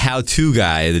 the how-to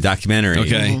guy, the documentary.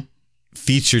 Okay.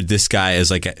 featured this guy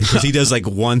as like, because he does like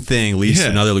one thing leads to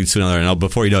another, and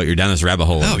before you know it, you're down this rabbit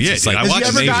hole. Oh yeah, it's like, has he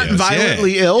ever gotten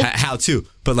violently ill? How to?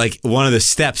 But like one of the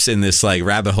steps in this like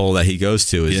rabbit hole that he goes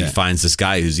to is he finds this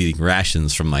guy who's eating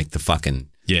rations from like the fucking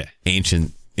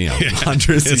ancient,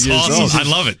 hundreds of years old. I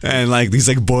love it. And like he's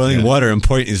like boiling water and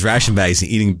pouring his ration bags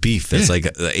and eating beef. That's like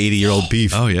 80-year-old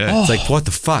beef. Oh yeah, it's like what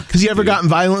the fuck? Has he ever gotten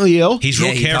violently ill? He's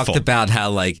real He careful. talked about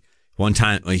how like one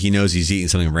time like, he knows he's eating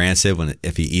something rancid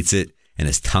if he eats it. And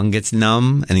his tongue gets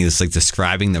numb, and he was like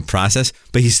describing the process,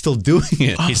 but he's still doing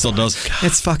it. He still does.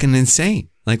 It's fucking insane.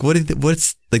 Like,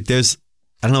 what's like? There's,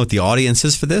 I don't know what the audience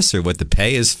is for this, or what the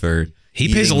pay is for.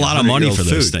 He pays a lot of money for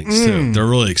those things too. They're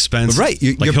really expensive. But right?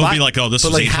 He'll be like, "Oh, this." But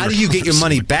was like, how do you get your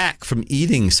money back from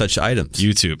eating such items?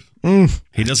 YouTube.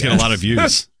 He does get a lot of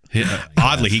views.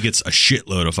 Oddly, he gets a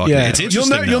shitload of fucking. Yeah. It's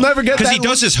interesting. You'll never get that because he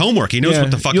does his homework. He knows what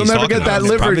the fuck you'll he's never talking get that about.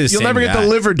 liver. You'll never get the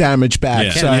liver damage back.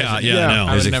 Yeah. So, Yeah, I know.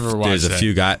 I would never watch There's that. a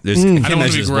few guys. There's I don't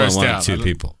want to be there's grossed one or out. two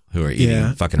people who are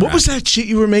eating fucking. What was that shit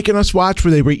you were making us watch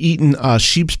where they were eating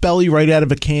sheep's belly right out of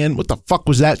a can? What the fuck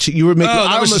was that shit you were making? Oh,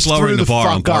 that I was almost just lowering threw the bar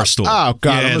on fuck up. Barstool. Oh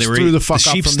god, I almost threw the fuck up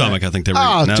sheep's from stomach. that. I think they were.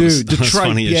 Oh, eating. dude, the that was tripe.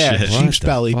 funny as shit. Sheep's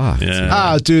belly.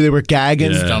 Yeah. Oh, dude, they were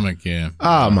gagging. Stomach,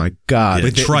 Oh my god. Yeah,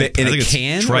 tripe. in I a think it's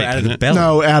can or tripe, out of isn't the it? belly?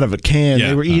 No, out of a can. Yeah.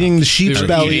 They were eating the sheep's They were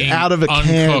belly eating out of a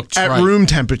can uncooked at tripe. room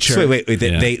temperature. So wait.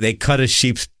 They cut a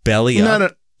sheep's belly up. No.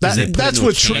 Does they put it That's into a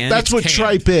what can? that's what It's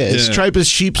tripe is. Yeah. Tripe is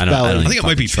sheep's I don't belly. I think it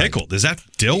might be Fucking pickled. Is that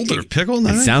dilled or pickled?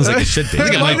 It sounds like it should be. I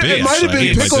think it might be. It might have actually.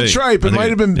 been pickled tripe. It might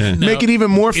have been make it even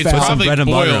more It's fat. probably bread and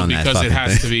butter boiled on that because it fucking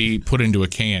has thing. to be put into a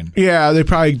can. Yeah, they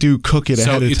probably do cook it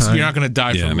So ahead of time. you're not going to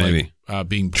die from maybe.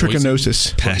 being poisoned.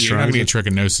 Trichinosis. You're not going to get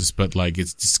trichinosis, but like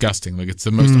it's disgusting. Like it's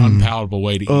the most unpalatable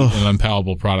way to eat an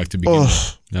unpalatable product to begin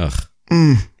with. Ugh.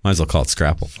 Might as well call it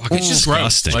Scrapple. It's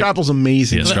disgusting. Scrapple's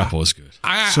amazing. Yeah, Scrapple is good.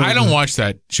 I don't watch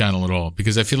that channel at all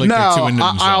because I feel like No, they're too into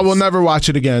themselves. I will never watch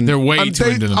it again. They're way too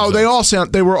into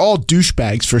themselves. they were all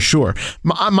douchebags for sure.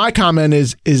 My comment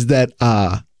is that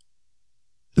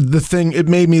the thing, it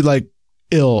made me like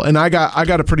ill, and I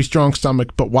got a pretty strong stomach,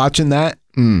 but watching that,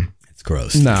 It's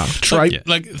gross. no, tripe.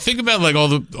 Like think about like all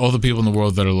the people in the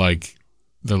world that are like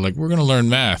they're like we're going to learn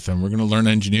math and we're going to learn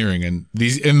engineering and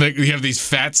you have these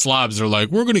fat slobs that are like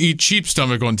we're going to eat sheep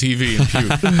stomach on TV and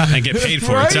puke. And get paid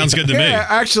for it. Right? Sounds good to me. Yeah,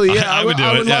 actually, yeah, I would do it.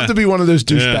 I would love to be one of those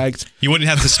douchebags. You wouldn't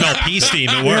have to smell pea steam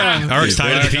at work. Eric's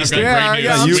tired of the pea steam. Yeah, Great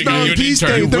yeah, news. I'm You- smelling you pea need to-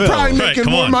 steam. They're probably Right, making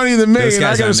come more on. money than me, Those and I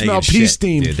guys gotta aren't smell making pea shit.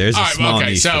 steam. Dude, there's a All right, small okay,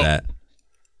 niche so- for that.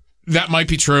 That might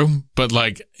be true, but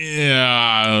like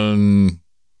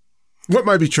What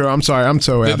might be true? I'm sorry. I'm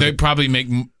so out of they it. probably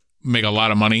make a lot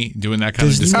of money doing that kind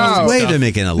There's of disgusting no way stuff. they're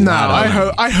making a No, lot of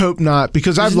money. I hope not,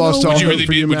 because I've lost all Would you hope really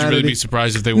for be? Would you humanity. really be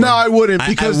surprised if they were? No, I wouldn't, I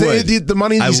because would. the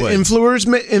money I these would.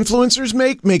 influencers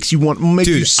make makes you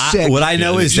Dude, sick. what I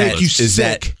know is Make that you is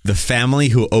that sick. the family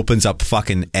who opens up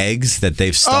fucking eggs that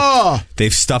they've stuffed Oh.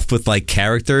 they've stuffed with like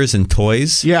characters and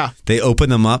toys. Yeah. They open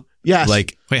them up. Yes.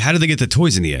 Like Wait, how did they get the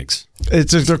toys in the eggs?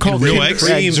 They're called real Kinder eggs?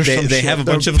 eggs or they some have shit. a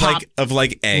bunch They're of pop-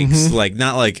 eggs, like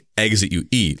not like eggs that you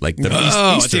eat, like the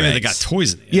Easter damn it, eggs. they got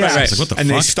toys in the eggs. Yeah. I was like, what the and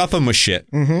fuck? they stuff them with shit.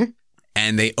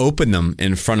 And they open them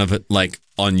in front of it, like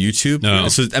on YouTube. No.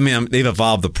 So I mean, they've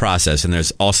evolved the process, and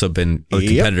there's also been other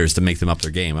Yep. competitors to make them up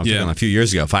their game. I was talking a few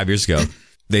years ago, 5 years ago.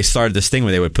 They started this thing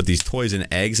where they would put these toys in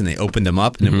eggs, and they opened them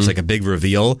up, and it was like a big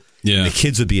reveal. Yeah. And the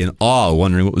kids would be in awe,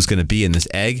 wondering what was going to be in this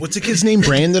egg. What's the kid's name?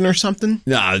 Brandon or something?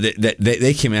 No,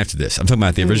 they came after this. I'm talking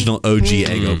about the original OG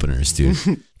egg openers, dude.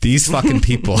 These fucking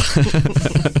people.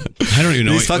 I don't even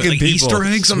know. These fucking like people. Easter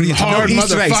eggs? What are you talking hard No,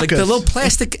 Easter eggs, like the motherfuckers. little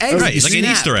plastic eggs. Right, that you like an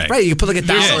snap. Easter egg. Right, you can put like a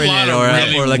There's dollar a in lot it of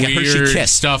really or like a Hershey weird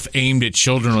Kiss. stuff aimed at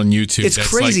children on YouTube. It's that's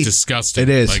crazy. like disgusting. It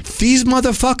is. Like, These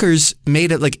motherfuckers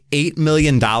made it like $8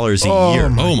 million a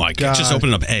year. Oh my God. Just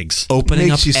opening up eggs. Opening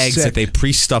Makes up you eggs sick. that they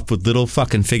pre-stuffed with little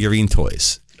fucking figurine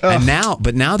toys. And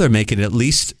now they're making at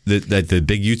least the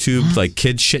big YouTube like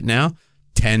kids shit now,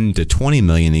 10 to 20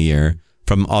 million a year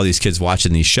from all these kids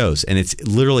watching these shows, and it's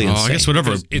literally insane. I guess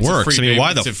whatever It's a works. I free mean, why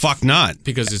baby- the it's a- fuck not?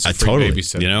 because it's a I free totally-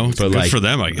 babysitter. You know, But good like- for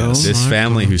them, I guess. This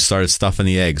family who started stuffing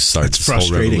the eggs starts this whole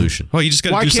frustrating. revolution. Well, you just got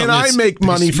to Why do can't something I that's- make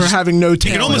money you for just- having no You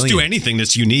can talent? almost do million. anything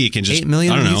that's unique and just 8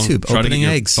 million I don't on know, YouTube, try to opening get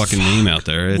your eggs. fucking name out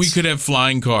there. We It's- could have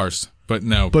flying cars, but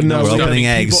no. But no, We're we opening got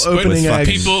eggs. people opening with eggs.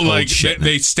 fucking People old like shit.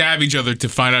 they stab each other to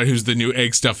find out who's the new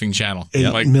egg stuffing channel.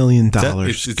 $8 Like, million.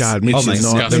 it's- God, makes Oh my you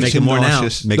God, nauseous. they're Makes making you more now.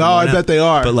 nauseous. Making No, more I now. bet they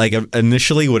are. But like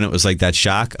initially, when it was like that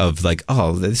shock of like,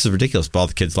 oh, this is ridiculous, but all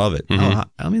the kids love it. Oh,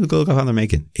 I mean, go look up how they're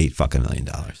making $8 fucking million.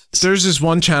 There's this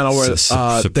one channel where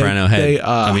Soprano head. they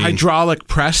hydraulic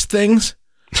press things.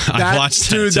 I've watched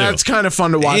that dude. too. That's kind of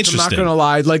fun to watch. I'm not Interesting. gonna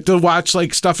lie. Like to watch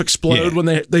like stuff explode when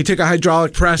they take a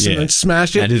hydraulic press and then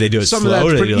smash it. And do they do it Some slow of or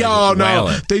that's do they pretty. do, like, no, rail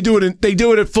it? they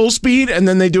do it at full speed and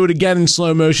then they do it again in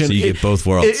slow motion. So you get both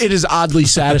worlds. It is oddly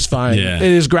satisfying. Yeah.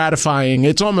 It is gratifying.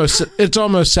 It's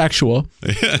almost sexual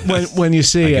when you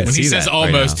see it. When he see says that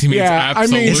almost, right he means Yeah, I mean-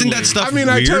 absolutely. Isn't that stuff I mean,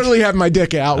 I weird? totally have my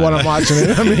dick out when I'm watching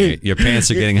it. I mean, Your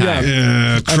pants are getting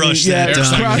high. Crush yeah, that. Eric's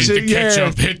Crush like, hit it, the yeah.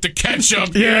 ketchup, hit the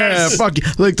ketchup. yeah, Yes. fuck you.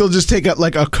 Like they'll just take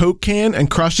like a Coke can and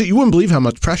crush it. You wouldn't believe how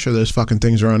much pressure those fucking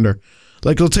things are under.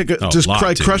 Like they'll take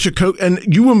crush a Coke, and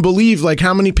you wouldn't believe like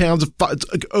how many pounds of it's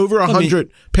like over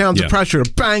 100 pounds of pressure,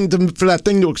 bang, for that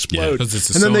thing to explode. 'cause it's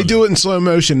a and then they cylinder. do it in slow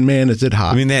motion. Man, is it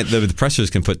hot? I mean, the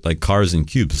pressers can put like cars in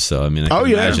cubes. So I mean, I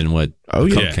can imagine what a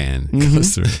Coke can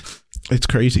goes through. it's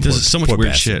crazy. There's so much poor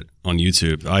weird bastard. shit on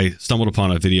YouTube. I stumbled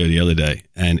upon a video the other day,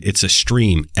 and it's a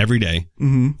stream every day,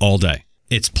 all day.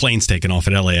 It's planes taking off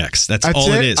at LAX. That's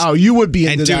all it is. Oh, you would be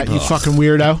into And dude, that, you fucking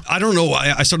weirdo. I don't know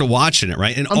why I started watching it,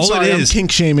 right? And I'm all sorry, it I'm is,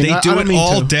 kink shaming. they I do don't it mean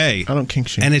all to. day. I don't kink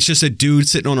shame. And it's just a dude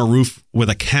sitting on a roof with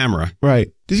a camera.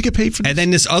 Right. Did you get paid for this? And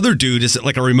then this other dude is at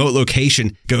like a remote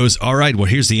location, goes, all right, well,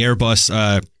 here's the Airbus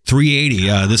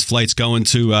 380. This flight's going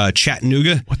to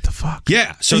Chattanooga. What the fuck?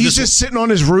 Yeah. So he's just sitting on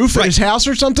his roof at his house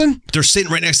or something? they're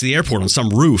sitting right next to the airport on some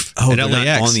roof Oh, at they're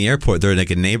LAX. not on the airport. They're like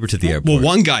a neighbor to the airport. Well,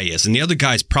 one guy is, and the other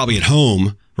guy's probably at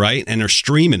home, right? And they're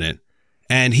streaming it.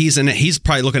 And he's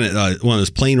probably looking at one of those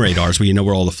plane radars where you know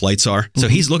where all the flights are. So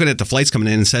he's looking at the flights coming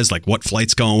in and says like what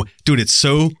flight's going. Dude, it's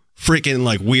so freaking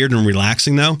like weird and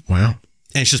relaxing though. Wow.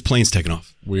 And it's just planes taking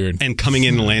off Weird. and coming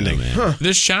in and landing.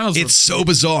 There's channels. It's so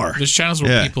bizarre. There's channels where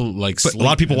Yeah. people like But sleep a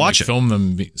lot of people and, watch like, it. film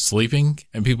them sleeping,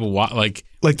 and people watch like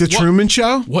Like the Truman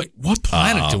Show? what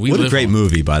planet do we what live a great on?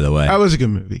 movie, by the way. That was a good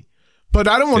movie. But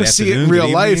I don't want Good to see it in afternoon, real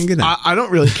good life. evening, good night. I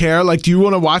don't really care. Like, do you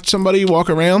want to watch somebody walk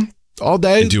around all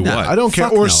day? And do what? I don't care.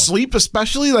 Fuck Or no. sleep,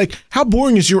 especially. Like, how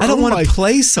boring is your I don't own want life? to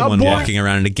play someone boring- walking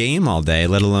around in a game all day,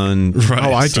 let alone. Right.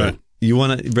 Oh, I do. Right. You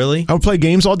want to really? I would play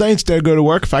games all day instead of go to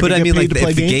work if I But could I get mean, paid like, to play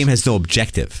if the games. game has no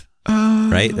objective,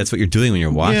 right? That's what you're doing when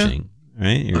you're watching,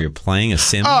 right? You're playing a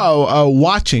sim.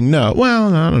 Watching? No.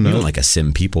 Well, I don't know. You don't like a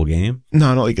sim people game.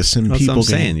 No, I don't like a sim That's people what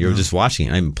I'm game. saying. You're just watching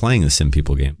it. I'm playing the sim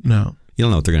people game. No. You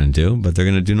don't know what they're going to do, but they're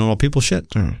going to do normal people shit.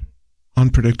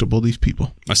 Unpredictable, these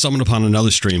people. I stumbled upon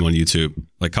another stream on YouTube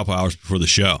like a couple hours before the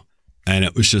show. And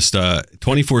it was just a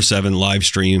 24/7 live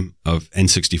stream of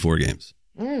N64 games.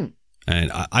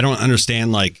 And I don't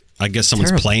understand, like, I guess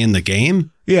someone's playing the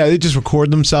game Yeah, they just record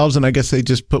themselves, and I guess they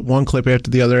just put one clip after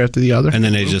the other. and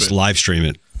then they just live stream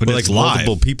it. But Well, it's like live.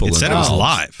 multiple people It said it was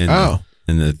involved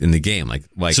live. in the game,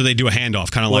 like So they do a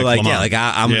handoff, kind of well, like like Le yeah, Mans.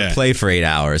 like I'm gonna play for 8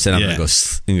 hours, and I'm gonna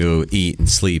go eat and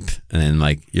sleep, and then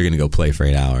like you're gonna go play for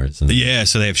 8 hours. And, Yeah,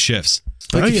 so they have shifts.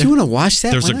 like, if you want to watch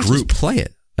that, There's why a not group. just play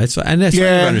it. That's what I never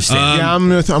understand.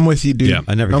 Yeah, I'm with you, dude. Yeah,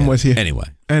 I never. I'm get with it. you. Anyway.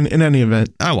 And in any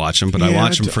event, I watch them, but I Yeah,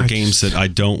 watch them for I games just- that I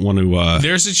don't want to.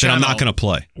 There's a that channel I'm not going to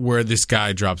play. where this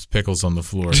guy drops pickles on the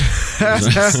floor. It's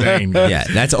insane. Yeah,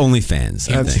 that's OnlyFans.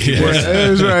 I think. it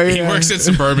was right. He yeah. works at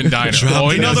Suburban Diner. All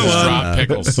he does another is one. drop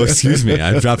pickles. Well, excuse me,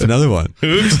 I dropped another one.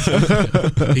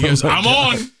 He goes, I'm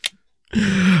on.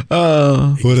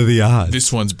 What are the odds?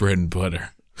 This one's bread and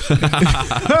butter.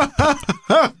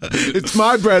 It's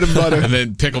my bread and butter. And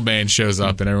then Pickle Man shows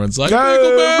up, and everyone's like, Hey,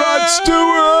 Pickle Rod Man!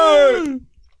 Stewart!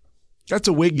 That's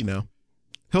a wig, you know.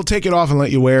 He'll take it off and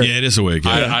let you wear it. Yeah, it is a wig.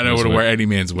 Yeah, I know It is what to a wig. wear any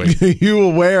man's wig. You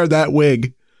will wear that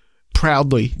wig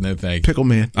proudly. No thank you. Pickle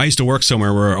Man. I used to work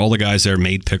somewhere where all the guys there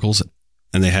made pickles,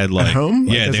 and they had like At home?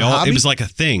 Like yeah, as they a all. hobby? It was like a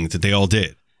thing that they all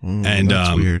did, and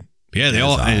that's weird. Yeah, they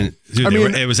all. And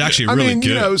dude, it was actually really good.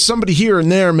 You know, somebody here and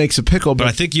there makes a pickle, but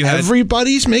I think you had-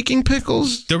 everybody's making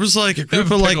pickles. There was like a They have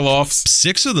group of like pickle offs.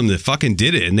 6 of them that fucking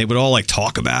did it, and they would all like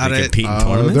talk about They it. compete in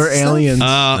tournaments. They're and stuff? aliens. No,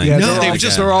 Yeah, they're they all- would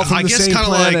just. they're all from I the guess same kind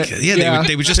of like planet. yeah,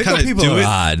 they would just Pickle kind of people do are it.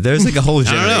 odd. There's like a whole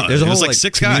don't know. generation. There's a It was whole like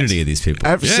 6 guys. community of these people.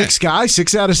 I have 6 guys,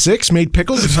 6 out of 6 made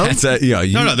pickles at home. That's a, you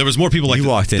No, there was more people like you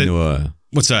walked that- into a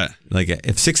What's that? like if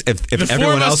The four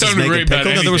everyone of us else is don't agree making about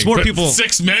pickles. No, there was anything, more but people-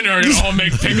 6 men are going to all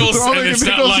make pickles, They're all and making it's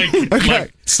pickles? not like, Okay.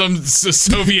 like some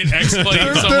Soviet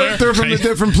ex-plane somewhere. They're from a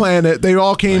different planet. They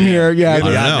all came here. Yeah, You're the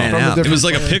they're odd man from a out. different It was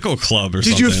like a planet. pickle club or Did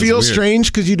something. you It's feel weird.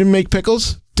 strange because you didn't make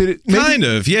pickles? Did it? Maybe? Kind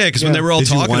of, yeah. Because when Yeah. they were all Did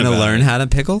you talking want to about learn it, how to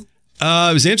pickle?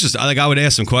 it was interesting. Like I would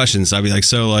ask some questions. I'd be like,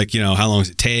 so like, you know, how long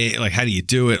does it take? Like, how do you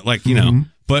do it? Like, you know.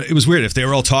 But it was weird if they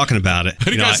were all talking about it.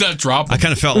 You guys not drop them? I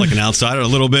kind of felt like an outsider a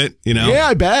little bit, you know? Yeah,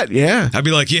 I bet. Yeah. I'd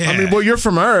be like, yeah. I mean, well, you're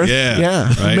from Earth. Yeah.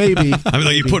 Right? Maybe. I'd be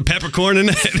like, you put peppercorn in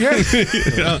that?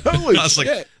 Yeah. You know? Holy I was like,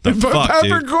 shit. the Put fuck,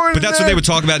 peppercorn dude. But in that's that? what they would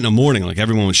talk about in the morning. Like,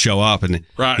 everyone would show up, and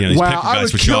Right. you know, these Wow, picker I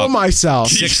guys would show kill up myself.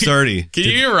 6:30. Can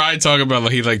you hear Ryan talking about,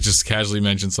 like, he like just casually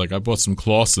mentions, like, I bought some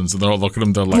Clausens, and they're all looking at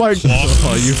him, they're like Clausen.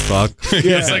 Oh, you fuck.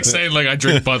 Yeah. It's like saying, like, I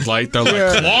drink Bud Light. They're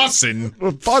Yeah. like, Clausen?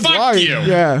 Bud Fuck Light. you.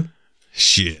 Yeah.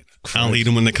 Shit. I'll eat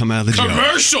them when they come out of the jar.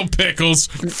 Commercial pickles?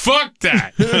 Fuck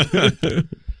that.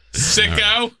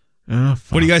 Sicko.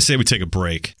 What do you guys say we take a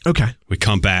break? Okay. We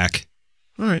come back.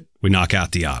 All right. We knock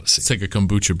out the Odyssey. Let's take a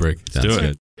kombucha break. Let's do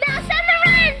it.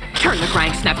 Turn the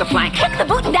crank, snap the flank. Kick the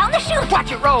boot and down the chute.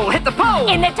 Watch it roll, hit the pole.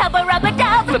 In the tub of rubber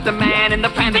dub. Flip the man in the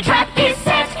pan. The trap is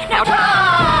set. Now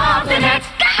drop the net.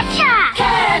 Gotcha!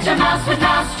 Catch a mouse with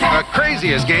Mousetrap. The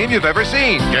craziest game you've ever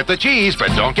seen. Get the cheese, but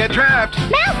don't get trapped.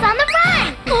 Mouse on the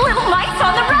run. Little mice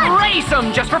on the run. Race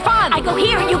them just for fun. I go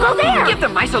here and you go there. Give the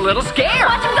mice a little scare.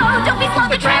 Watch them go. Don't be slow.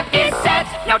 The trap is set.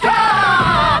 Now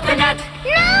drop the net.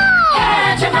 No!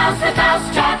 Catch a mouse with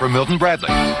Mousetrap. From Milton Bradley.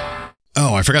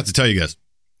 Oh, I forgot to tell you guys.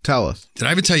 Tell us. Did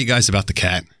I ever tell you guys about the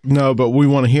cat? No, but we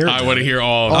want to hear it. I want to hear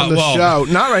all on the show.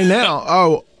 Not right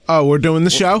now. Oh, we're doing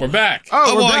the show? We're back.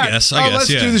 Oh, we're well, back. I guess, let's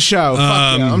yeah. do the show.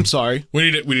 Fuck yeah, I'm sorry.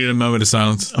 We need a moment of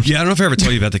silence. Yeah, I don't know if I ever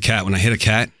told you about the cat when I hit a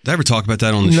cat. Did I ever talk about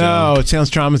that on the show? No, it sounds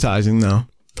traumatizing, though.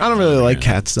 I don't really like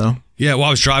cats, though. Yeah, well, I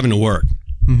was driving to work,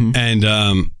 and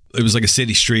it was like a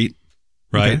city street,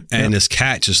 right? Okay, and this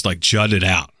cat just like jutted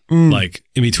out, like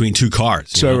in between two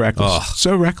cars. So you know? reckless. Ugh.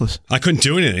 So reckless. I couldn't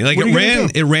do anything. Like What are you gonna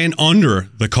do? it ran under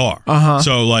the car.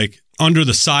 So like under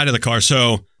the side of the car.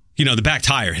 So, you know, the back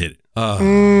tire hit it.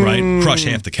 Right? Crushed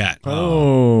half the cat.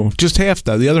 Oh, just half,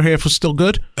 though. The other half was still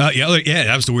good? Yeah,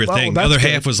 that was the weird Well, thing. The that's other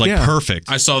good. half was like Yeah. perfect.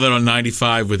 I saw that on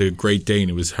 95 with a Great Dane.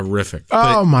 It was horrific.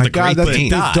 Oh, my the God. Great That's a Dane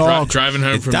big died. dog. Driving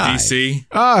home from died. DC.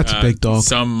 Oh, it's a big dog.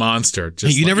 Some monster.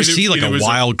 Just You never either- see like either a was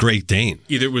wild Great Dane.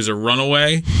 Either it was a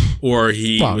runaway or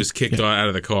he Well, was kicked out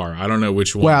of the car. I don't know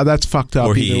which one. Wow, that's fucked up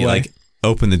Or either he way. like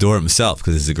opened the door himself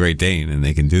because it's a Great Dane and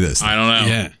they can do this. I don't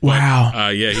know. Yeah. But, Wow.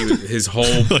 his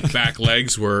whole back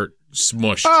legs were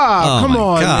smushed. Oh, come my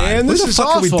on, God. man. What This the is fuck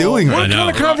awful. are we doing What right kind now?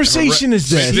 of conversation is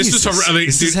this? This is horrific.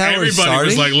 This is how we're Everybody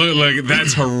was starting? like,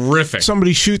 that's horrific.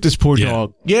 Somebody shoot this poor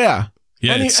dog. Yeah.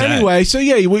 Yeah, it's sad. Anyway, so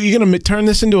yeah, you're going to turn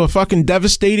this into a fucking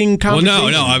devastating Well,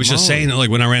 conversation? no. I was just saying that, like,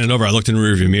 when I ran it over, I looked in the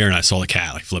rearview mirror and I saw the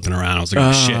cat like flipping around. I was like,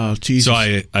 oh, shit. Jesus. So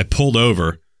I pulled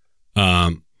over,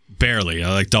 barely.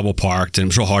 I like double parked, and it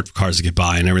was real hard for cars to get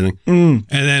by and everything. And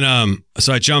then,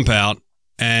 so I jump out,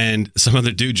 and some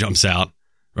other dude jumps out,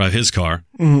 right, his car,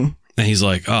 and he's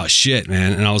like, "Oh shit,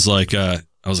 man!" And I was like, "Yeah."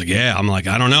 I'm like,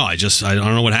 "I don't know. I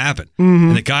don't know what happened."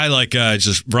 And the guy like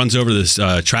just runs over this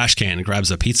trash can and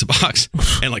grabs a pizza box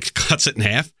and like cuts it in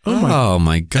half, Oh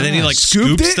my God. and then he like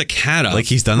Scooped scoops it? the cat up. like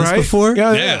he's done this Right? before?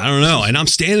 yeah, I don't know. And I'm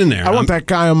standing there. I want that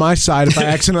guy on my side if I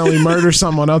accidentally murder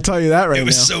someone. I'll tell you that right It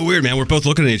was now. so weird, man. We're both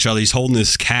looking at each other. He's holding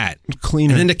this cat,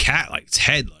 Cleaner. and then the cat, like its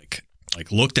head, like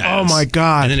looked at Oh us. my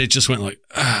God. And then it just went like,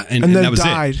 and then that was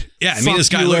died. it. Yeah, I Fuck mean, this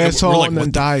guy you, looked, asshole, we're like, and then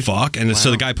what died. the fuck? And so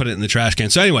the guy put it in the trash can.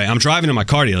 So anyway, I'm driving in my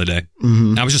car the other day.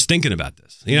 And I was just thinking about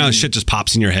this. You know, shit just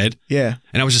pops in your head. Yeah.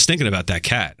 And I was just thinking about that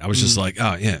cat. I was just like,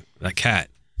 oh yeah, that cat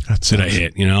That's that I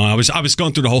hit. You know, I was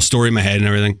going through the whole story in my head and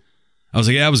everything. I was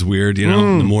like, yeah, that was weird, you know,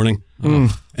 in the morning.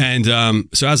 And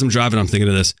so as I'm driving, I'm thinking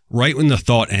of this. Right when the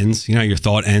thought ends, you know how your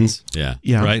thought ends? Yeah.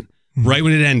 Yeah. Right? Right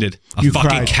when it ended, a You fucking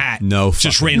cried. cat No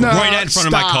just fucking- ran No, right out in front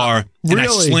of my stop. car. And I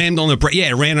Really? slammed on the brake.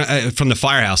 Yeah, it ran from the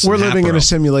firehouse. We're living in a Hatboro.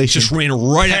 simulation. Just ran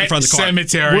right out in front of the car.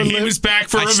 Cemetery. He was back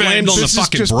for I revenge. slammed on the This is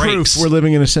fucking just brakes. proof we're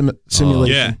living in a simulation.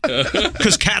 Yeah.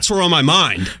 Because cats were on my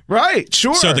mind. Right,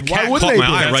 sure. So the Why cat wouldn't caught they my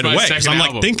be? eye That's right my away. Because second I'm like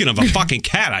album. thinking of a fucking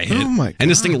cat I hit. Oh my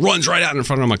And this thing runs right out in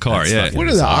front of my car. Yeah. What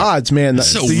are the odds, man? The,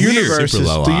 so the weird. universe Super is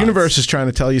low the odds. universe is trying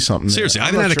to tell you something. there. Seriously, I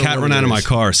I'm haven't not had a sure cat what run it out of my is.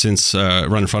 car since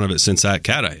run in front of it since that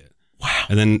cat I hit. Wow.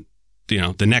 And then, you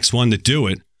know, the next one to do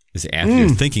it, Is after you're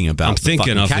thinking about I'm the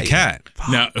thinking fucking of the cat.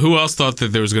 Now, who else thought that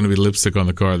there was going to be lipstick on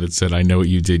the car that said, "I know what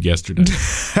you did yesterday"?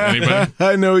 Anybody?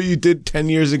 I know what you did 10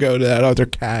 years ago to that other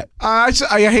cat. I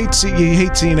hate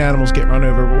seeing animals get run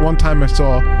over, but one time I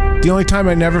saw, the only time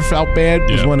I never felt bad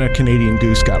was Yeah. when a Canadian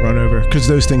goose got run over, because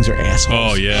those things are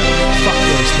assholes. Oh, yeah. Fuck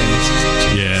those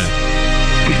things.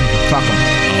 Yeah. Fuck them.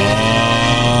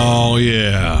 Oh,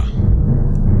 yeah.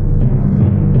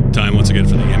 Time once again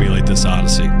for the Emulate This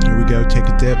Odyssey. Here we go. Take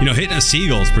it dip. You know, hitting a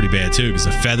seagull is pretty bad too because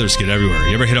the feathers get everywhere.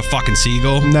 You ever hit a fucking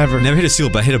seagull? Never. Never hit a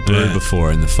seagull, but I hit a bird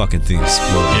before, and the fucking thing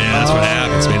exploded. Yeah, that's what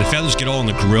happens, man. The feathers get all on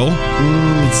the grill.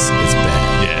 It's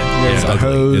bad. Yeah. It's It's a ugly.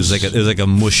 hose. It was like a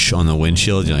mush on the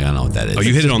windshield. You're like, I don't know what that is. Oh,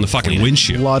 you hit it on the fucking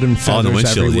windshield. Blood and Oh, on the feathers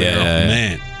windshield, everywhere. yeah.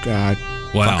 Man. God.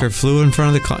 Wow. Fucker flew in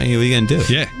front of the car. What are you gonna do?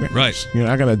 Yeah, right. You're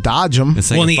not gonna dodge them.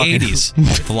 It's like Well, in a the fucking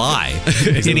 80s. fly.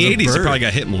 In the 80s, they bird. probably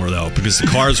got hit more, though, because the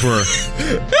cars were...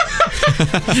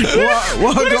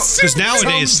 Because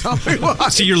nowadays...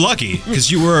 See, you're lucky,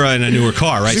 because you were in a newer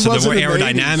car, right? She So they're wasn't more in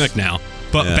the aerodynamic 80s. now.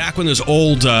 But Yeah. back when there's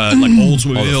old, like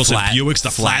Oldsmobiles flat- and Buicks, the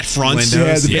flat fronts,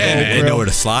 windows. Yeah, the yeah, big man. They know where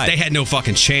to slide. They had no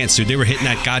fucking chance, dude. They were hitting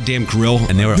that goddamn grill.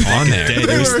 and they were on there. They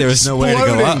There was nowhere to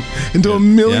go up. into a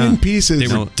million Yeah. pieces.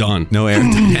 They were done. No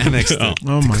aerodynamics to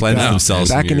Oh my cleanse God.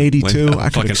 themselves. Back in your '82, window. I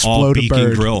could Fucking all explode a beaking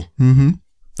bird. grill. Mm-hmm.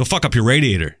 They'll fuck up your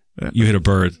radiator. You hit a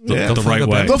bird the right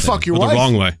way. They'll fuck your or wife. the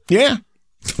wrong way. Yeah.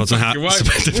 Well, it your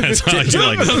wife. depends on how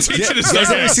you like it. You ever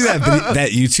see that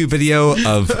YouTube video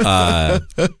of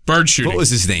Bird shooting. what was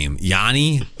his name?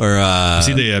 Yanni or Is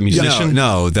he the musician?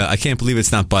 No, I can't believe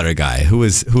it's not Butter Guy. Who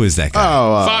is that guy?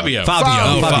 Oh, Fabio.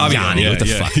 Fabio. Fabio. Yanni. What the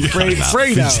Yeah, fuck? yeah.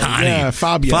 Fredo. Yeah,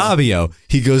 Fabio. Fabio.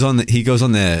 He goes on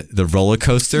the roller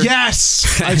coaster.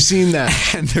 Yes, I've seen that.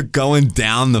 And they're going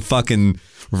down the fucking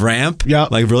ramp,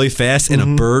 Yep. like really fast, and a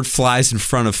bird flies in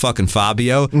front of fucking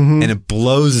Fabio, and it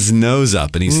blows his nose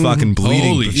up, and he's fucking bleeding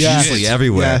Holy profusely shit.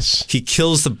 everywhere. Yes. He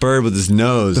kills the bird with his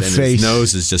nose, The and face. his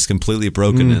nose is just completely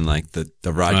broken, and like the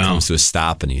ride comes to a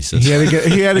stop, and he's just. He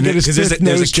had to get his Because fifth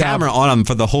there's nose a camera job. on him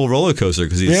for the whole roller coaster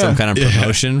because he's Yeah. some kind of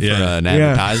promotion for an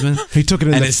advertisement. He took it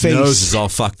in and the his face. nose is all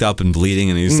fucked up and bleeding,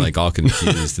 and he's like all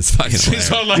confused. It's fucking hilarious.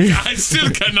 He's all like, I still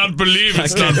cannot believe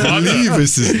it's not butter.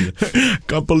 this is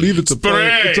Can't believe it's a bird.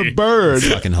 Spray. It's a bird.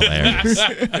 fucking hilarious.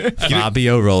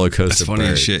 Fabio roller coaster. That's funny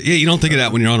bird. as shit. Yeah, you don't think of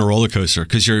that when you're on a roller coaster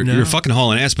because you're fucking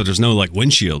hauling ass, but there's no like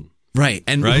windshield. Right.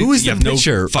 And Right? who is You the have no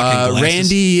pitcher? fucking glasses.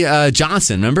 Randy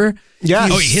Johnson, remember? Yeah.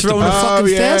 Oh, he hit the throwing bird. a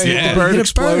fucking yeah, fastball. the bird Hit a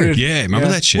exploded. Yeah, remember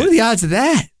that shit? What are the odds of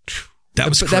that? That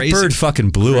was That crazy. bird fucking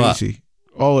blew up. Crazy.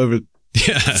 All over.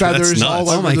 Yeah, Feathers that's nuts. all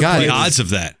Oh over my the God. place. The odds of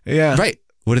that. Yeah. Right.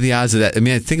 What are the odds of that? I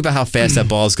mean, think about how fast that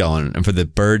ball's going, and for the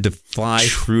bird to fly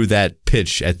through that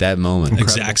pitch at that moment.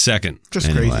 Exact second. Just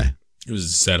Anyway, crazy. It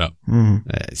was set up.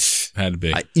 it's- Had to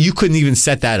be. you couldn't even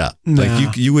set that up. Nah.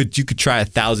 Like you could try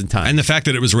 1,000 times. And the fact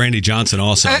that it was Randy Johnson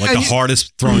also, And- like and the you-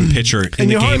 hardest throwing pitcher in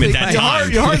the game at that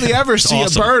time. You hardly ever see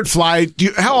awesome. a bird fly.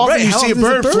 How often Right, do you how see a often is a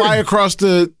bird bird? fly across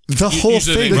the whole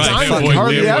Usually thing, they- the right, diamond? they avoid-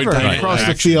 Hardly they avoid ever diamond across the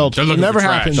action. field. They're looking Never for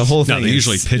trash. happens. the whole No, thing. they're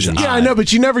usually is- pigeons. Yeah, I know,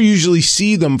 but you never usually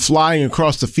see them flying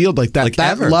across the field like that. Like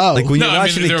that ever. low. Like when No, you're I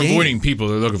watching mean, the they're game. avoiding people.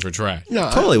 They're looking for trash.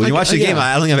 No, Totally. When you watch the game, yeah.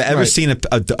 I don't think I've ever Right. seen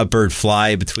a bird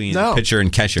fly between No. pitcher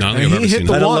and catcher. No, I don't And think I've he ever hit seen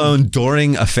the that. Let one. alone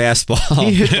during a fastball.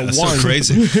 He hit the That's one. so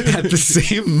crazy. at the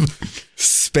same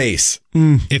space.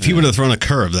 If he would have thrown a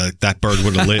curve, that bird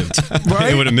would have lived.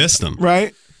 Right? It would have missed him.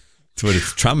 Right? It would have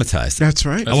traumatized him. That's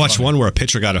right. I watched one where a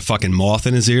pitcher got a fucking moth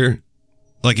in his ear.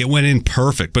 Like it went in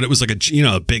perfect, but it was like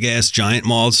a big ass giant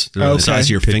moths. They're the Okay. size of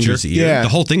your finger. Pitcher's ear. Yeah. The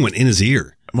whole thing went in his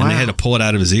ear. Wow. And they had to pull it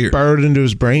out of his ear. Bird into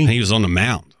his brain. And he was on the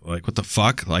mound. Like, what the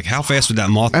fuck? Like, how fast would that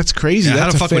moth? That's crazy. Yeah, how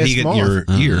That's the a fuck would he fast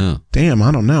get in your ear? Damn,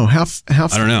 I don't know. How I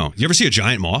don't know. You ever see a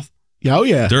giant moth? Oh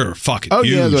yeah. They're fucking Oh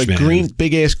huge, yeah, they're like man. green,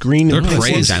 big ass green. They're and pink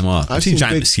crazy. ones. I've seen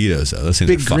giant big, mosquitoes though. Those things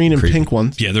big are fucking green and creepy. pink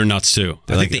ones. Yeah, they're nuts too.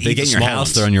 They're like, they eat get in the your small house.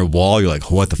 ones. They're on your wall. You're like,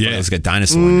 what the fuck? Yeah. It's like a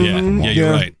dinosaur. on your fucking wall. Yeah, you're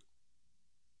Yeah. right.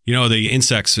 You know, the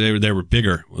insects, they were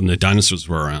bigger when the dinosaurs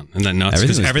were around. And that nuts?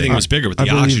 Because Everything was everything was bigger with I the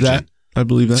believe oxygen. that. I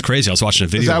believe that. It's crazy. I was watching a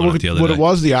Is video that on what, it the other what day. it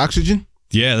was? The oxygen?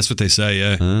 Yeah, that's what they say.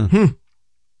 Yeah,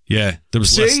 yeah. There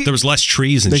was less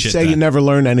trees and They shit. say you then. never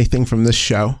learn anything from this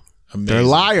show. Amazing. They're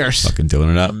liars. Fucking doing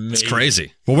it up. It's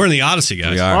crazy. Well, we're in the Odyssey,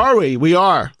 guys. We are. Are we? We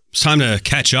are. It's time to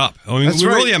catch up. I mean, That's we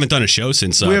right. really haven't done a show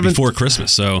since We haven't- before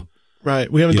Christmas. So Right.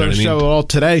 We haven't You know done a what I show mean? all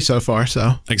today so far.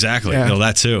 So exactly, Yeah. no,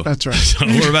 that too. That's right. So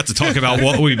we're about to talk about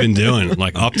what we've been doing,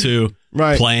 like up to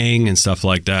Right. playing and stuff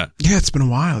like that. yeah, it's been a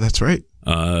while. That's right.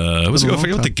 Let's a go. long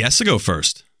Forget what the time. guests to go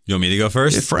first. You want me to go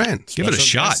first? Yeah, friend, give it a Special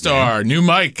shot. guest Star, new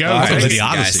mic. Go. All right, to the listen,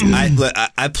 Odyssey. guys,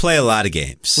 I play a lot of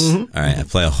games. All right, I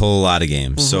play a whole lot of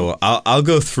games. So I'll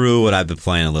go through what I've been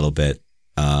playing a little bit.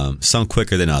 Some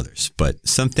quicker than others, but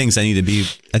some things I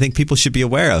think people should be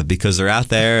aware of because they're out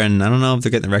there, and I don't know if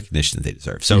they're getting the recognition that they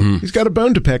deserve. So He's got a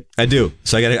bone to pick. I do.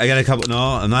 So I got a couple. No,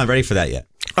 I'm not ready for that yet.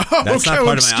 That's not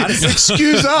part of my Odyssey.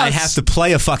 Excuse us. I have to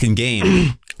play a fucking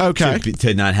game. Okay.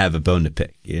 To not have a bone to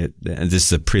pick. And this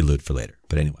is a prelude for later.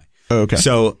 But anyway. Okay.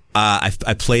 So I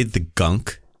played the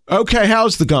Gunk. Okay.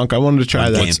 How's the gunk? I wanted to try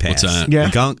on that. Game Pass. What's that? Yeah.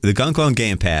 The Gunk on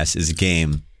Game Pass is a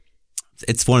game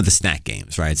it's one of the snack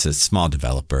games, right? It's a small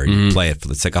developer. You play it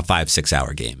it's like a 5-6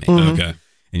 hour game. Maybe. Okay.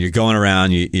 And you're going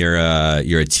around. You're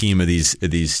a team of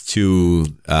these two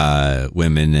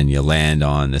women, and you land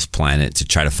on this planet to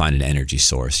try to find an energy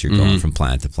source. You're going from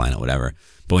planet to planet, whatever.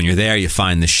 But when you're there, you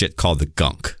find this shit called the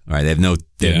gunk. All right, they have no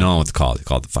what to call it. They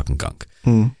call it the fucking gunk.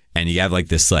 And you have like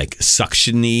this like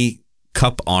suction-y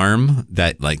cup arm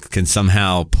that like can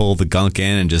somehow pull the gunk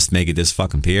in and just make it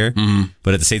disappear.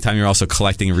 But at the same time, you're also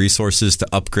collecting resources to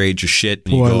upgrade your shit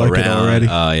when you go around. It already.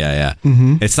 Oh yeah.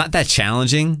 It's not that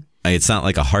challenging. It's not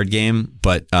like a hard game,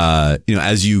 but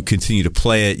as you continue to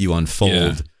play it, you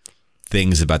unfold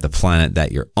things about the planet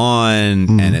that you're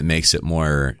on, and it makes it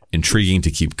more intriguing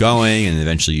to keep going. And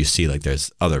eventually, you see like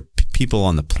there's other people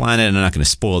on the planet. And I'm not going to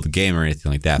spoil the game or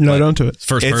anything like that. No, don't do it.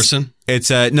 First person. It's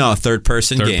a third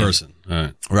person game. Third person. All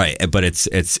right. Right, but it's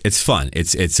fun.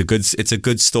 It's a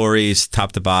good story,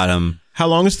 top to bottom. How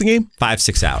long is the game?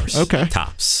 5-6 hours. Okay.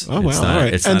 Tops. Oh, wow. All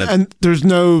right. And there's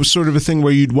no sort of a thing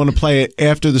where you'd want to play it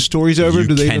after the story's over?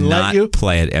 Do they even let you? You cannot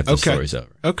play it after the story's over.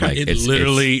 Okay. Like, it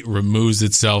literally removes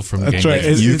itself from the game. That's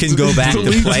right. You can go back to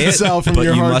play it, but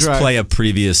you must play a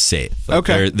previous save. Like,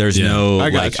 okay. There's no,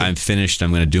 like, I'm finished,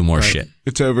 I'm going to do more shit.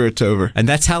 It's over. And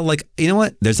that's how, like, you know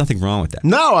what? There's nothing wrong with that.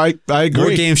 No, I agree.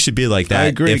 More games should be like that. I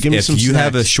agree. If you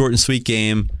have a short and sweet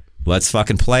game, let's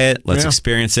fucking play it. Let's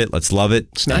experience it. Let's love it.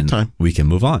 Snack time. We can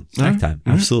move on. Snack time.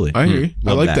 Absolutely. I agree.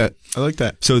 I like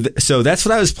that. So that's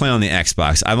what I was playing on the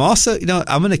Xbox. I'm also,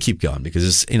 I'm going to keep going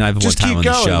because I have more time on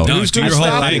the show. No, do your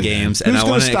whole thing. Games, and I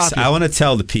want to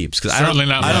tell the peeps because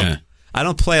I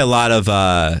don't play a lot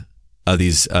of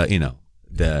these,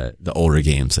 the older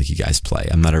games like you guys play.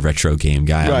 I'm not a retro game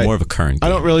guy. I'm more of a current game.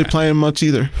 I don't really play them much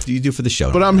either. What do you do for the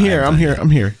show? But I'm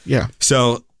here. Yeah.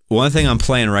 So one thing I'm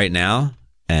playing right now,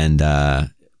 and I'm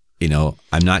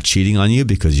not cheating on you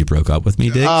because you broke up with me,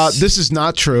 Diggs. This is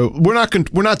not true. We're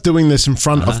not doing this in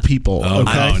front of people. Oh,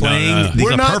 okay? no.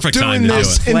 We're not doing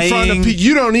this in front of people.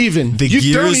 You don't even. The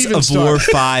Gears of War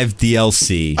 5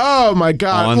 DLC. Oh my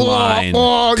God! Online.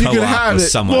 You can have it.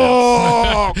 Someone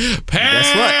else.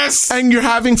 Pass. And you're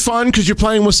having fun because you're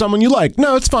playing with someone you like.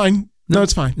 No, it's fine. No,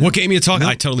 it's fine. What game are you talking?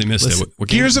 I totally missed it. What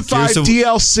game? Gears of 5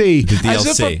 DLC. The DLC.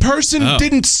 As if a person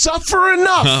didn't suffer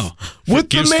enough with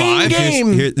Gears the main 5?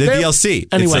 game. The DLC.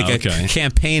 Anyway. It's like a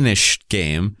campaign-ish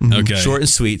game. Okay. Short and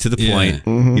sweet, to the point.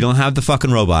 You don't have the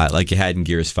fucking robot like you had in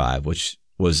Gears 5, which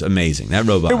was amazing. That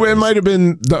robot. It might have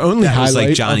been the only highlight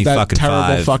like Johnny of that fucking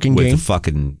terrible 5 fucking with game. The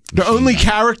fucking the only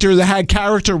character that had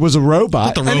character was a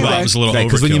robot. The robot was a little overkill.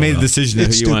 Because when you made the decision of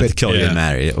who you wanted to kill, it didn't Yeah.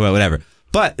 matter. Well, whatever.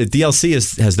 But the DLC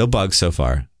has no bugs so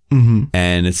far.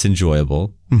 And it's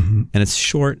enjoyable. And it's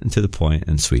short and to the point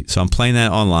and sweet. So I'm playing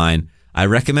that online. I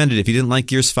recommend it if you didn't like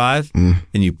Gears 5 and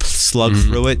you slug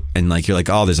through it and like you're like,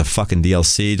 oh, there's a fucking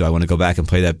DLC. Do I want to go back and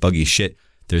play that buggy shit?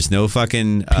 There's no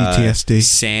fucking PTSD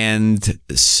sand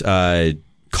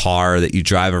car that you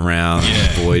drive around,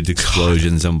 avoid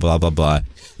explosions and blah, blah, blah.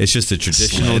 It's just a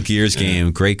traditional Gears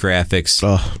game, great graphics,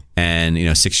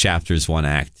 and 6 chapters, 1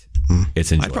 act.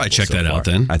 It's enjoyable. I'd probably check that out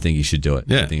then. I think you should do it.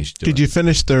 Yeah. I think you should do Did you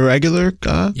finish the regular?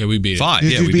 Yeah, we beat it. 5.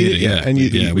 Did Yeah, you we beat did it? it.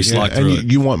 Yeah, And we slogged through it.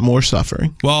 You want more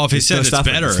suffering? Well, if he said no it's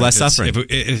suffering. better, It's less suffering. If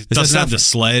it no doesn't have the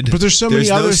suffering. sled. But there's so many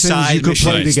There's other no things side you could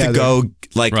play missions together.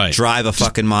 to go drive a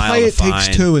fucking mile play to It Takes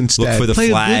find. Two instead. Look for the Play a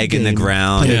good flag in the game.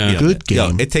 ground. Play a good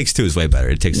game. It Takes Two is way better.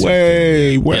 It takes Two.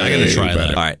 way. I gotta try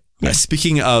that. All right.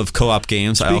 Speaking of co-op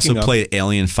games, I also played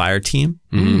Alien Fireteam.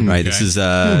 Right. This is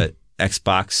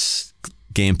Xbox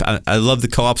game. I love the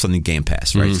co-ops on the Game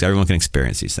Pass, right? Because everyone can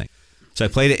experience these things. So I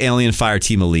played Alien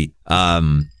Fireteam Elite.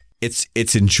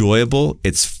 It's enjoyable.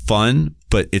 It's fun,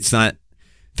 but it's not.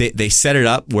 They set it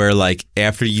up where like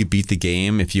after you beat the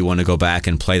game, if you want to go back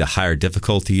and play the higher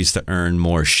difficulties to earn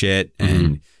more shit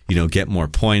and get more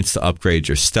points to upgrade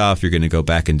your stuff, you're going to go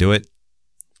back and do it.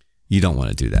 You don't want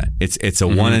to do that. It's a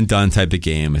one and done type of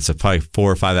game. It's a probably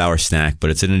 4 or 5 hour snack, but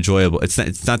it's an enjoyable. It's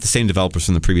not the same developers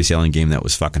from the previous Alien game that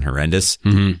was fucking horrendous.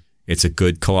 It's a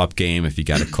good co-op game if you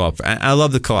got a co-op. I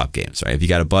love the co-op games, right? If you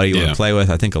got a buddy you want to play with,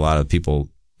 I think a lot of people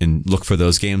look for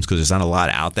those games because there's not a lot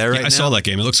out there right now. I saw that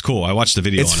game. It looks cool. I watched the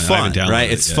video it's on it. Fun, I haven't downloaded right?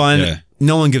 it It's yet. fun. Yeah.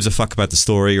 No one gives a fuck about the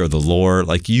story or the lore.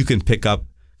 Like you can pick up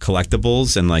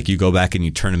collectibles and like you go back and you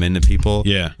turn them into people.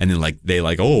 Yeah. And then like they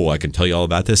like, oh, I can tell you all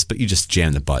about this, but you just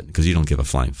jam the button because you don't give a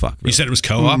flying fuck. Really. You said it was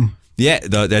co-op? Yeah,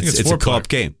 it's a co-op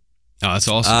game. Oh, that's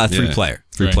awesome. 3 player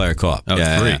co-op. Oh,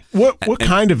 yeah, 3. Yeah. What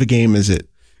kind of a game is it?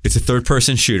 It's a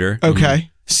third-person shooter. Okay.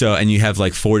 So, and you have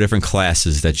like 4 different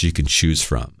classes that you can choose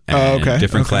from. And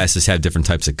different classes have different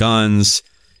types of guns.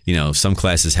 Some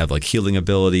classes have like healing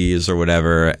abilities or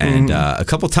whatever. And a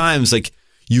couple times, like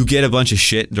you get a bunch of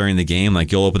shit during the game.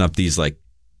 Like you'll open up these like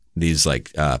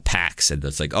like packs, and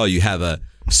it's like, oh, you have a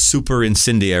super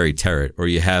incendiary turret, or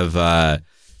you have a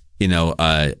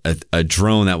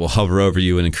drone that will hover over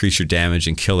you and increase your damage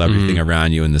and kill everything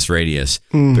around you in this radius.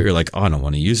 But you're like, oh, I don't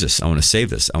want to use this. I want to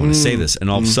save this. I want to save this. And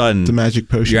all of a sudden, the magic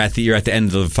potion. You're at the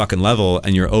end of the fucking level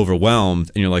and you're overwhelmed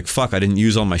and you're like, fuck, I didn't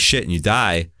use all my shit, and you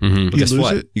die. But guess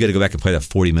what? You got to go back and play that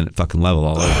 40-minute fucking level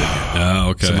all over again. Oh,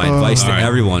 okay. So my advice to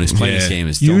everyone who's playing this game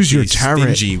is don't use your be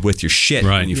turret. stingy with your shit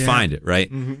when you find it,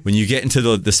 right? When you get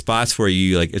into the spots where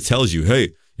you like, it tells you,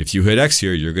 hey, if you hit X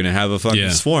here, you're going to have a fucking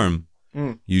swarm.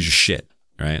 Use your shit.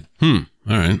 Right. All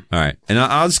right. And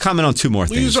I'll just comment on 2 more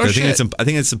things. I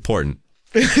think it's important.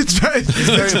 It's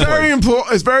very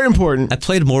important. It's very important. I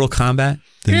played Mortal Kombat,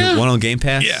 the new one on Game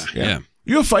Pass. Yeah.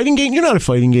 You're a fighting game. You're not a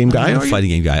fighting game guy. I'm a fighting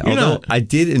game guy. You're Although not. I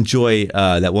did enjoy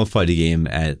that one fighting game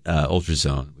at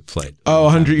Ultrazone we played.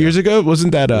 100 years ago?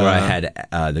 Wasn't that where I had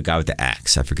the guy with the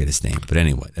axe? I forget his name, but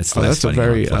anyway, that's the last that's a fighting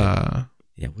very. game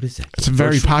yeah, what is that? It's a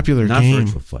very popular not game.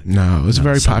 Virtual Fight. No, it's a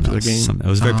very popular game. It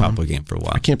was a very popular game for a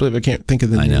while. I can't believe I can't think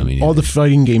of the name. I know, me neither. All the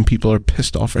fighting game people are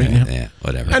pissed off right now. Yeah,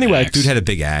 whatever. Anyway, dude had a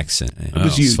big axe and it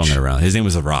was huge. swung it around. His name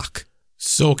was The Rock.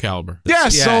 Soul Calibur.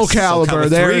 Yes, Soul Calibur.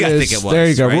 There it is. I think it was. There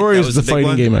you go. Right? Rory That is the big fighting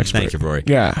one? game expert. Thank you, Rory.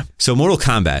 Yeah. So Mortal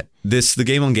Kombat, the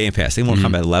game on Game Pass, I think Mortal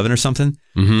Kombat 11 or something.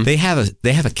 They have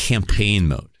a campaign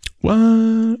mode.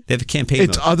 What? They have a campaign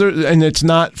It's mode. and it's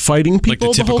not fighting people Like the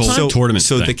whole typical time? tournament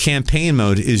So thing. the campaign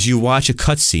mode is you watch a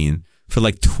cutscene for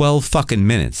like 12 fucking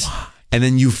minutes, and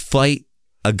then you fight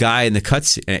a guy in the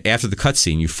cutscene. After the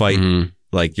cutscene, you fight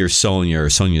like your Sonya or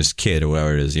Sonya's kid or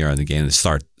whatever it is you're in the game to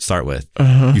start with.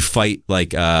 You fight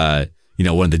like one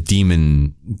of the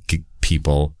demon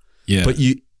people. Yeah. But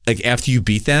you like after you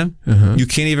beat them, you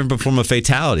can't even perform a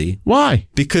fatality. Why?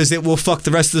 Because it will fuck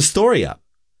the rest of the story up.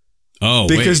 Oh,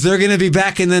 because they're going to be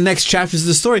back in the next chapters of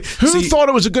the story. Who thought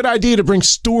it was a good idea to bring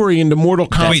story into Mortal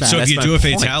Kombat? Wait, so if you do a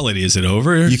fatality, is it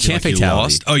over? You can't like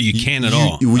fatality. Oh, you can't at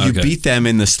all. You beat them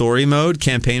in the story mode,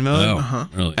 campaign mode,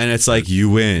 really? and it's like you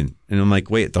win. And I'm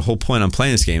like, wait, the whole point I'm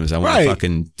playing this game is I want to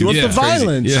fucking do the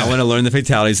violence. I want to learn the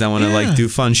fatalities. I want to like do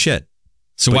fun shit.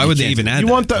 So why would they even add that?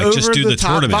 You want the like, just do the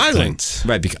tournament violence. thing.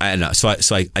 Right, because I know. So I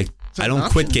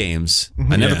don't quit games.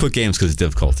 I never quit games because of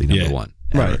difficulty, number one.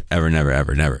 Ever,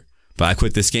 never. But I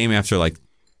quit this game after like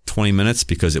 20 minutes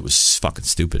because it was fucking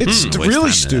stupid. It's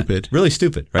really stupid. Really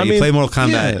stupid, right? I you mean, play Mortal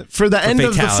Kombat for the end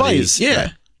of the fight.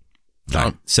 Yeah.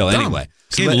 Right. So anyway.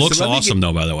 This game looks awesome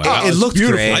though, by the way. It looks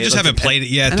beautiful. Great. I just haven't played it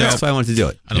yet. That's why I wanted to do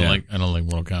it. I don't like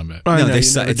Mortal Kombat. No,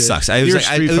 it sucks. It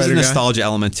was a nostalgia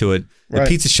element to it. The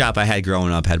pizza shop I had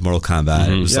growing up had Mortal Kombat.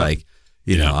 It was like,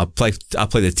 I'll play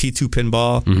the T2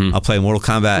 pinball. I'll play Mortal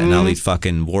Kombat, and I'll eat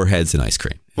fucking warheads and ice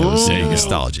cream. It was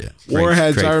nostalgia.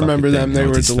 Warheads, I remember them. They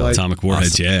were delightful. Atomic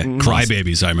Warheads,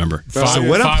 Crybabies, I remember. So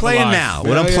what I'm playing now,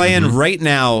 right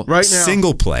now,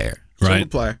 single player. Right.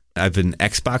 I've been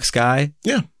Xbox guy.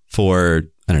 Yeah. For,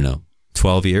 I don't know,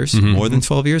 12 years, more than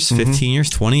 12 years, 15 years,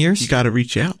 20 years. You got to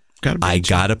reach out. I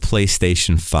got a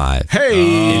PlayStation 5.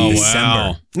 Hey. In December.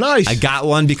 Wow. Nice. I got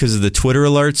one because of the Twitter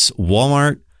alerts,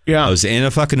 Walmart. Yeah. I was in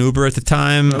a fucking Uber at the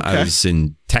time. Okay. I was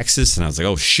in Texas and I was like,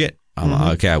 oh shit.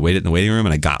 Okay, I waited in the waiting room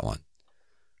and I got one.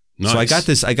 Nice. So I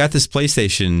got this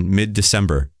PlayStation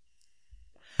mid-December.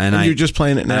 And you're just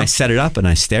playing it now. And I set it up and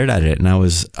I stared at it and I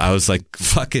was like,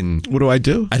 fucking. What do I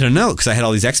do? I don't know, because I had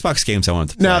all these Xbox games I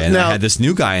wanted to play. And I had this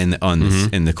new guy in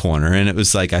the corner, and it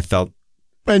was like I felt.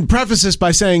 And preface this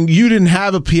by saying you didn't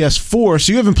have a PS4,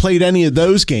 so you haven't played any of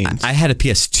those games. I had a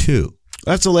PS2.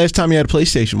 That's the last time you had a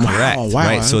PlayStation. Wow. Correct. Wow.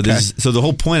 Right. So so the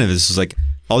whole point of this was like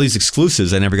all these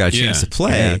exclusives I never got a chance to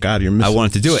play. Yeah, God, you're missing. I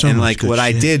wanted to do it, so and like what shit.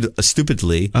 I did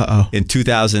stupidly in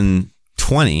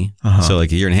 2020, so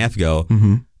like a year and a half ago.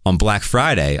 On Black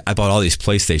Friday, I bought all these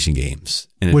PlayStation games.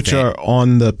 Which are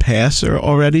on the pass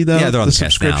already, though? Yeah, they're on the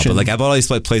pass now. But like, I bought all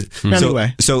these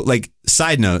Anyway. So like,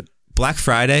 side note, Black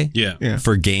Friday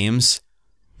for games,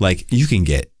 like you can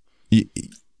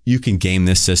game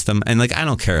this system. And like, I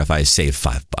don't care if I save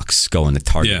 $5 going to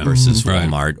Target versus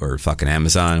Walmart or fucking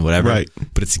Amazon, whatever. Right.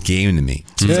 But it's a game to me.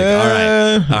 So it's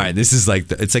like, all right, this is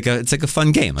like, it's like a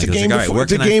fun game. Like, all right, where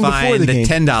can I find the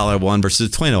 $10 one versus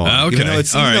the $20 one? Okay. Even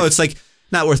though it's like,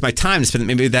 not worth my time to spend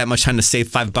maybe that much time to save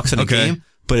 $5 on a game,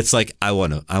 but it's like I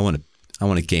want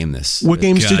to game this. What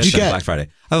games did you get? Black Friday.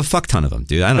 I have a fuck ton of them,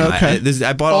 dude. I don't know.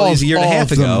 I bought all these a year and a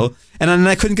half ago, and then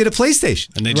I couldn't get a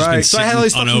PlayStation. And they just been so I had all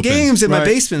these fucking games in my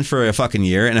basement for a fucking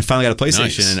year, and I finally got a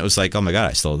PlayStation, and it was like, oh my god,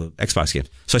 I stole the Xbox game.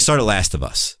 So I started Last of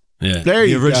Us. Yeah,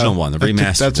 the original one, the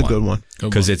remastered. That's a good one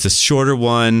because it's a shorter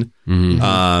one, and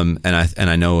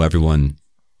I know everyone.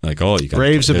 Like, oh, you got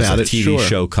raves about a it. TV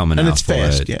show coming and out it's for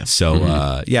fast, it. Yeah. So,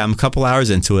 I'm a couple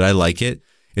hours into it. I like it.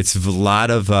 it's a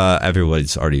lot of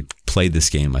everybody's already played this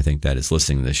game. I think that is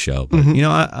listening to this show, but you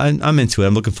know, I'm into it.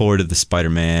 I'm looking forward to the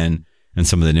Spider-Man and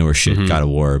some of the newer shit, God of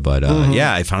War. But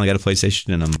yeah, I finally got a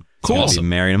PlayStation, and I'm gonna be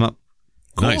marrying them up.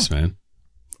 Cool. Nice, man.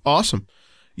 Awesome.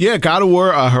 Yeah, God of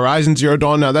War, Horizon Zero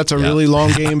Dawn. Now that's a really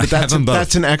long game, but that's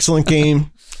an excellent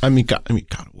game. I mean, God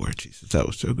of War. Jesus, that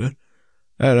was so good.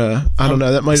 I don't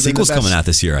know. That might have been the best. Sequel's coming out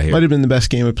this year. I hear. Might have been the best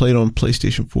game I played on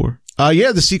PlayStation 4.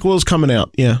 Yeah, the sequel is coming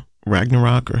out. Yeah,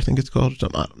 Ragnarok, or I think it's called. Or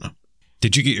something. I don't know.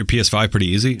 Did you get your PS5 pretty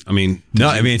easy? I mean,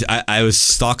 I was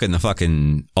stalking the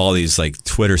fucking all these like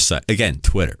Twitter sites. Again,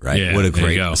 Twitter, right? Yeah, what a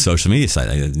great social media site.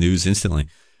 Like, news instantly.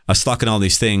 I was stalking all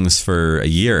these things for a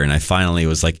year, and I finally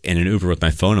was like in an Uber with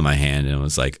my phone in my hand, and it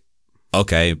was like,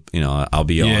 okay, you know, I'll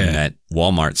be on that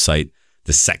Walmart site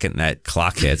the second that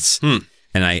clock hits.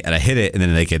 And I hit it, and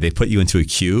then they put you into a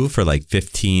queue for like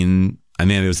 15. I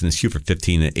mean, it was in this queue for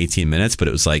 15 to 18 minutes, but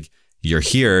it was like, you're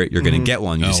here, you're going to get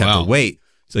one. You just have to wait.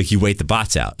 It's like you wait the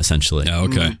bots out, essentially. Oh,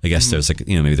 okay. I guess there's like,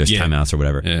 you know, maybe there's timeouts or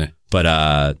whatever. Yeah. But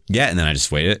yeah, and then I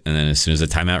just waited, and then as soon as the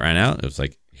timeout ran out, it was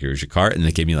like, here's your cart, and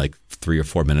they gave me like 3 or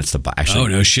 4 minutes to buy. Actually, oh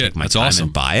no shit, my that's time awesome.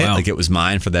 And buy it. Like it was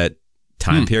mine for that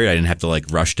time period. I didn't have to like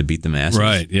rush to beat the Masters.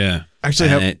 Right. Yeah.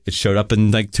 Actually, it showed up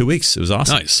in like 2 weeks. It was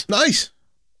awesome. Nice.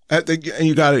 And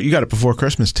you got it before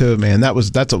Christmas too, man. That was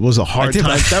a hard time.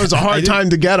 That was a hard time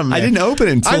to get them. Man. I didn't open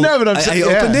it until I know, but I'm saying, I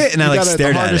opened it and I like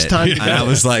stared at it. Time and I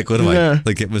was like, what do I?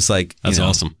 Like it was like that's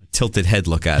awesome. Tilted head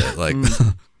look at it. Like,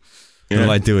 what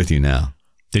do I do with you now?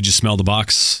 Did you smell the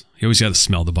box? You always got to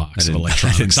smell the box of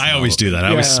electronics. I always do that.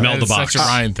 I always smell the box. Such a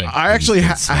Ryan thing. I actually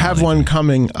I have one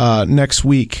coming next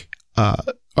week.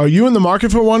 Are you in the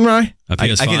market for one, Rye? A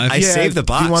PS5? I saved the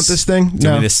box. Do you want this thing?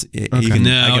 No. I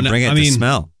can bring it to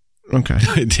smell. Okay.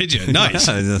 Did you? Nice.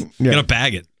 You gotta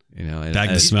bag it. You know, bag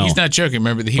the smell. He's not joking.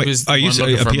 Remember, he was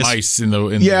looking for mice in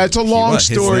the. Yeah, it's a long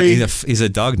story. He's a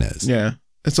dog nose. Yeah,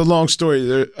 it's a long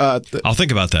story. I'll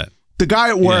think about that. The guy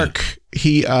at work,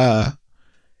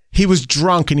 he was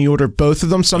drunk and he ordered both of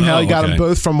them. Somehow he got them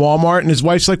both from Walmart, and his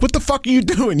wife's like, "What the fuck are you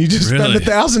doing? You just spent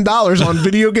 $1,000 on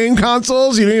video game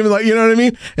consoles. You didn't even you know what I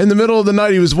mean?" In the middle of the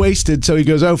night, he was wasted, so he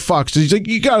goes, "Oh fuck!" So he's like,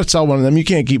 "You got to sell one of them. You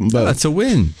can't keep them both." That's a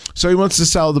win. So he wants to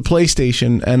sell the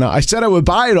PlayStation, and I said I would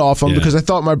buy it off him because I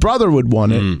thought my brother would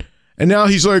want it, and now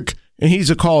he's like. And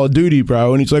he's a Call of Duty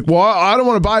bro, and he's like, "Well, I don't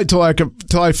want to buy it till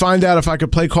I find out if I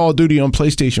could play Call of Duty on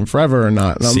PlayStation forever or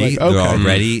not." And I'm like, "Okay." They're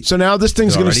already, so now this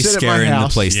thing's going to sit at my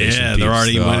house. The PlayStation yeah, they're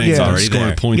already winning. It's already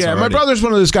scoring points. Yeah, my brother's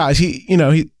one of those guys. He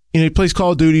plays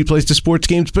Call of Duty, he plays the sports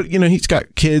games, but he's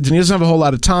got kids and he doesn't have a whole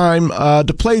lot of time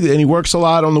to play, and he works a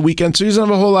lot on the weekends, so he doesn't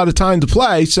have a whole lot of time to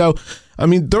play. So, I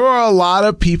mean, there are a lot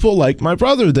of people like my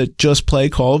brother that just play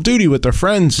Call of Duty with their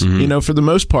friends, for the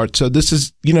most part. So this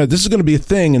is going to be a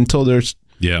thing until there's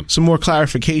some more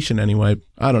clarification anyway.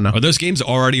 I don't know. Are those games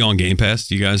already on Game Pass?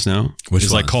 Do you guys know? Which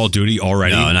is like Call of Duty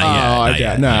already? No, not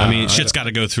yet. No, I mean, shit's got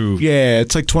to go through. Yeah,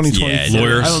 it's like 2020.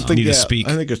 Lawyers I don't think need to speak.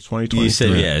 I think it's 2020. You said,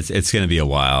 it's going to be a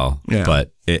while,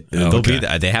 but they'll be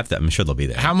there. They have to. I'm sure they'll be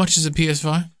there. How much is a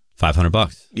PS5?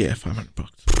 $500. Yeah, $500.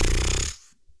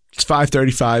 It's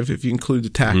 $535 if you include the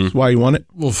tax. Why you want it?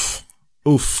 Oof.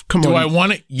 Come on. Do I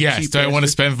want it? Yes. Do I want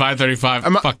to spend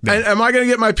 $535? Fuck that. Am I going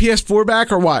to get my PS4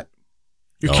 back or what?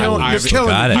 You're killing it. You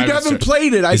haven't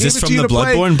played it. I gave it to you to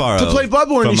play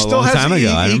Bloodborne. He still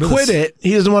has. He quit it.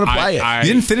 He doesn't want to play it.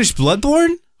 You didn't finish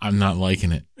Bloodborne? I'm not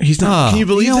liking it. He's not. Can you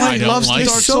believe that? He loves Dark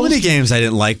Souls. So many games I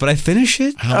didn't like, but I finish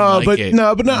it. I don't like it.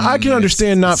 No, I can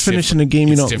understand not finishing a game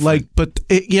you don't like. But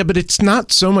it's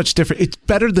not so much different. It's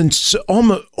better than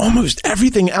almost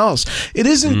everything else. It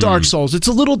isn't Dark Souls. It's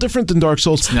a little different than Dark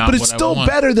Souls, but it's still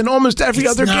better than almost every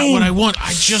other game. It's not what I want.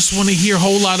 I just want to hear a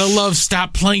whole lot of love.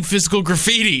 Stop playing physical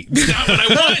graffiti. It's not what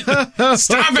I want.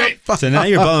 Stop it. So now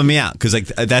you're bumming me out because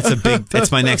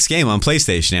that's my next game on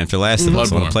PlayStation after Last of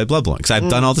Us. I want to play Bloodborne because I've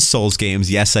done all the Souls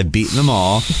games. Yes, I've beaten them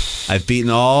all. I've beaten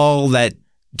all that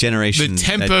generation. The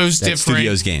tempo's that different.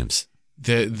 Studios games.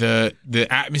 The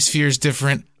atmosphere is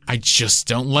different. I just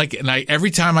don't like it. And every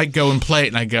time I go and play it,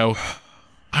 and I go,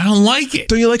 I don't like it.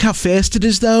 Don't you like how fast it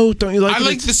is, though? Don't you like? I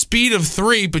like the speed of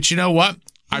 3, but you know what?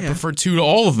 I prefer 2 to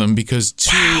all of them because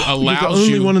 2 allows you're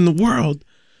the only one in the world.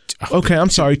 Okay, I'm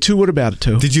sorry. 2. What about it,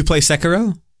 2? Did you play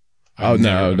Sekiro? No.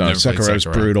 Sekiro's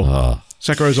brutal.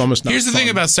 Sekiro's almost not. Here's the thing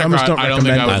about Sekiro. I don't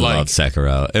think I would like. I love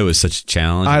Sekiro. It was such a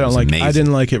challenge. I don't like it. I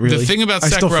didn't like it really. The thing about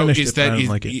Sekiro is that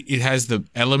it has the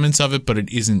elements of it, but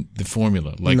it isn't the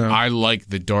formula. Like I like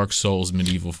the Dark Souls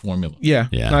medieval formula. Yeah.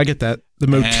 No, I get that. The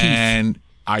motif. And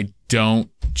I don't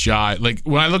jive. Like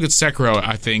when I look at Sekiro,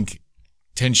 I think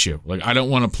Tenchu. Like, I don't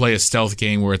want to play a stealth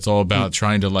game where it's all about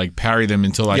trying to like parry them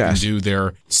until I can do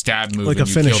their stab move, like a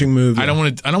finishing move. I don't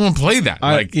want to play that.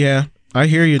 I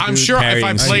hear you, dude. I'm sure if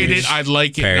I played it, I'd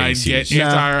like it,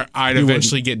 and I'd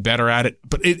eventually get better at it.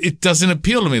 But it doesn't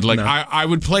appeal to me. Like, I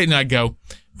would play it, and I'd go,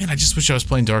 man, I just wish I was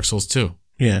playing Dark Souls 2.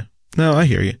 Yeah. No, I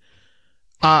hear you.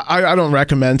 I don't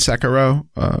recommend Sekiro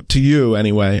to you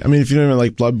anyway. I mean, if you don't even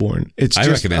like Bloodborne, I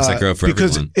recommend Sekiro for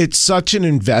because everyone. It's such an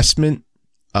investment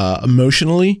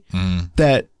emotionally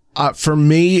that for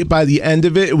me, by the end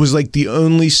of it, it was like the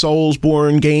only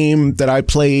Soulsborne game that I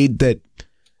played that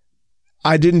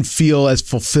I didn't feel as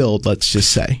fulfilled, let's just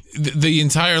say. The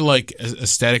entire like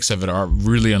aesthetics of it are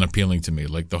really unappealing to me.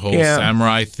 Like the whole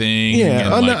samurai thing.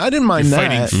 Yeah, and, I didn't mind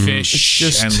that. Fighting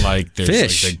fish and like there's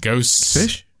fish. like the ghosts.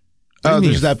 Fish? Oh,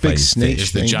 there's that big snake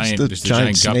There's thing. the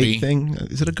giant snake guppy thing.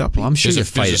 Is it a guppy? Well, I'm sure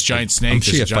There's this giant snake. I'm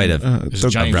sure you fight there's a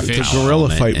giant the fish. gorilla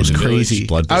fight was crazy.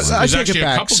 I There's take it actually a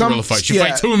back. couple gorilla fights. You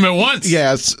fight two of them at once.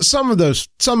 Yeah, some of those.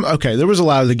 Okay, there was a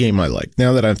lot of the game I liked.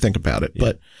 Now that I think about it,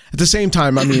 but at the same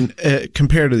time, I mean,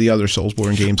 compared to the other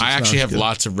Soulsborne games, I actually have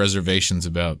lots of reservations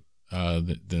about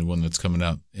the one that's coming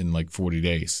out in like 40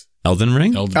 days. Elden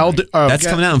Ring? That's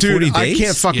coming out in 40 days? I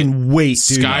can't fucking wait,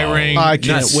 dude. Skyrim. I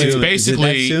can't wait. It's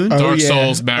basically Dark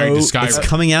Souls married to Skyrim. It's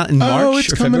coming out in March Oh,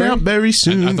 it's coming out very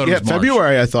soon. I thought it was March.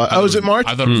 February, I thought. Oh, was it March?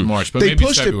 I thought it was March, but they maybe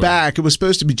pushed it back. It was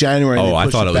supposed to be January. Oh, I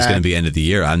thought it was going to be end of the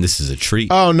year. This is a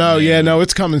treat. Oh, no. Yeah, no,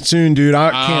 it's coming soon, dude. I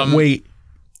can't wait.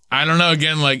 I don't know.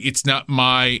 Again, like it's not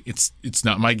my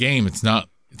game. It's not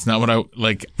what I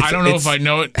like. I don't know if I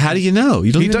know it. How do you know?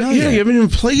 You don't even know yet. You haven't even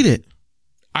played it.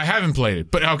 I haven't played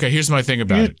it, but okay. Here's my thing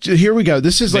about it. Here we go.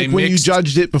 This is like when you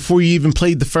judged it before you even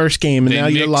played the first game, and now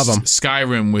you love them.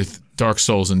 Skyrim with Dark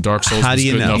Souls, and Dark Souls. How do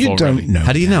you know? You don't know.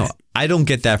 How do you know? I don't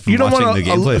get that from watching the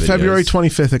gameplay videos. February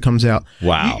 25th, it comes out.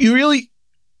 Wow. You really.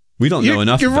 We don't know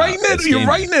enough. You're writing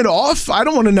it off. I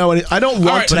don't want to know. I don't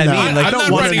want to know. I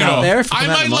don't want to know. I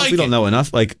might like we don't know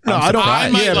enough. Like, no, I don't.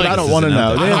 But I don't want to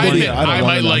know. I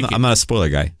might like it. I'm not a spoiler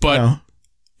guy. But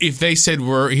if they said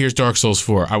here's Dark Souls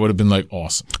 4, I would have been like,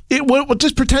 awesome.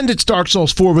 Just pretend it's Dark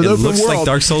Souls 4 with open world. It looks like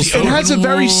Dark Souls 4. It has a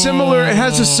very similar. It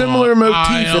has a similar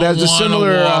motif. It has a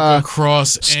similar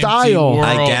style.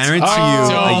 I guarantee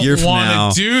you, a year from now,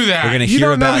 do that. we're going to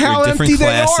hear about your different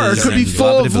classes. They are. It could be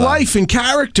full of life and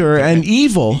character and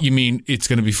evil. You mean it's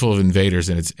going to be full of invaders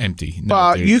and it's empty?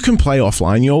 No, you can play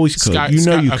offline. You always could.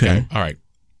 You can. All right.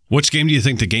 Which game do you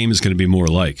think the game is going to be more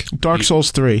like? Dark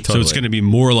Souls 3. Totally. So it's going to be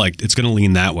more like, it's going to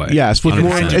lean that way. Yes, with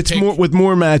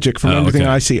more magic from everything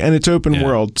I see, and it's open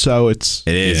world, so it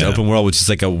is open world, which is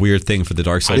like a weird thing for the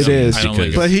Dark Souls. It is,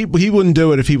 but he wouldn't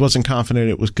do it if he wasn't confident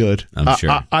it was good. I'm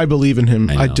sure. I believe in him.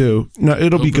 I do. No,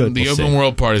 it'll be good. The open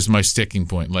world part is my sticking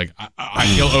point. Like I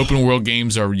feel open world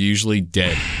games are usually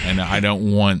dead, and I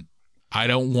don't want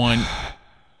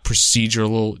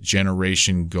procedural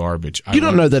generation garbage. You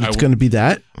don't know that it's going to be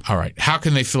that. All right. How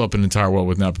can they fill up an entire world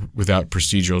without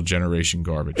procedural generation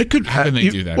garbage? It could. How can they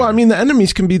do that? Well, I mean, the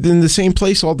enemies can be in the same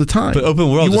place all the time. But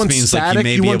open world just means like you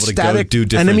may be able to go do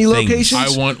different enemy things.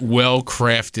 Locations. I want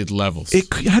well-crafted levels.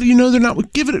 How do you know they're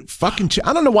not? Give it a fucking.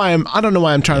 I don't know why I'm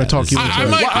trying to talk you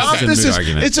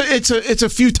into it. It's a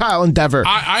futile endeavor.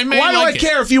 Why do I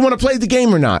care if you want to play the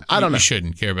game or not? I don't know. You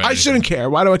shouldn't care about. I shouldn't care.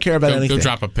 Why do I care about anything? Go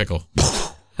drop a pickle.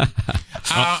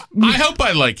 I hope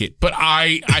I like it, but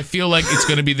I feel like it's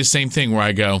going to be the same thing where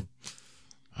I go,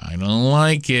 I don't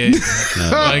like it.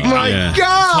 Like, my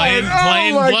God!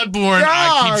 Playing Bloodborne,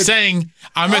 God. I keep saying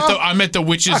I'm at the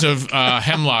Witches of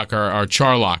Hemlock or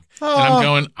Charlock, and I'm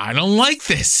going, I don't like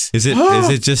this. Is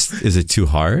it too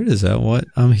hard? Is that what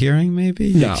I'm hearing?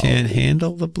 Maybe no. You can't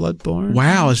handle the Bloodborne.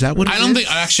 Wow, is that what? I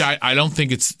don't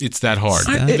think it's that hard.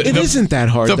 It isn't that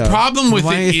hard. The problem with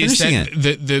it is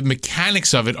that the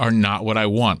mechanics of it are not what I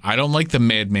want. I don't like the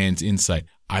Madman's Insight.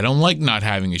 I don't like not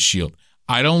having a shield.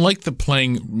 I don't like the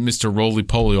playing Mr.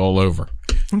 Roly-Poly all over.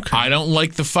 Okay. I don't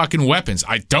like the fucking weapons.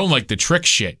 I don't like the trick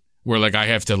shit where like I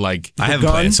have to like. I haven't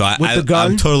played, so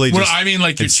I'm totally. Well, I mean,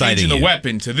 like you're changing the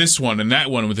weapon to this one and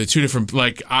that one with the two different.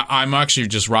 Like I'm actually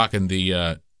just rocking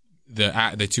the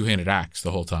two-handed axe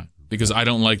the whole time because I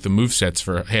don't like the movesets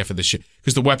for half of the shit.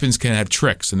 Because the weapons can have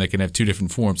tricks and they can have two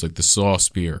different forms, like the saw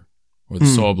spear or the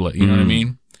saw blade. You know what I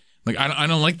mean? Like I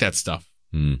don't like that stuff.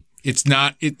 It's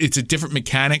not. It's a different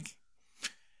mechanic.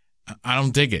 I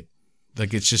don't dig it.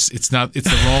 Like it's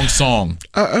the wrong song.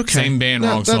 Okay. Same band,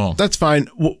 wrong song. That's fine.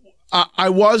 I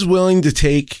was willing to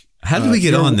take. How did we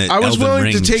get on that? I was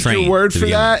willing to take your word for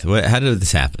that. How did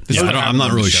this happen? I'm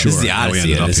not really sure. This is the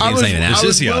Odyssey. This game's not even out. I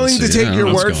was willing to take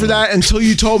your word for that until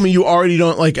you told me you already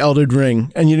don't like Elden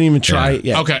Ring and you didn't even try it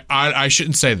yet. Okay, I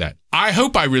shouldn't say that. I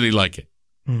hope I really like it.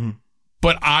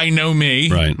 But I know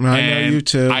me. Right. I know you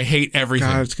too. I hate everything.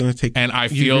 God, it's going to take. And I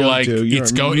feel like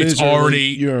it's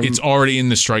already in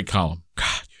the strike column.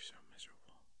 God, you're so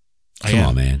miserable. Come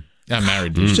on, man. I'm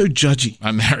married, dude. You're so judgy.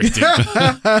 I'm married,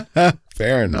 dude.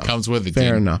 Fair enough. Comes with it.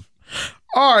 Fair dude. enough.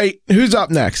 All right, who's up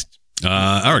next? All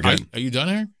right, good. Are you done,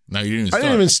 Eric? No, you didn't. I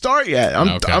didn't even start yet. I'm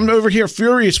Okay. I'm over here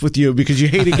furious with you because you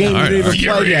hate a game you didn't even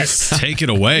play yet. Take it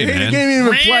away, You hate a man. game you didn't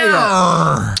even play yet.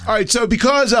 All right, so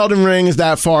because Elden Ring is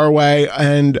that far away,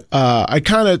 and I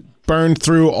kind of burned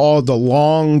through all the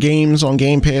long games on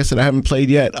Game Pass that I haven't played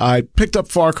yet, I picked up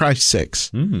Far Cry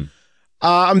 6.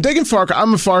 I'm digging Far Cry.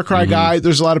 I'm a Far Cry guy.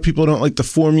 There's a lot of people who don't like the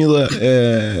formula.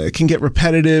 It can get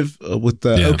repetitive with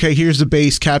the, okay, here's the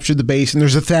base, capture the base, and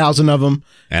there's 1,000 of them.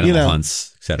 Animal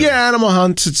hunts, etc. Yeah, animal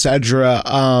hunts, etc.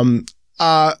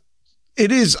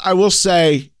 It is, I will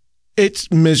say, it's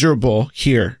miserable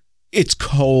here. It's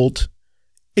cold.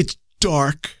 It's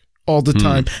dark all the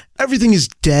time. Everything is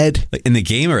dead. Like in the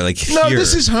game or like No, here,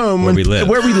 this is home where we live.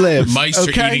 Where we live. Mice are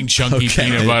eating chunky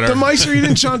peanut butter. The mice are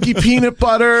eating chunky peanut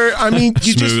butter. I mean,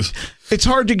 it's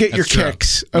hard to get your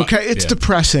kicks. Okay, it's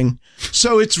depressing.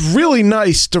 So it's really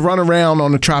nice to run around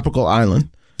on a tropical island.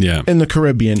 Yeah. In the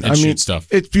Caribbean. And shoot stuff.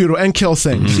 It's beautiful. And kill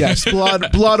things. Yes.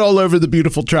 Blood all over the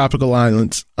beautiful tropical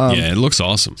islands. Yeah, it looks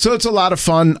awesome. So it's a lot of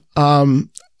fun.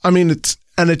 I mean,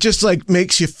 it just like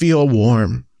makes you feel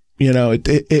warm. You know,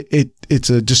 it's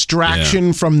a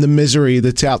distraction from the misery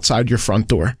that's outside your front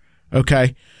door.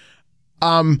 Okay.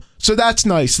 So that's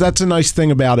nice. That's a nice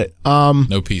thing about it.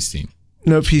 No peace team.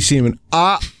 No PC even.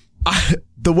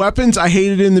 The weapons I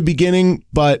hated in the beginning,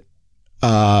 but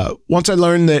once I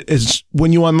learned that is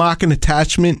when you unlock an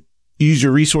attachment, you use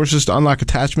your resources to unlock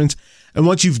attachments, and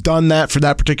once you've done that for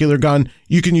that particular gun,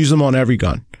 you can use them on every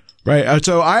gun. Right.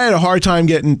 So I had a hard time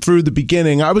getting through the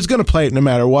beginning. I was going to play it no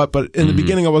matter what, but in the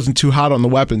beginning I wasn't too hot on the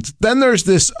weapons. Then there's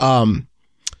this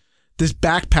this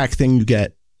backpack thing you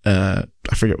get. I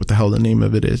forget what the hell the name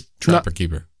of it is. Trapper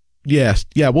Keeper. Yes.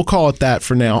 Yeah, we'll call it that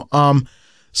for now.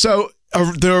 So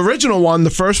the original one,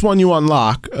 the first one you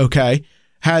unlock, okay,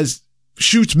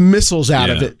 shoots missiles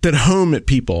out of it that home at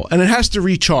people, and it has to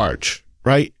recharge,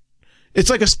 right?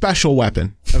 It's like a special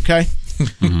weapon, okay?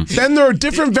 Then there are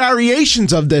different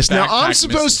variations of this. Now, I'm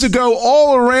supposed to go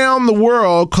all around the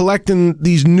world collecting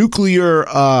these nuclear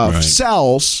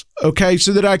cells, okay,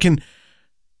 so that I can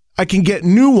get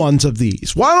new ones of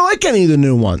these. Well, I don't like any of the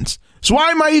new ones. So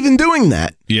why am I even doing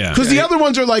that? Yeah. Because the other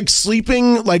ones are like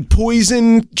sleeping, like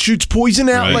poison, shoots poison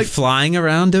out. Like flying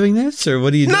around doing this? Or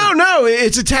what do you do? No,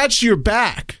 it's attached to your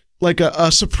back. Like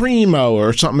a Supremo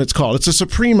or something it's called. It's a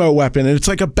Supremo weapon, and it's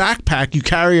like a backpack you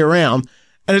carry around,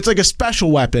 and it's like a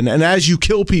special weapon, and as you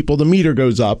kill people, the meter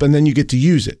goes up, and then you get to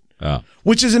use it. Oh.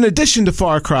 Which is an addition to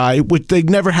Far Cry, which they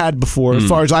never had before, as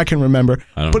far as I can remember.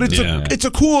 But it's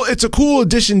a cool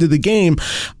addition to the game.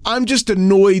 I'm just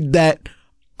annoyed that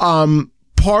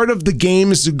part of the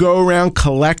game is to go around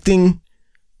collecting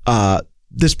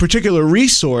this particular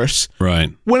resource,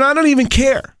 right? When I don't even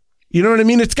care. You know what I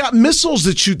mean? It's got missiles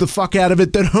that shoot the fuck out of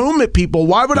it that home at people.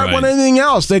 Why would I want anything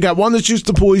else? They got one that shoots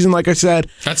the poison, like I said.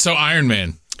 That's so Iron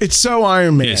Man. It's so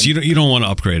Iron Man. Yes, you don't want to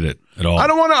upgrade it at all. I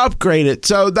don't want to upgrade it,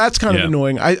 so that's kind of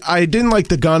annoying. I didn't like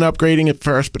the gun upgrading at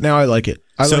first, but now I like it.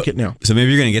 I like it now. So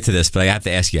maybe you're going to get to this, but I have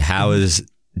to ask you, how is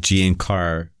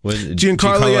Giancarlo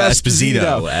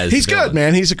Esposito? He's good,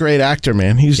 man. He's a great actor,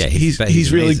 man. He's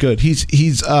really good.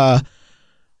 He's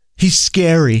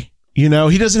scary. You know,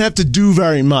 he doesn't have to do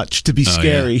very much to be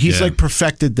scary. He's like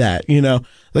perfected that, you know,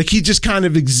 like he just kind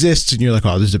of exists and you're like,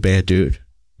 oh, this is a bad dude.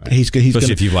 Right. He's especially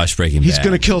gonna, if you watch Breaking Bad. He's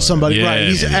going to kill somebody. Right.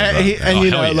 He's, you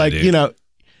know, he's like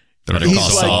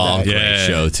that.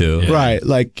 Show too. Yeah. Right.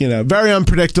 Like, you know, very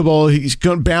unpredictable. He's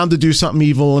bound to do something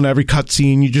evil in every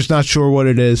cutscene. You're just not sure what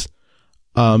it is.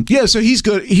 So he's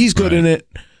good. He's good in it.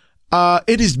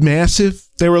 It is massive.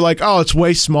 They were like, oh, it's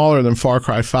way smaller than Far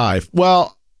Cry 5.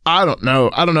 Well, I don't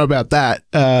know. I don't know about that.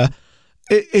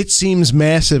 It seems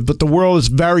massive, but the world is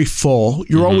very full.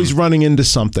 You're always running into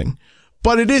something,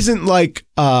 but it isn't like,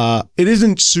 it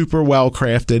isn't super well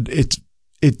crafted.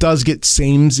 It does get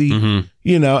samey,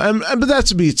 you know, but that's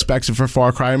to be expected for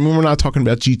Far Cry. I mean, we're not talking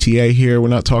about GTA here. We're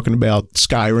not talking about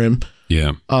Skyrim.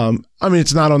 Yeah. I mean,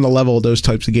 it's not on the level of those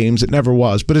types of games. It never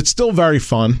was, but it's still very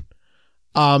fun.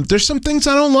 There's some things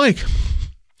I don't like.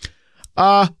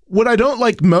 What I don't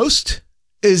like most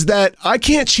is that I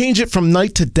can't change it from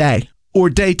night to day or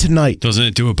day to night. Doesn't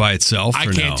it do it by itself? I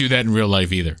can't do that in real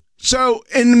life either. So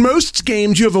in most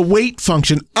games, you have a wait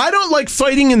function. I don't like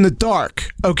fighting in the dark,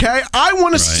 okay? I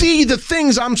want to see the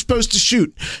things I'm supposed to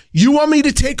shoot. You want me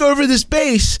to take over this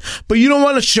base, but you don't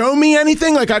want to show me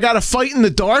anything? Like I got to fight in the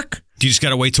dark? Do you just got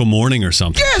to wait till morning or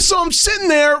something? Yeah, so I'm sitting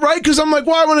there, right? Because I'm like,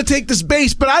 well, I want to take this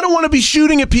base, but I don't want to be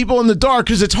shooting at people in the dark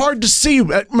because it's hard to see.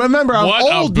 Remember, I'm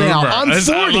old now. I'm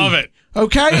 40. I love it.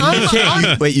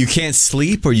 Okay? Wait, you can't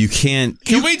sleep or you can't...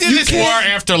 Can we do this more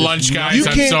after lunch, guys? You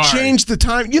can't change the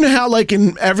time. You know how, like,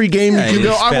 in every game, you can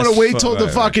go, I want to wait till the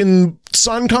fucking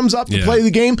sun comes up to play the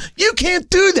game? You can't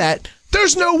do that.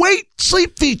 There's no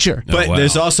sleep feature. But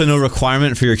there's also no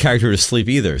requirement for your character to sleep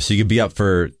either, so you could be up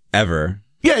forever.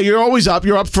 Yeah, you're always up.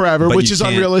 You're up forever, which is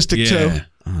unrealistic, too.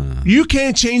 You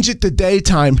can't change it to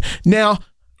daytime. Now,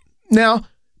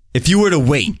 if you were to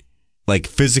wait, like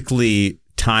physically...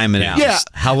 time it out. Yeah.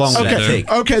 How long would that take?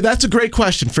 Okay, that's a great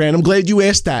question, Fran. I'm glad you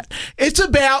asked that. It's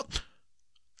about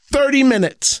 30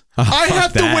 minutes. I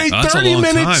have to wait 30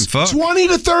 minutes, 20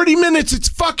 to 30 minutes. It's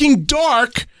fucking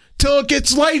dark till it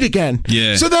gets light again.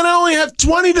 Yeah. So then I only have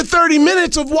 20 to 30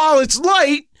 minutes of while it's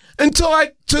light until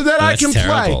I can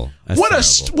terrible. play.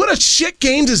 What a shit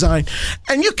game design.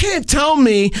 And you can't tell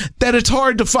me that it's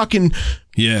hard to fucking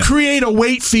create a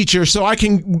wait feature so I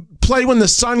can play when the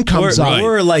sun comes up.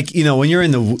 Or like, when you're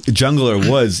in the jungle or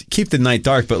woods, keep the night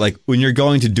dark, but like when you're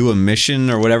going to do a mission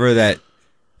or whatever that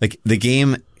like the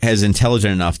game has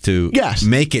intelligent enough to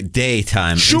make it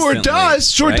daytime. Sure it does.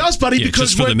 Sure it does, buddy,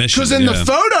 because in the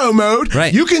photo mode,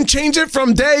 you can change it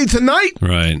from day to night.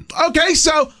 Right. Okay,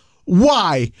 so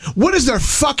why? What is their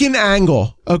fucking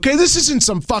angle? Okay, this isn't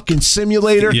some fucking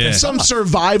simulator, some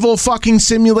survival fucking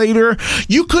simulator.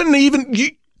 You couldn't even...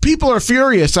 people are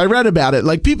furious. I read about it.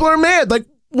 Like, people are mad. Like,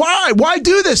 why? Why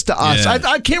do this to us?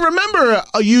 I can't remember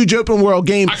a huge open world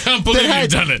game I can't believe you've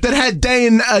done it. that had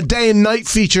a day and night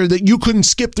feature that you couldn't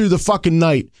skip through the fucking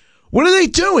night. What are they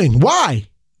doing? Why?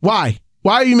 Why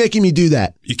are you making me do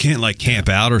that? You can't like camp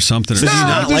out or something. So do you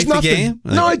not like the game?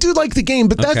 No, I do like the game,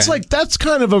 but that's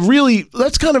kind of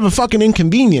a fucking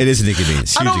inconvenience. It is an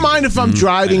inconvenience. I don't mind if I'm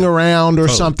driving around or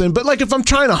something, but like if I'm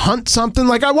trying to hunt something,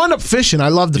 like I wound up fishing. I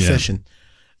love the fishing.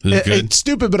 It's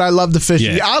stupid, but I love the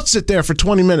fishing. Yeah. I'll sit there for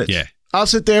 20 minutes. Yeah. I'll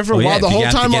sit there for a while the whole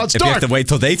time while it's dark. If you have to wait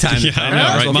till daytime. Yeah,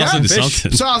 I know, right?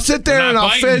 So I'll sit there and I'll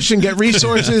fish and get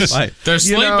resources. They're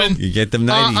sleeping. You get them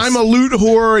 90s. I'm a loot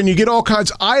whore and you get all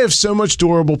kinds. I have so much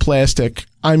durable plastic.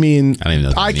 I mean,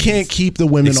 I can't keep the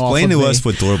women off of me. Explain to us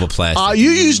what durable plastic You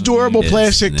use durable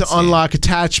plastic to unlock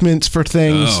attachments for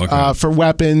things, for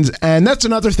weapons. And that's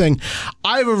another thing.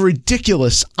 I have a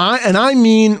ridiculous, I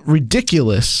mean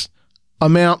ridiculous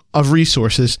amount of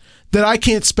resources that I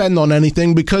can't spend on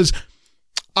anything because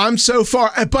I'm so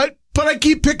far, but I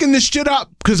keep picking this shit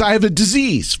up because I have a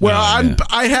disease where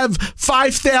I have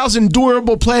 5,000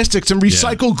 durable plastics and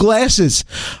recycled glasses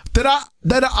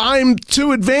that I'm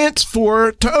too advanced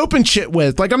to open shit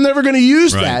with. Like I'm never going to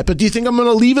use that. But do you think I'm going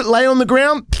to leave it lay on the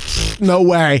ground? No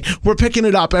way. We're picking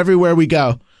it up everywhere we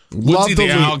go. Woodsy the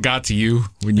Owl got to you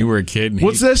when you were a kid.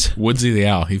 What's this? Woodsy the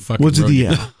Owl. He fucking Woodsy the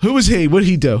Owl. Who was he? What did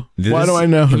he do? Why do I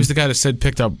know him? He was the guy that said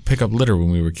pick up litter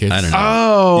when we were kids. I don't know.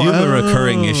 Oh, you have a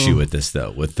recurring issue with this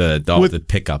though, with the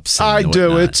pickups. I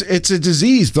do. It's a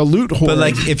disease, the loot horde. But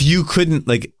like, if you couldn't,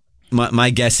 like, my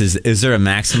guess is there a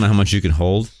maximum how much you can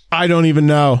hold? I don't even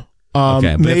know.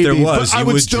 Okay, but maybe. if there was, you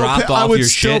would drop off your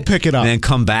shit, pick it up, and then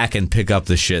come back and pick up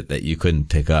the shit that you couldn't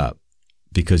pick up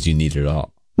because you need it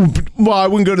all. Well, I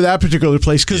wouldn't go to that particular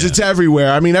place because it's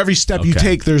everywhere. I mean, every step you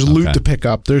take, there's loot to pick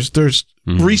up. There's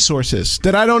resources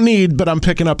that I don't need, but I'm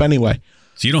picking up anyway.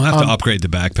 So you don't have to upgrade the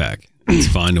backpack. It's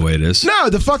fine the way it is. No,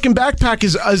 the fucking backpack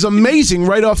is amazing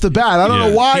right off the bat. I don't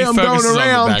know why I'm going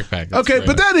around. Okay,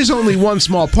 but that is only one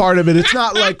small part of it. It's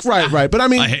not like right. But I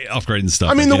mean, I hate upgrading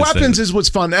stuff. I mean, the weapons is what's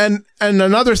fun, and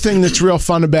another thing that's real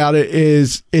fun about it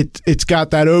is it's got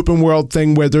that open world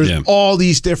thing where there's all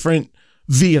these different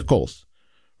vehicles.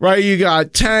 Right, you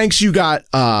got tanks, you got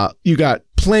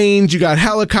planes, you got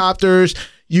helicopters,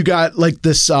 you got like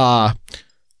this.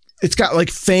 It's got like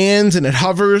fans and it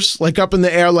hovers like up in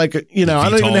the air, like I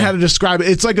don't even know how to describe it.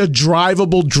 It's like a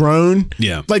drivable drone.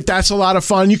 Yeah, like that's a lot of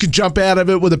fun. You can jump out of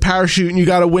it with a parachute, and you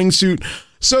got a wingsuit.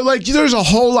 So like, there's a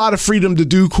whole lot of freedom to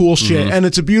do cool shit, and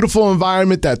it's a beautiful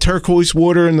environment. That turquoise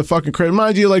water in the fucking crate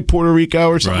reminds you of like Puerto Rico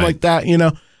or something like that.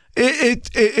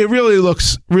 It really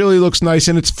looks nice,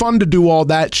 and it's fun to do all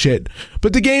that shit.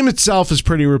 But the game itself is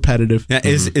pretty repetitive. Now,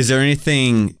 is there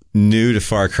anything new to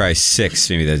Far Cry 6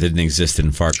 maybe that didn't exist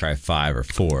in Far Cry 5 or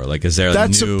 4? Like, is there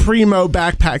that's a primo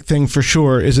backpack thing for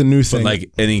sure? Is a new thing. But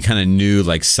like any kind of new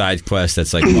like side quest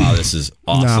that's like, wow, this is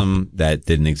awesome that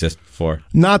didn't exist before.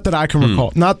 Not that I can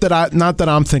recall. Not that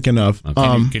I'm thinking of.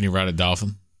 Okay. Can you ride a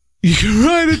dolphin? You can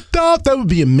ride a dolphin. That would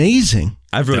be amazing.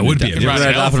 I've ridden That would be you ever ride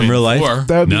a dolphin in real life?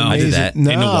 That would be No, I amazing. did that.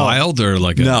 No. In the wild or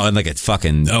like a... No, and like it's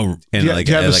fucking. Oh, in Do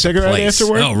you have a cigarette place.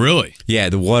 afterward? Oh, really? Yeah,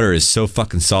 the water is so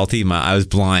fucking salty. I was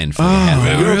blind for Oh, half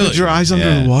an you hour. opened your eyes under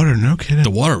Yeah. the water. No kidding. The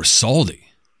water was salty.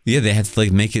 Yeah, they had to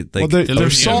like make it like. Well,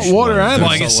 there's salt water Well,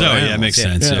 animals. I guess so. Yeah, it makes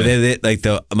sense. But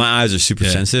Yeah. my eyes are super Yeah.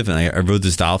 sensitive, and I rode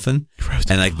this dolphin,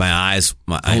 and like my eyes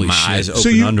shit.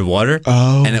 opened underwater,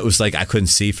 Oh. and it was like I couldn't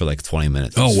see for like 20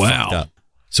 minutes. It Oh, was wow. fucked up.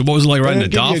 So what was it like riding a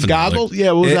Give you dolphin? goggles? Like,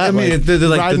 Yeah, what was that? I mean, like? they're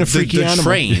like Riding a freaky the animal.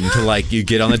 train to like you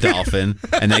get on the dolphin,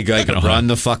 and they go like run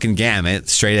the fucking gamut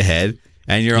straight ahead,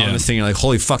 and you're on Yeah. this thing. You're like,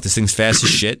 holy fuck, this thing's fast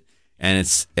as shit, and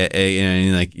it's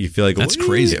and like you feel like That's "Wee,"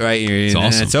 crazy. right? It's And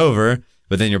awesome. it's over,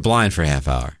 but then you're blind for a half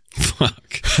hour.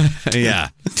 fuck. Yeah,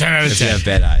 10 out of if you 10. have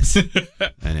bad eyes.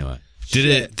 Anyway.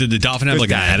 Did the dolphin have There's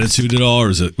like an guys. attitude at all, or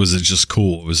was it just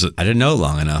cool? Was it? I didn't know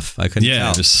long enough. I couldn't Yeah,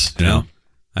 tell. just you know.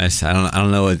 I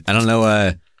don't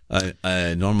know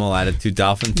a normal attitude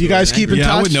dolphin. You guys keep in touch?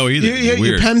 Yeah, I wouldn't know either. Your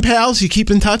Weird. pen pals, you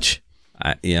keep in touch?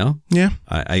 Yeah.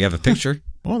 I have a picture.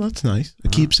 Oh, that's nice. A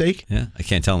keepsake? Yeah, I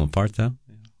can't tell them apart though.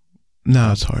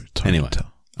 No, it's hard. It's hard Anyway. to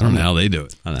tell. I don't know how they do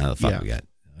it. I don't know how the fuck Yeah. we got.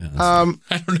 Yeah,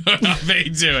 I don't know how they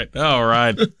do it. All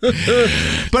right.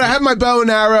 But I have my bow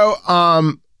and arrow.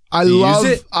 I love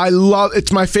use it? I love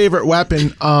it's my favorite weapon.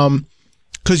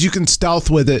 Because you can stealth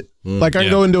with it. Like I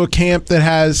can go into a camp that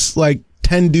has like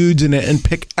 10 dudes in it and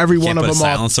pick every can't one of put a them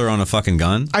off. silencer on a fucking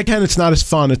gun. I can. It's not as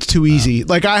fun. It's too easy.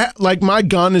 Like my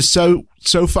gun is so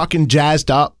fucking jazzed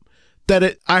up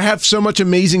that I have so much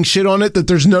amazing shit on it that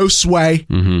there's no sway.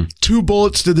 2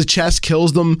 bullets to the chest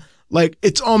kills them. Like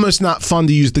it's almost not fun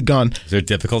to use the gun. Is there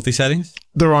difficulty settings?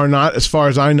 There are not, as far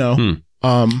as I know.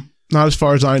 Not as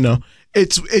far as I know.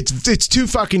 It's too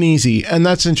fucking easy, and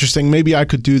that's interesting. Maybe I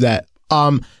could do that.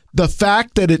 The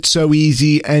fact that it's so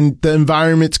easy and the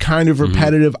environment's kind of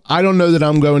repetitive, I don't know that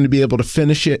I'm going to be able to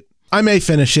finish it. I may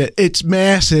finish it. It's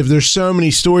massive. There's so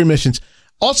many story missions.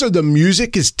 Also, the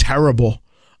music is terrible.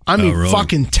 I mean, really?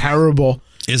 fucking terrible.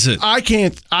 Is it? I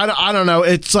can't. I don't know.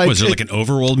 It's like Was there like an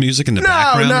overworld music in the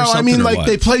background? No. Or something, I mean, or like what?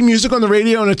 they play music on the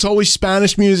radio and it's always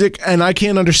Spanish music, and I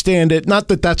can't understand it. Not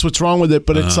that that's what's wrong with it,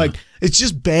 but it's like it's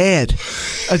just bad.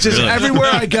 It's just everywhere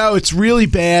I go, it's really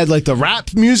bad. Like the rap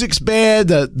music's bad.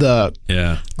 The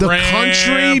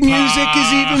country music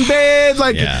is even bad.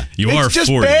 Like You it's are just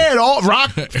 40. bad. All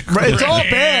rock. It's all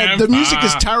bad. The music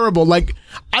is terrible. Like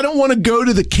I don't want to go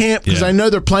to the camp because I know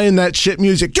they're playing that shit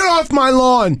music. Get off my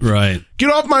lawn. Right. Get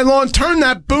off my lawn. Turn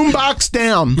that boombox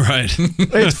down. Right.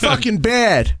 It's fucking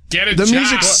bad. Get it, The Jack.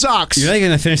 music sucks. You're not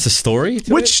going to finish the story?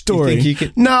 to Which it? story? You think you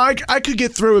could? No, I could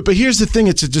get through it, but here's the thing: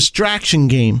 it's a distraction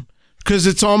game because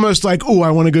it's almost like, oh,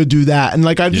 I want to go do that, and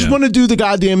like I just want to do the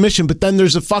goddamn mission, but then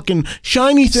there's a fucking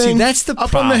shiny thing. that's the up on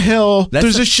problem. the hill. That's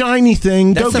There's the- a shiny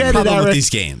thing. That's Go the get it, problem Eric. with these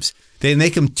games. They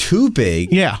make them too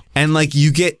big. Yeah. And like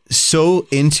you get so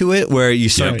into it where you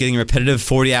start Yeah. getting repetitive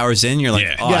 40 hours in. You're like,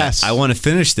 Yeah. oh, Yes. I want to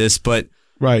finish this, but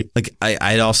Right. like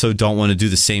I also don't want to do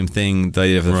the same thing that I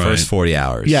did for the Right. first 40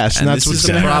 hours. Yes, and that's this what's is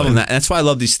the gonna problem. happen. That's why I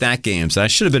love these snack games. I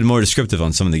should have been more descriptive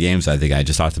on some of the games I think I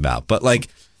just talked about. But like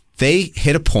they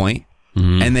hit a point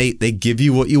and they give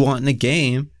you what you want in the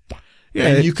game. Yeah,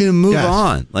 and you can move yes.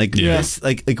 on. Like this,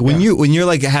 like when you're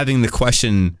like having the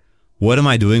question, what am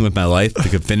I doing with my life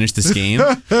to finish this game?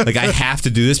 Like I have to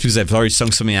do this because I've already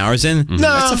sunk so many hours in. No,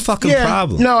 That's a fucking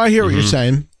problem. No, I hear what you're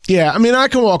saying. Yeah, I mean, I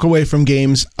can walk away from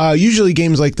games. Usually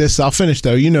games like this, I'll finish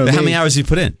though. You know, But how me. many hours do you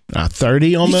put in?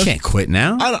 30 almost. You can't quit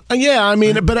now. I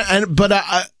mean, but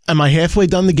am I halfway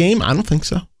done the game? I don't think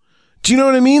so. Do you know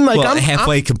what I mean? Like, Well, I'm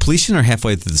halfway completion or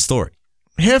halfway through the story?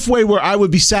 halfway where I would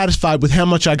be satisfied with how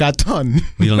much I got done.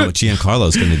 We don't know what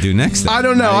Giancarlo's going to do next. I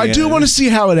don't know. I do want to see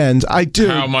how it ends. I do.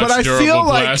 How much but I durable feel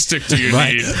like plastic do you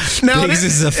Right. need? now This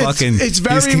is a fucking. It's he's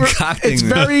very concocting. it's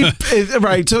very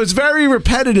right. So it's very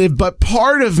repetitive. But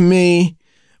part of me,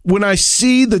 when I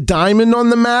see the diamond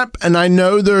on the map and I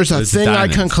know there's a There's a thing I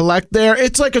diamond. can collect there,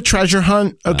 it's like a treasure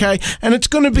hunt. Okay, and it's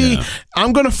going to be.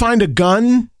 I'm going to find a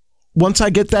gun. Once I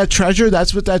get that treasure,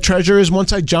 that's what that treasure is.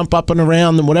 Once I jump up and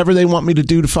around and whatever they want me to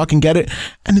do to fucking get it,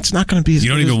 and it's not going to be as You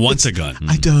don't good even as, want a gun.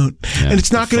 I don't. And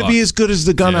it's not going to be as good as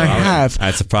the gun I have.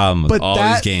 That's a problem with But all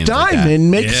that these games. like that.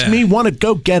 diamond makes Yeah. me want to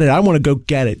go get it. I want to go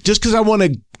get it just because I want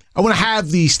to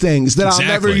have these things that I'll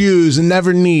never Exactly. use and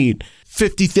never need.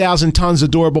 50,000 tons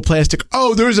of durable plastic.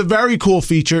 Oh, there's a very cool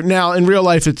feature. Now, in real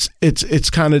life, it's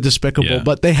kind of despicable, Yeah.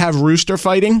 but they have rooster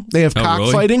fighting. They have cock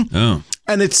really? fighting. Oh.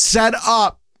 And it's set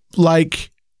up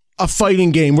like a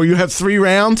fighting game where you have 3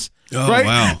 rounds. Oh, right?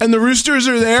 wow. And the roosters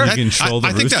are there. You control the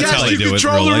I think roosters. that's how they you do it.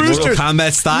 control the Real life. roosters. Mortal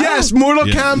Kombat style? Yes, Mortal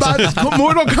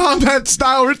Kombat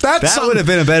style. That's That something. would have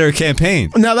been a better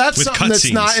campaign. Now that's With something that's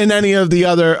cutscenes. not in any of the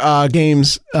other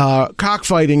games.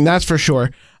 Cockfighting, that's for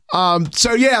sure.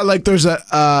 So yeah, like there's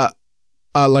a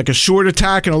short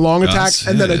attack and a long attack,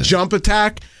 and then a jump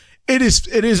attack. It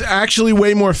is actually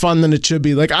way more fun than it should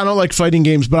be. Like I don't like fighting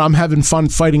games, but I'm having fun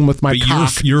fighting with my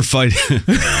cock. You're fighting.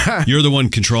 You're the one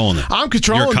controlling it. I'm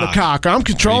controlling Your the cock. I'm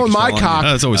controlling my cock.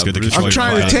 That's always good to control. I'm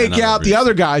trying your to cock. take out the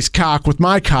other guy's cock with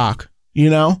my cock. You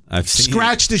know, I've seen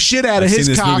scratch the shit out of I've his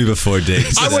seen this cock. movie before, Dick.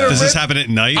 Does this happen at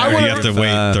night, or you have to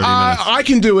wait 30 minutes? I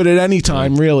can do it at any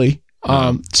time, really.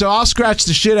 So I'll scratch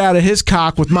the shit out of his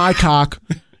cock with my cock,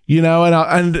 you know,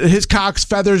 and his cock's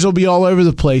feathers will be all over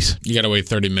the place. You got to wait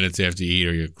 30 minutes after you eat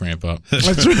or you cramp up.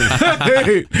 That's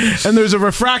right. And there's a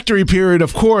refractory period,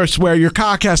 of course, where your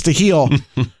cock has to heal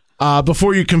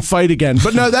before you can fight again.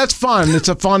 But no, that's fun. It's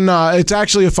a fun. It's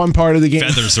actually a fun part of the game.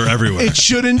 Feathers are everywhere. It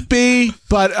shouldn't be,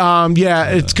 but yeah,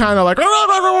 it's kind of like,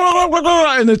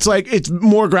 and it's like it's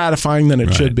more gratifying than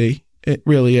it should be. It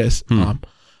really is.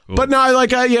 But no, I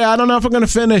don't know if I'm going to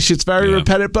finish. It's very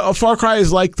repetitive. But Far Cry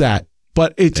is like that.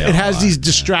 But it has these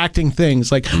distracting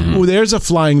things like, oh, there's a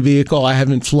flying vehicle I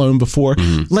haven't flown before.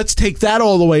 Let's take that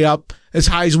all the way up as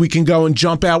high as we can go and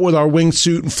jump out with our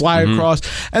wingsuit and fly across.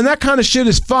 And that kind of shit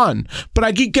is fun. But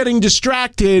I keep getting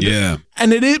distracted. Yeah.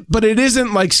 And it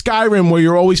isn't like Skyrim where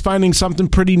you're always finding something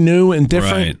pretty new and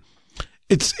different. Right.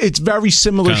 It's very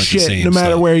similar Kinda like the shit same no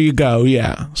matter stuff. where you go.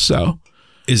 Yeah. So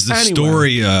Is the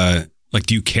story like?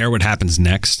 Do you care what happens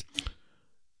next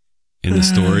in the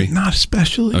story? Not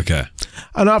especially. Okay.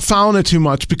 I'm not following it too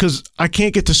much because I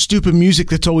can't get the stupid music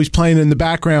that's always playing in the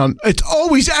background. It's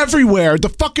always everywhere. The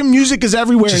fucking music is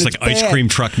everywhere. Just and like it's ice bad. cream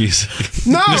truck music.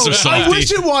 No, Mr. I Softy.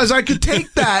 wish it was. I could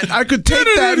take that. I could take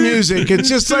that music. It's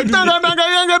just like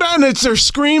and they're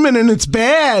screaming and it's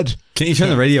bad. Can you turn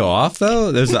the radio off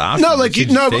though? There's an option. No, like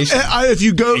if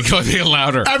you go, You got to be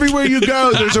louder. everywhere you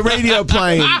go, there's a radio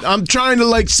playing. I'm trying to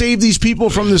like save these people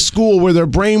from the school where they're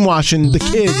brainwashing the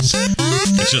kids.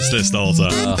 It's just this the whole time.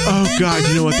 Oh God,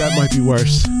 you know what? That might be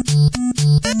worse.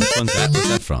 Which one's that? What's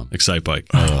that from? Excite Bike.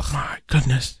 Oh my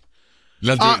goodness. Do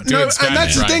No, it in and Spanish,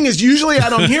 that's the right? thing is usually I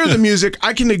don't hear the music.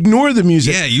 I can ignore the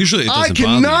music. Yeah, usually it I doesn't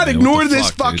bother cannot me. ignore What the this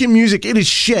fuck, dude? fucking music. It is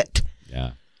shit.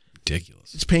 Yeah.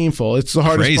 Ridiculous. It's painful. It's the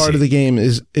hardest Crazy. part of the game.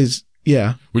 Is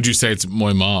yeah. Would you say it's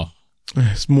Moi Ma?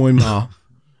 It's muy mal.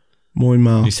 Muy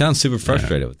mal. You sound super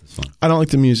frustrated with this one. I don't like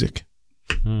the music.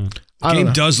 I The don't game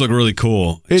know. does look really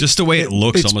cool. It- Just the way it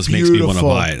looks it's almost makes me want to beautiful.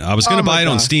 buy it. I was going to Oh my buy it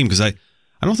on God. Steam because I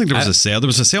don't think there was a sale. There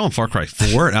was a sale on Far Cry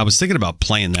 4, and I was thinking about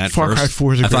playing that Far Cry first.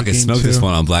 4 is a I great fucking game smoked too. this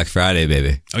one on Black Friday,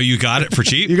 baby. Oh, you got it for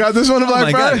cheap? You got this one on Oh Black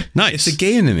my Friday? God. Nice. It's a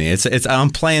game to me. It's I'm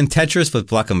playing Tetris with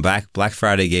Black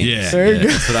Friday games. Yeah. There you go.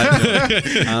 That's what I'm doing.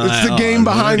 It's the game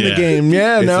behind the Yeah. game.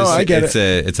 Yeah, I get it.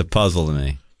 It's a puzzle to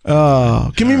me.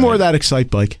 Oh, give me more of that Excite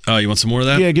Bike. Oh, you want some more of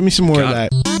that? Yeah, give me some more of Got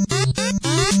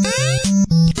that.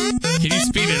 Can you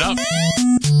speed it up?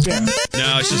 Yeah.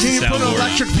 No, it's just Can a you put an soundboard.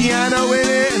 electric piano in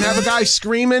it and have a guy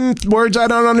screaming words I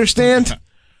don't understand?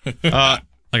 I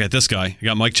got this guy. I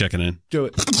got Mike checking in. Do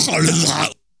it.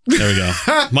 There we go.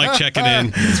 Mike checking in.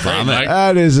 Great, Mike.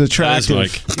 That is That attractive.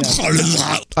 is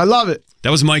Mike. I love it. That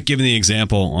was Mike giving the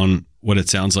example on what it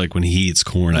sounds like when he eats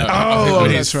corn. Oh,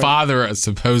 when that's his right. father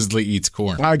supposedly eats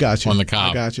corn. I got you. On the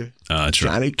cob. I got you. That's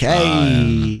right. Johnny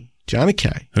K. Johnny K.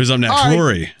 Who's up next? All right.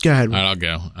 Rory. Go ahead. All right, I'll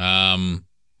go.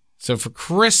 So for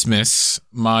Christmas,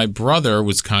 my brother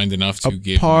was kind enough to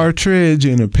give Partridge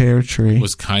in a pear tree.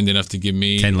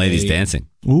 me 10 ladies a- dancing.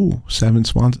 Ooh, 7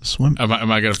 swans a swim. Am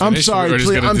I going to I'm finish? sorry, Or just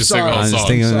please. gonna I'm just sing sorry. all I'm just songs?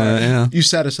 thinking, Sorry. yeah. You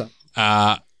set us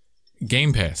up.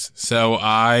 Game Pass. So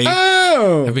I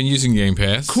Oh, have been using Game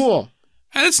Pass. cool.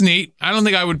 And it's neat. I don't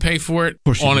think I would pay for it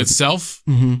course you on wouldn't. itself.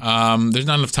 Mm-hmm. There's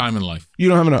not enough time in life. You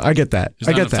don't have enough. I get that. There's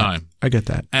I not get enough that. time. I get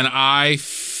that. And I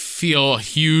feel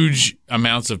huge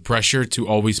amounts of pressure to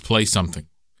always play something.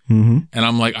 Mm-hmm. And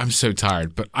I'm like, I'm so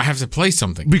tired, but I have to play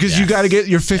something. Because you got to get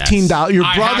your $15. Your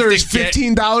I brother have is to get-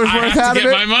 $15 I worth have out to of get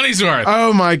it. my money's worth.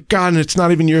 Oh my God! And it's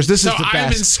not even yours. This So is the I've been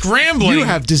best. scrambling. You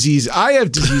have disease. I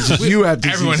have diseases. You have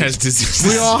diseases. Everyone has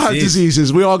diseases. We all have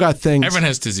diseases. We all got things. Everyone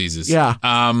has diseases. Yeah.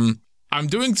 I'm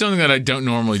doing something that I don't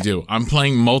normally do. I'm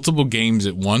playing multiple games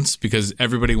at once because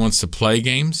everybody wants to play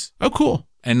games. Oh, cool.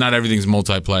 and not everything's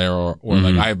multiplayer or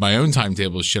like I have my own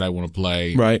timetable of shit I want to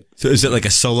play. Right. So is it like a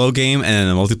solo game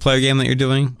and a multiplayer game that you're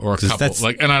doing? Or a couple.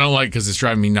 And I don't like because it's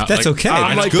driving me nuts. That's okay.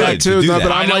 I'm That's like good that too. No,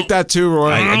 but I'm like that too,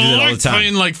 Roy. I do that all like the time.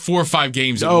 playing like 4 or 5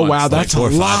 games at Oh, once. wow. That's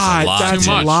like a 4 or 5 lot. is a lot. That's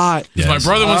Too a much. lot. Because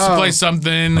my brother wants to play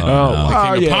something. King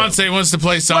of Ponce wants to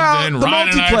play something. the Ryan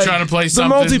and I are trying to play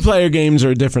something. The multiplayer games are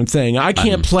a different thing. I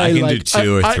can't play I can like do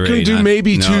 2 or 3. I can do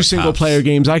maybe 2 single player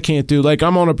games. I can't do like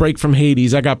I'm on a break from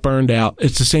Hades. I got burned out.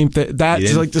 It's the same thing.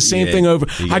 That's like the same thing over.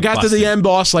 I got to the end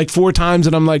boss like 4 times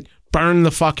and I'm like, burn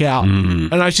the fuck out.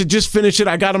 And I should just finish it.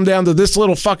 I got him down to this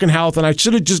little fucking health and I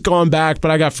should have just gone back,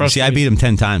 but I got frustrated. See, I beat him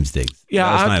 10 times, Diggs. Yeah,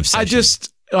 that was my obsession.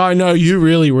 I know you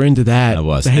really were into that. I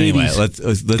was. The Anyway, Hades.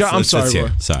 let's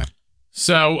hear. Sorry.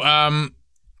 So,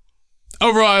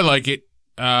 overall, I like it.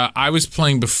 I was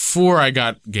playing before I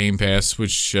got Game Pass,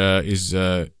 which is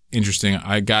interesting.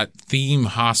 I got Theme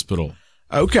Hospital.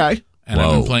 Okay. And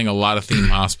I've been playing a lot of Theme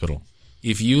Hospital.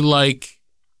 If you like...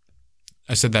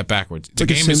 I said that backwards. The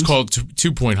game is called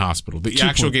 2 Point Hospital. The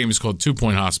actual game is called 2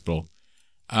 Point Hospital.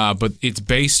 But it's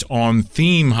based on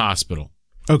Theme Hospital.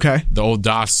 Okay. The old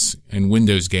DOS and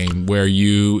Windows game where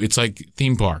it's like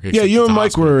theme park. Yeah, you and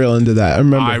Mike were real into that. I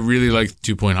remember. I really like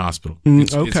 2 Point Hospital.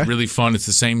 It's really fun. It's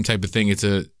the same type of thing. It's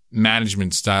a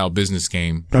management style business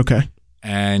game. Okay.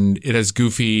 And it has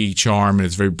goofy charm and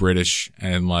it's very British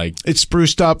and like it's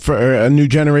spruced up for a new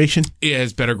generation. It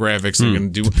has better graphics. They're gonna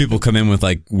do. People come in with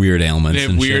like weird ailments. They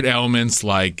have weird elements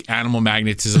like animal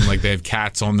magnetism, like they have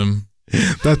cats on them.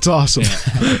 That's awesome.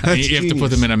 Yeah. That's you have to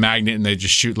put them in a magnet and they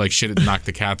just shoot like shit and knock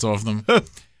the cats off them.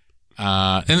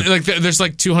 And like there's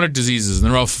like 200 diseases and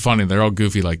they're all funny. They're all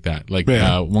goofy like that. Like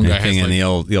one guy has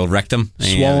like, the old rectum.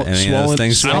 Swollen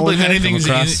things. I don't believe anything's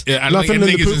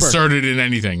inserted in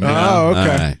anything. Oh,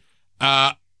 okay.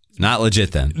 Right. Not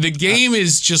legit then. The game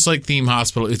is just like Theme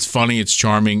Hospital. It's funny. It's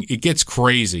charming. It gets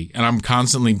crazy, and I'm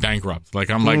constantly bankrupt. Like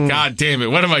I'm like, God damn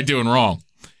it, what am I doing wrong?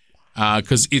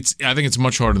 Because I think it's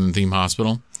much harder than Theme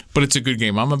Hospital, but it's a good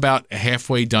game. I'm about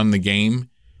halfway done the game,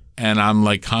 and I'm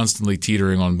like constantly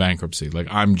teetering on bankruptcy. Like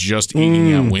I'm just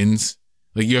eking out wins.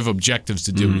 Like you have objectives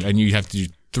to do, and you have to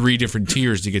do 3 different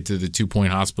tiers to get to the 2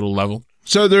 Point Hospital level.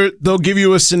 So they'll give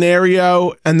you a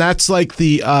scenario, and that's like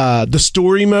the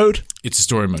story mode. It's a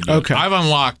story mode. Yeah. Okay, I've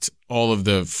unlocked all of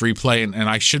the free play, and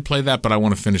I should play that, but I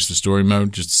want to finish the story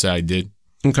mode just to say I did.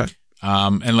 Okay.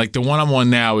 And like the one I'm on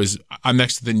now is I'm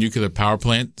next to the nuclear power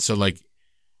plant, so like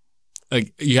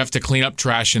you have to clean up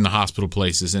trash in the hospital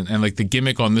places, and like the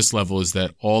gimmick on this level is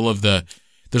that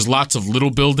there's lots of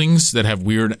little buildings that have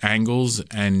weird angles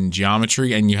and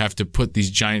geometry, and you have to put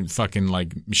these giant fucking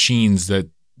like machines that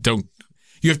don't.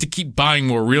 You have to keep buying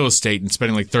more real estate and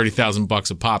spending like $30,000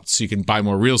 a pop so you can buy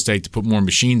more real estate to put more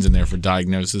machines in there for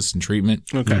diagnosis and treatment.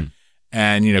 Okay.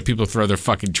 And people throw their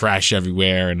fucking trash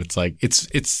everywhere, and it's like it's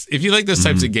if you like those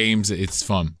types of games, it's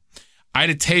fun. I had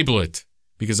to table it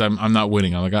because I'm not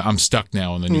winning. I'm stuck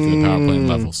now on the nuclear power plant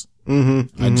levels.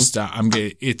 It's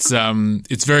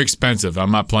very expensive.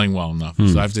 I'm not playing well enough,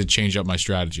 so I have to change up my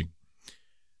strategy.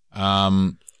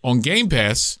 On Game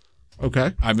Pass.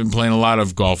 Okay. I've been playing a lot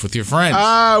of Golf with Your Friends.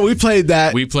 We played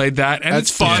that. and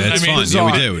it's fun. Yeah, it's fun.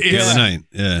 Yeah, we did the other night.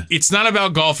 Yeah. It's not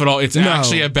about golf at all. It's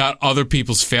actually about other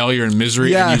people's failure and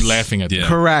misery and you laughing at them.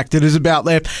 Correct. It is about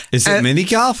laugh. Is it mini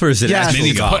golf or is it actual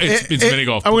mini golf? It's mini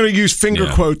golf. I'm going to use finger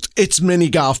quotes. It's mini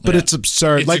golf, but it's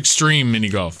absurd. It's extreme mini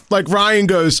golf. Like Ryan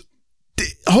goes,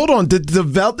 hold on,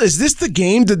 is this the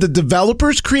game? Did the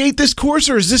developers create this course,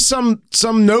 or is this some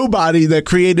nobody that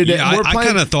created it? Yeah, I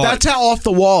kind of thought that's how off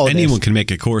the wall anyone can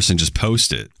make a course and just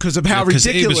post it because of how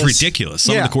ridiculous it was. Ridiculous.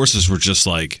 Some of the courses were just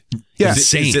like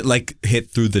insane. Is it like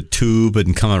hit through the tube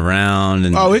and come around?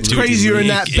 And it's crazy. You're in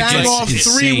that bang off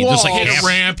insane. 3 walls. There's like hit a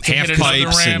ramp, half hit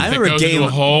pipes. Ramp I remember a game. A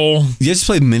hole. You just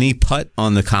played mini putt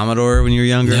on the Commodore when you were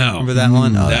younger. No. Remember that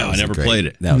one? No, I never played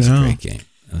it. That was a great game.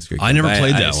 I never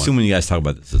played that one. I assume when you guys talk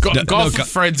about this, Golf with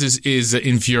Friends is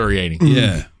infuriating.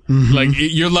 Yeah. Like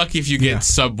you're lucky if you get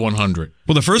sub 100.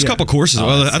 Well, the first couple courses,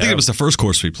 I think it was the first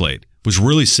course we played, was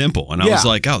really simple, and I was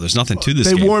like, "Oh, there's nothing to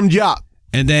this." They game. warmed you up,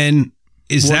 and then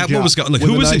what was going? Like,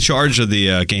 who was in charge of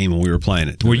the game when we were playing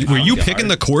it? Were you picking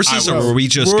the courses, or were we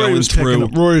just going through?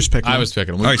 Rory was picking. I was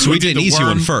picking them. All right, so we did an easy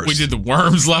one first. We did the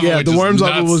worms level. Yeah, the worms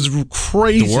level was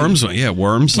crazy. The worms,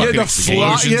 worms. Yeah, the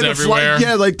explosions everywhere.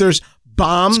 Yeah, like there's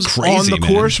bombs crazy, on the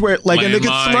course where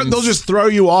and they'll just throw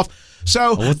you off.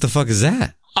 So what the fuck is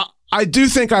that? I do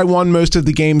think I won most of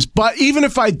the games, but even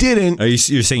if I didn't,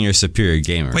 you're saying you're a superior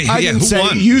gamer. Wait, I didn't who say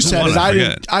won? it. You said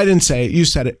it. I didn't say it. You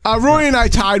said it. Rory and I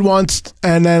tied once,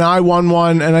 and then I won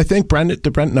one, and I think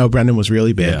Brendan was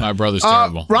really bad. My brother's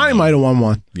terrible. Ryan might have won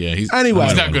one. Yeah, he's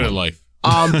not good at life.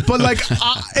 But like,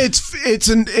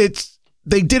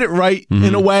 they did it right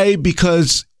in a way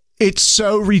because it's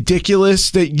so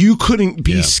ridiculous that you couldn't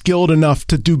be skilled enough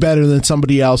to do better than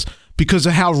somebody else because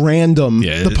of how random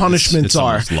the punishments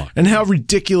are and how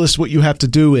ridiculous what you have to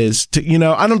do is to,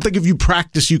 I don't think if you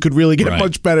practice, you could really get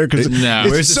much better because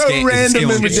it's so random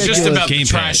and ridiculous. It's just about the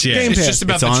trash. It's just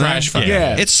about the trash fire.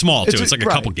 Yeah. It's small too. It's like a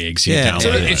couple gigs.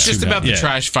 It's just about the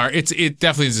trash fire. It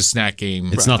definitely is a snack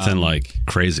game. It's nothing like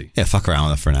crazy. Yeah, fuck around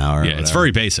with it for an hour. Yeah, it's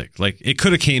very basic. Like it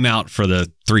could have came out for the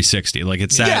 360. Like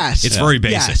it's that. It's very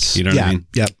basic. Yes. You know what I mean?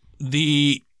 Yep.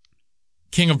 The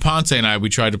King of Ponce and I, we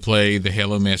tried to play the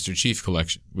Halo Master Chief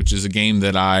Collection, which is a game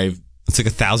that It's like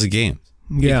 1,000 games.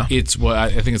 Yeah. It's what I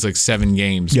think it's like 7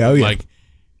 games. Yeah, Like,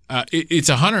 it's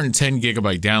a 110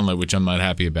 gigabyte download, which I'm not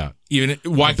happy about.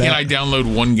 Why can't I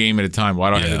download one game at a a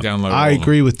why do I have to download? I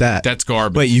agree with that. That's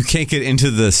garbage. Wait, you can't get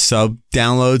into the sub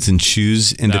downloads and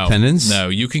choose independence? No,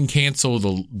 you can cancel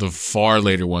the far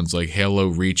later ones like Halo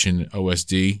Reach and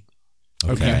OSD.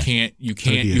 Okay. You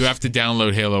can't. You have to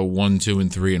download Halo 1, 2,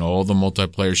 and 3 and all the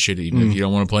multiplayer shit, even if you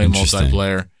don't want to play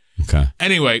multiplayer. Okay.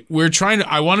 Anyway,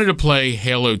 I wanted to play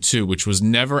Halo 2, which was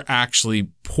never actually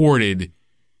ported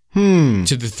to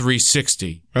the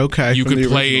 360. Okay. You could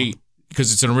play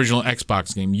because it's an original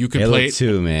Xbox game. You could Halo play it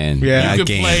 2, man. Yeah. You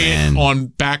could play it on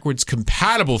backwards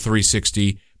compatible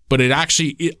 360, but it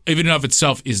actually, even of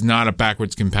itself, is not a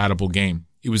backwards compatible game.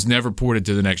 It was never ported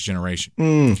to the next generation.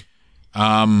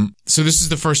 So this is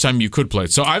the first time you could play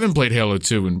it. So I haven't played Halo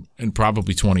 2 in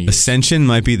probably 20 years. Ascension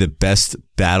might be the best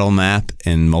battle map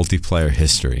in multiplayer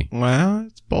history. Wow,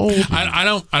 it's bold. I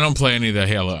don't play any of the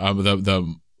Halo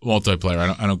the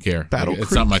multiplayer. I don't care.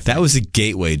 It's not my thing. That was a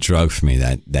gateway drug for me.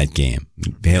 That game,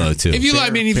 Halo 2. If you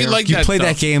like you that, play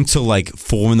that game till like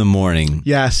 4 a.m.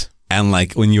 Yes. And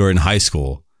like when you were in high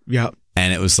school. Yep.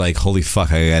 And it was like, holy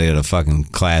fuck, I gotta go to fucking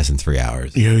class in 3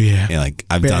 hours. Yeah. Like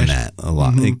I've done that a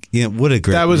lot. Like, what a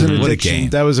great. That was an what addiction. A game.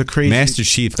 That was a crazy Master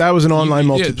Chief. That was an online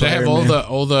multiplayer. They have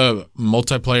all the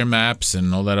multiplayer maps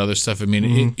and all that other stuff. I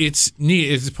mean, it's neat.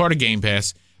 It's part of Game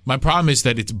Pass. My problem is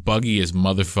that it's buggy as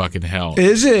motherfucking hell.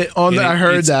 Is it? I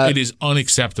heard that. It is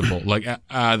unacceptable. Like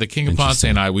the King of Ponce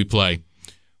and I, we play.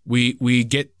 We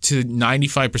get to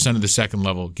 95% of the second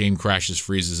level, game crashes,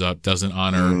 freezes up, doesn't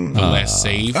honor the last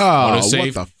save, auto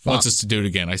save, what the fuck? wants us to do it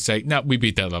again. I say, no, we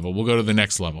beat that level. We'll go to the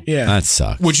next level. Yeah, that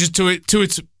sucks. Which is to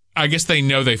its. I guess they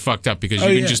know they fucked up because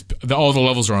you can just all the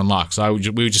levels are unlocked. So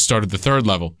we just started the third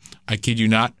level. I kid you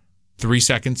not. 3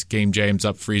 seconds, game jams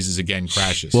up, freezes again,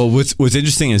 crashes. Well, what's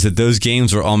interesting is that those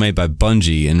games were all made by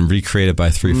Bungie and recreated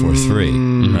by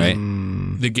 343, right?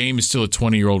 The game is still a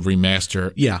 20-year-old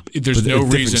remaster. Yeah. There's no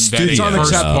reason that a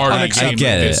first-party game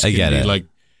I get it. Like,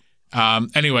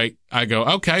 anyway, I go,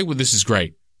 okay, well, this is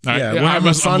great. Yeah, I'm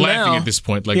laughing now. at this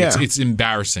point. Like, it's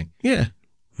embarrassing. Yeah.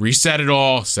 Reset it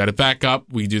all, set it back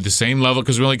up. We do the same level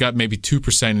because we only got maybe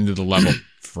 2% into the level.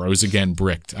 Froze again,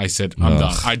 bricked. I said, I'm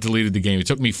done. I deleted the game. It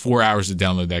took me 4 hours to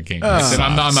download that game. I said,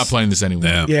 I'm not playing this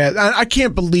anymore. Yeah, I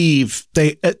can't believe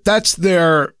that's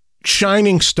their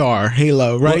shining star,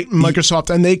 Halo, right? Well, Microsoft,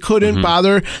 and they couldn't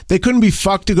bother. They couldn't be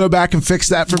fucked to go back and fix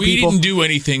that for people. We didn't do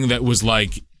anything that was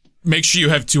like, make sure you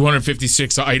have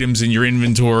 256 items in your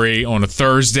inventory on a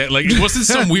Thursday. Like, it wasn't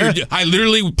some weird. I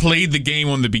literally played the game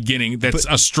on the beginning. That's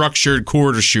a structured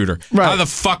quarter shooter. Right. How the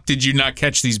fuck did you not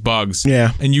catch these bugs?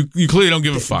 Yeah. And you clearly don't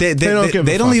give a fuck. They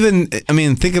don't even. I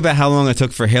mean, think about how long it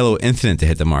took for Halo Infinite to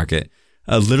hit the market.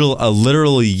 A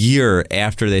literal year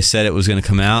after they said it was going to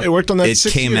come out. It worked on that.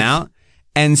 It came out,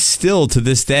 and still to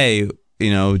this day,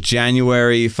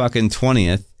 January fucking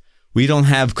 20th, we don't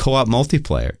have co-op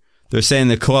multiplayer. They're saying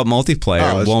the co-op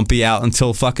multiplayer won't be out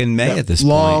until fucking May at this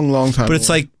point. Long time. But it's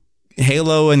like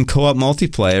Halo and co-op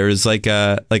multiplayer is like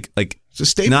it's a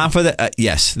staple. Not for the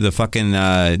the fucking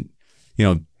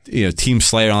Team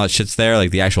Slayer and all that shit's there,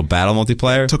 like the actual battle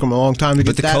multiplayer. It took them a long time to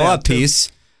get that out. But the co-op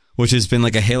piece, which has been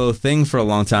like a Halo thing for a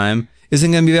long time, isn't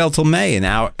going to be available till May,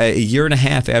 a year and a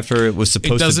half after it was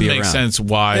supposed to be around. It doesn't make sense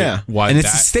why. And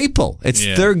it's a staple. It's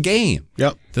their game.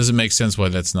 Yep. Doesn't make sense why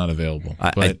that's not available.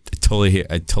 I totally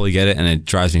get it, and it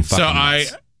drives me fucking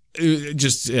nuts.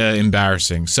 Just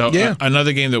embarrassing. So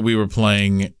another game that we were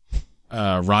playing,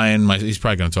 Ryan, he's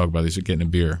probably going to talk about this. We're getting a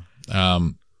beer.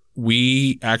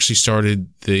 We actually started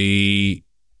the.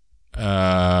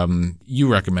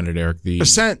 You recommended, Eric, the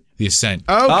Ascent. The Ascent.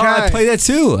 Okay. Oh, I played that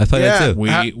too.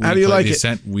 How do you like the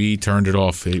Ascent? We turned it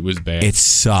off. It was bad. It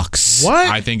sucks. What?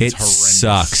 I think it's horrendous.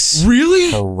 Sucks. Really?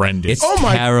 Horrendous. Oh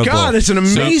my terrible. God! It's an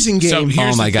amazing game. So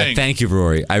oh my God! Thank you,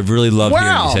 Rory. I really love hearing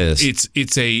you say this.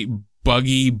 It's a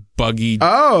buggy, poopy.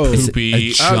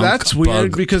 That's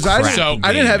weird because I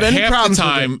didn't have any problems with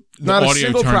it. Half the time, the Not a audio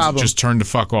single turns problem. just turned the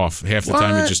fuck off. Half the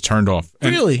time, it just turned off.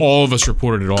 And Really? all of us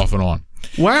reported it off and on.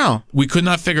 Wow. We could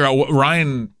not figure out what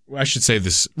Ryan. I should say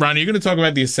this. Ryan, are you going to talk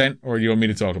about the Ascent, or do you want me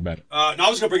to talk about it? No, I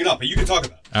was going to bring it up, but you can talk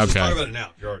about it. Okay. Talk about it now.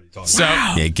 You're already talking So,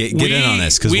 about it. Yeah, get in on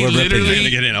this because we're ripping literally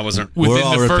it. Get in. I wasn't. Within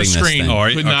all the ripping first this screen,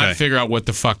 thing. could not figure out what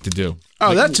the fuck to do.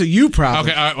 Oh, that's a you problem.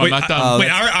 Okay, I'm not done. Wait,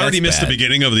 I already missed bad. the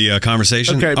beginning of the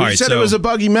conversation. Okay, but All you right, said so, it was a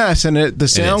buggy mess and the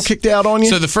sound is. kicked out on you?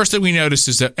 So the first thing we noticed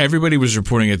is that everybody was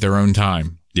reporting at their own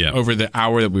time. Yeah. Over the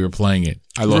hour that we were playing it,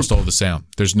 I lost all the sound.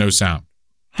 There's no sound.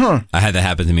 Huh. I had that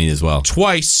happen to me as well.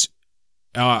 Twice.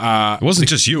 it wasn't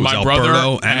just you. It was My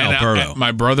Alberto and Alberto.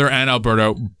 my brother and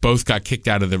Alberto both got kicked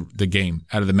out of the game,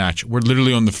 out of the match. We're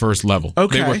literally on the first level.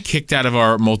 Okay. They were kicked out of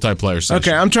our multiplayer session.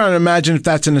 Okay, I'm trying to imagine if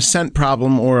that's an Ascent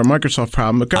problem or a Microsoft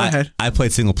problem, but go ahead. I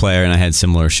played single player and I had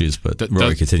similar issues, but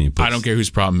Rory, continue. Please. I don't care whose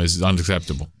problem is. It's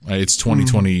unacceptable. It's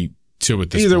 2022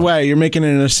 at this Either point. way, you're making it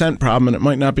an Ascent problem, and it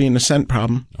might not be an Ascent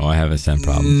problem. Oh, I have a Ascent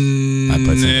problem. I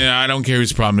played single. Yeah, I don't care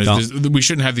whose problem it is. We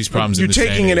shouldn't have these problems. You're in this day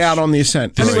taking and it age. out on the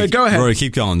Ascent. Anyway, go ahead. Rory,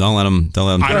 keep going. Don't let them.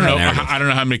 I don't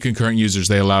know how many concurrent users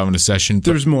they allow in a session.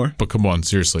 There's more. But come on,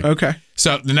 seriously. Okay.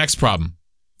 So the next problem,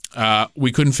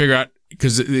 we couldn't figure out,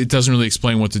 because it doesn't really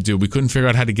explain what to do. We couldn't figure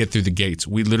out how to get through the gates.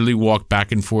 We literally walked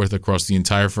back and forth across the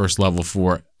entire first level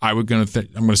for I'm going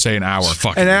to say an hour.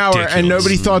 An hour, ridiculous. and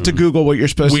nobody thought to Google what you're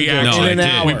supposed to do. Actually in an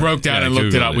hour. we broke down and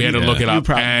looked it up. We had to look it up,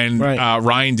 and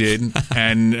Ryan did,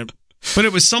 and but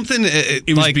it was something.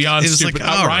 it was beyond stupid.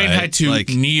 Ryan had to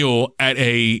kneel at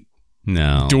a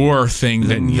door thing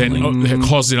that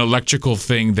caused an electrical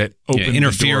thing that opened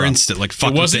interference the door up. that like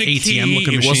fucked with the ATM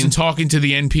looking machine. It wasn't talking to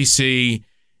the NPC.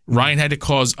 Ryan had to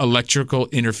cause electrical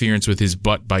interference with his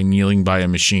butt by kneeling by a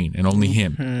machine, and only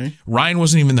him. Ryan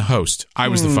wasn't even the host. I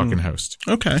was the fucking host.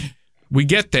 Okay. We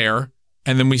get there,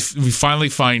 and then we finally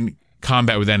find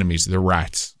combat with enemies. They're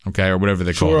rats, okay, or whatever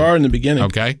they call them. Sure are in the beginning.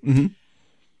 Okay. Mm-hmm.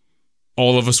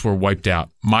 All of us were wiped out.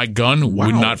 My gun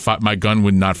would not fire. My gun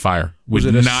would not fire. Was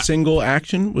it a single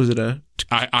action? Was it a?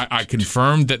 I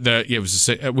confirmed that it was.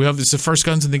 It's the first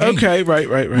guns in the game. Okay,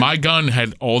 right. My gun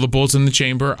had all the bullets in the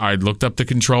chamber. I looked up the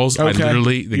controls.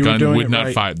 Okay. The gun would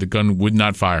not fire. The gun would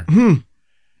not fire.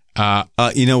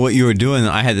 You know what you were doing?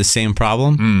 I had the same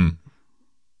problem.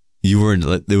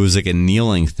 There was like a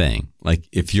kneeling thing. Like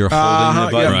if you're holding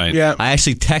the button. Yeah. I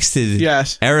actually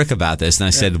texted Eric about this, and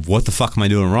I said, "What the fuck am I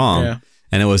doing wrong?" Yeah.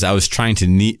 And I was trying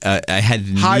to I had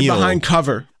to hide kneel. behind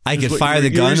cover. I could fire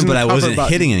the gun, but I wasn't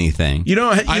hitting anything. You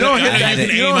don't hit the L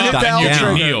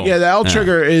trigger. Yeah, the L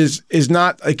trigger is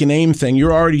not like an aim thing.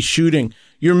 You're already shooting.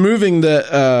 You're moving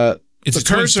the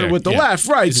cursor with the left,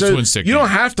 right? It's so a stick, you don't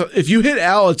have to. If you hit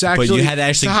L, it's actually. But you had to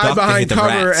actually hide duck behind to hit the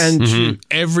cover rats. and shoot.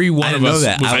 Every one of us.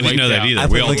 I didn't know that either. I We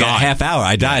played all like died. a half hour.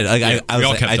 I died.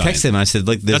 I texted him. I said,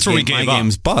 "Like That's where we gave my up.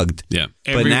 game's bugged." Yeah.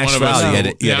 But in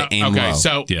actuality, you had to aim low.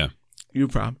 So You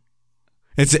problem.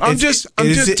 I'm just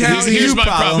telling you here's my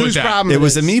problem with that. It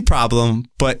was a me problem,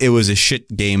 but it was a shit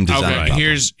game design problem.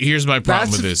 Here's my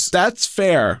problem with this. That's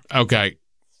fair. Okay.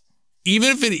 Even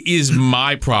if it is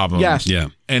my problem, yes,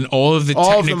 and all of the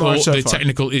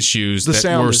technical issues the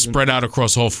that were spread out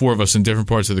across all four of us in different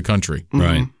parts of the country,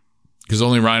 right? Because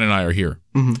only Ryan and I are here.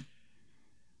 Mm-hmm.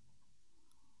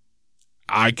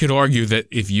 I could argue that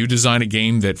if you design a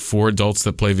game that 4 adults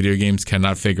that play video games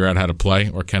cannot figure out how to play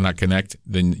or cannot connect,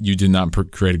 then you did not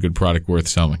create a good product worth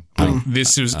selling.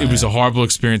 It was a horrible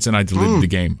experience, and I deleted the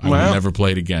game. I will never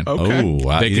play it again. Okay. Oh,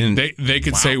 wow. They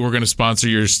could say we're going to sponsor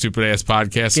your stupid ass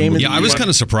podcast. I was kind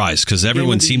of surprised because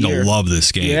everyone seemed to love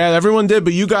this game. Yeah, everyone did,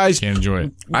 but you guys can't enjoy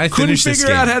it. I couldn't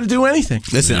figure out how to do anything.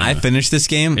 Listen, I finished this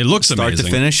game. It looks start amazing.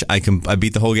 to finish. I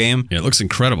beat the whole game. Yeah, it looks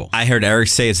incredible. I heard Eric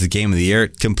say it's the game of the year.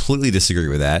 Completely disagree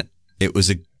with that. It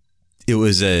was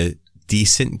a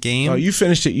decent game. Oh, you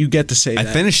finished it. You get to say that.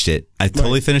 I fited it. I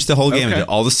totally finished the whole game. I did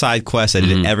all the side quests. I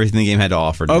did everything the game had to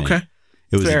offer to me.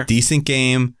 It was a decent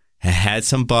game. It had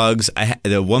some bugs.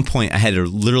 At one point, I had to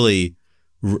literally,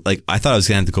 I thought I was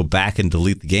going to have to go back and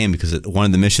delete the game because one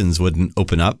of the missions wouldn't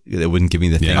open up. It wouldn't give me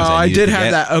the things I did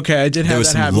have that. Okay, I did have that. There was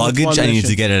some luggage I needed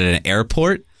to get at an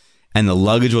airport. And the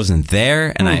luggage wasn't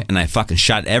there, and I fucking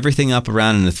shot everything up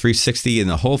around in the 360 in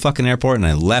the whole fucking airport, and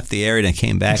I left the area and I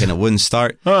came back and it wouldn't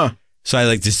start. So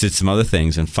I just did some other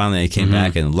things, and finally I came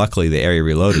back, and luckily the area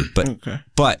reloaded.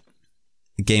 But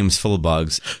the game's full of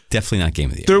bugs. Definitely not game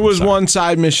of the year. There was one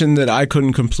side mission that I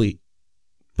couldn't complete,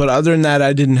 but other than that,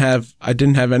 I didn't have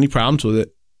any problems with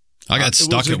it. I got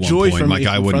stuck at one point. My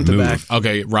guy wouldn't move.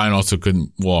 Okay, Ryan also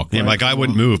couldn't walk. Yeah, my guy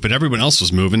wouldn't move, but everyone else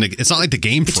was moving. It's not like the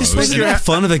game froze. It just wasn't that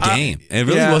fun of a game. It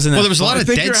really wasn't that Well, there was a fun. lot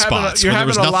of dead spots. You're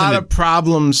having a lot of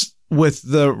problems with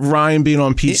the Ryan being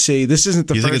on PC. This isn't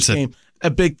the first game. A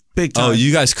big time. Oh,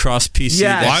 you guys cross PC?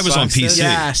 Yes. Well, I was on PC.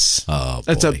 Yes. Oh, boy.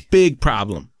 That's a big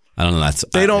problem. I don't know.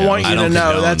 They don't want you to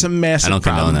know. That's a massive problem. I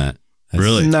don't condone that.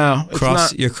 Really? No, it's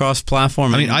not. You're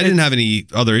cross-platform. I mean, I didn't have any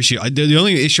other issue. The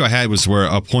only issue I had was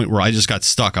a point where I just got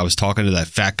stuck. I was talking to that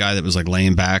fat guy that was like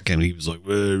laying back, and he was like,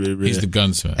 he's the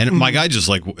gunsmith. And my guy just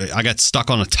like, I got stuck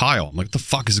on a tile. I'm like, what the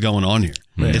fuck is going on here?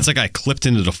 Yeah. It's like I clipped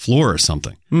into the floor or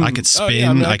something. I could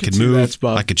spin, I could move,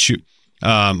 I could shoot.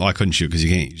 I couldn't shoot because you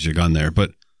can't use your gun there,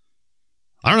 but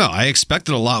I don't know. I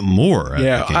expected a lot more.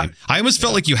 I almost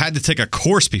felt like you had to take a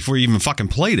course before you even fucking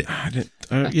played it.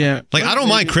 Like I don't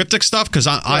mind cryptic stuff because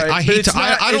I hate to.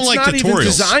 I don't like tutorials. It's not even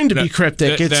designed to be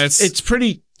cryptic. It's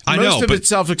pretty. I know, most of it's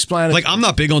self-explanatory. Like I'm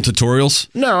not big on tutorials.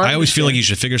 No, I always feel like you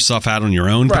should figure stuff out on your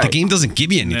own. But the game doesn't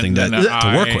give you anything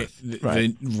to work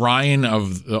with. Ryan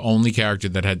of the only character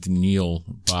that had to kneel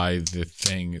by the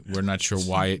thing. We're not sure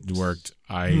why it worked.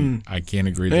 I can't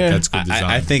agree that that's good design.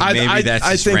 I think maybe that's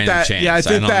just random chance. Yeah, I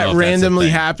think that randomly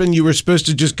happened. You were supposed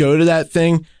to just go to that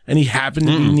thing, and he happened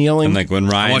to be kneeling. And like when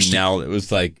Ryan knelt, it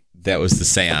was like that was the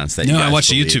seance that. No, I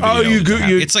watched a YouTube video.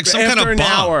 You it's like some kind of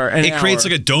bomb. It creates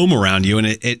like a dome around you, and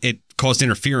it caused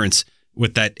interference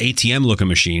with that ATM looking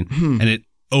machine, and it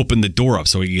opened the door up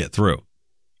so we could get through.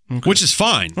 Okay. Which is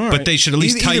fine, but they should at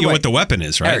least tell you what the weapon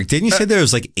is, right? Eric, didn't you say there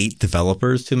was like 8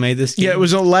 developers who made this game? Yeah, it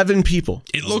was 11 people.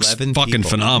 It looks fucking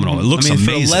phenomenal. It looks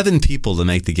amazing. For 11 people to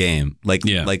make the game, like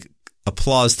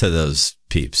applause to those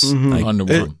peeps.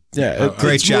 Underworld.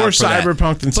 Great job. More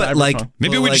cyberpunk than cyberpunk. Like,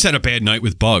 maybe we just had a bad night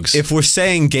with bugs. If we're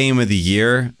saying game of the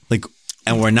year, like,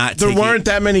 and we're not, there weren't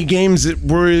that many games that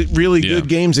were really good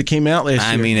games that came out last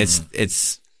year. I mean,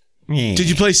 it's. Did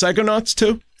you play Psychonauts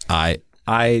 2?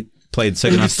 I played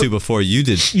Psychonauts 2 before you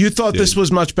did. You thought this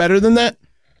was much better than that?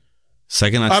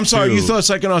 Psychonauts I'm sorry, you thought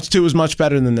Psychonauts 2 was much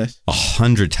better than this?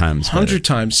 100 times better. 100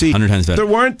 times. See, 100 times better. There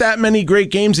weren't that many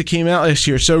great games that came out last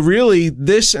year. So really,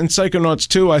 this and Psychonauts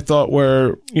 2, I thought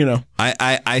were,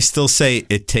 I still say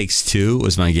It Takes Two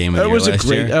was my game of the year last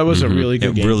year. That was a really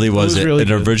good game. It really was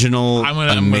an original,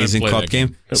 amazing co-op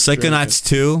game. Psychonauts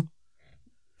 2,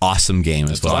 awesome game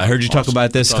as well. I heard you talk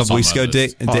about this a couple weeks ago,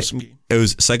 Dick. Awesome game. It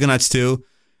was Psychonauts 2.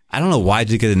 I don't know why it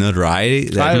did get the notoriety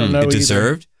that it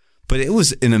deserved, but it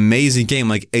was an amazing game.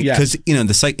 Like, because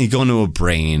you go into a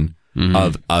brain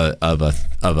of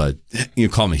a you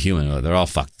call them a human. They're all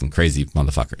fucking crazy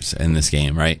motherfuckers in this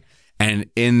game, right? And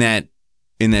in that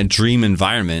dream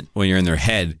environment, when you're in their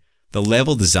head, the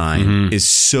level design is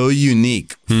so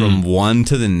unique from one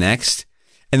to the next,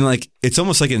 and like it's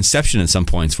almost like Inception at some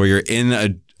points where you're in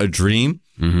a dream,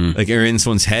 like you're in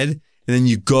someone's head. And then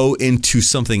you go into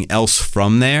something else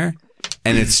from there,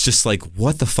 and it's just like,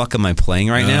 what the fuck am I playing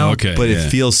right now? But it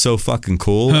feels so fucking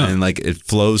cool, and like it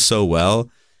flows so well.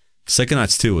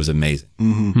 Psychonauts 2 was amazing.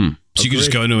 So you could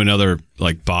just go into another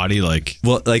like body, like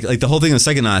the whole thing of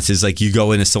Psychonauts is like you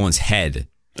go into someone's head.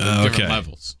 Different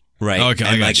levels, right? Okay,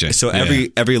 I got you. So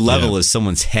every level is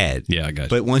someone's head. Yeah, I got you.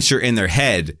 But once you're in their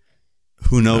head,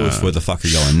 who knows where the fuck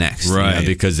you're going next? Right.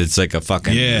 Because it's like a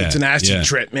fucking it's an acid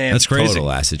trip, man. That's crazy.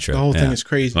 Total acid trip. The whole thing is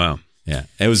crazy. Wow. Yeah,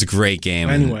 it was a great game.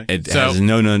 Anyway, it has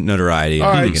no notoriety.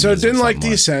 All right, so didn't like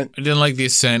The Ascent. I didn't like The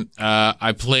Ascent.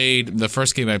 The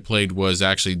first game I played was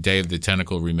actually Day of the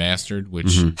Tentacle Remastered,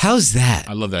 which how's that?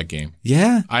 I love that game.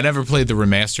 Yeah, I never played the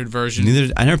remastered version.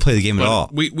 I never played the game at all.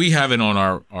 We have it on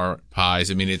our pies.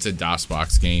 I mean, it's a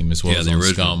DOSBox game as well as on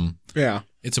Scum. Yeah.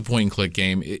 It's a point-and-click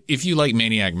game. If you like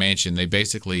Maniac Mansion, they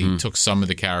basically took some of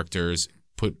the characters,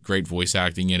 put great voice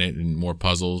acting in it, and more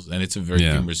puzzles, and it's a very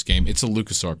humorous game. It's a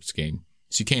LucasArts game,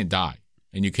 so you can't die,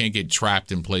 and you can't get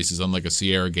trapped in places, unlike a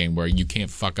Sierra game where you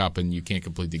can't fuck up and you can't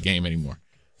complete the game anymore.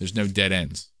 There's no dead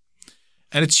ends.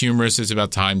 And it's humorous. It's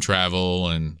about time travel,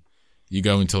 and you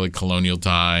go into like colonial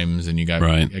times, and you got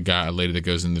a lady that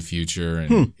goes in the future,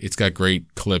 and it's got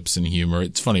great clips and humor.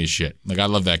 It's funny as shit. Like, I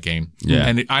love that game. Yeah.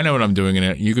 And I know what I'm doing in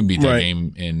it. You can beat that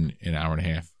game in an hour and a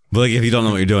half. But like, if you don't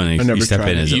know what you're doing, you step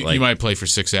in. You might play for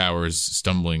 6 hours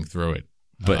stumbling through it.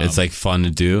 But it's like fun to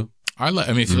do. I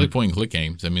mean, if you like point and click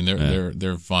games, I mean,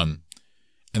 they're fun.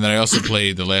 And then I also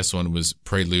played, the last one was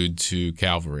Prelude to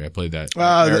Calvary. I played that.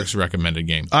 Eric's recommended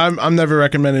game. I'm never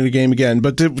recommending a game again,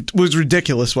 but it was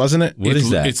ridiculous, wasn't it? What is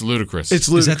that? It's ludicrous. It's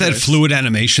ludicrous. Is that fluid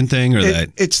animation thing, or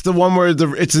that? It's the one where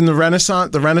it's in the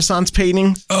Renaissance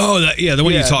painting. Oh, the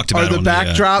one you talked about. Or the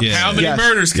backdrop. How many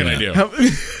murders can I do?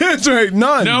 That's right,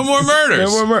 none. No more murders.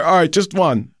 All right, just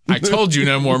one. I told you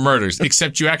no more murders,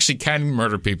 except you actually can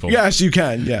murder people. Yes, you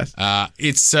can. Yes.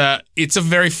 It's a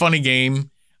very funny game.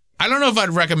 I don't know if I'd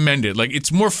recommend it. Like,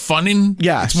 it's more funning.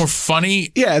 Yes. It's more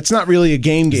funny. Yeah, it's not really a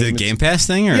game. Is it a Game Pass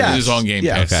thing? Or? Yes. It is on Game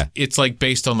Pass. Okay. It's like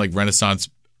based on like Renaissance.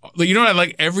 Like, you know what I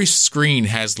like? Every screen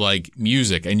has like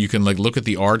music, and you can like look at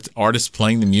the artist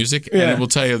playing the music, and it will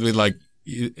tell you like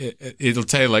it'll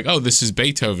tell you like, oh, this is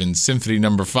Beethoven's Symphony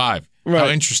No. 5. Right. How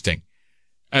interesting.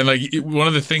 And like one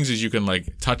of the things is you can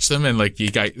like touch them, and like the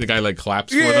guy like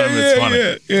claps for them. It's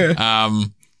funny. Yeah.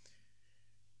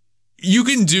 You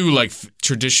can do like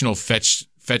traditional fetch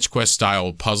quest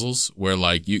style puzzles where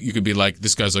like you could be like,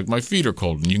 this guy's like, my feet are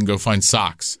cold, and you can go find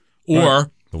socks,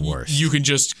 or the worst. You can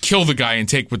just kill the guy and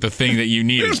take with the thing that you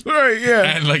needed. Right,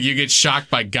 yeah. And like you get shocked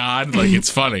by God, like it's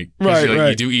funny. Right,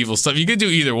 You do evil stuff. You could do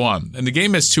either one. And the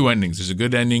game has 2 endings. There's a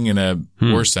good ending and a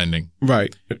worse ending.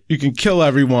 Right. You can kill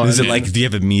everyone. Is it like, do you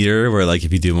have a meter where like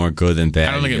if you do more good than bad?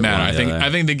 I don't think it matters.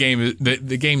 I think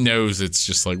the game knows it's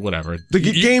just like whatever. The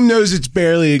game knows it's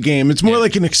barely a game. It's more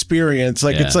like an experience.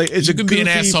 Like it's like it's you can be an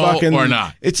asshole or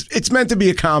not. It's meant to be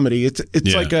a comedy.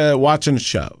 It's like watching a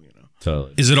show. You know.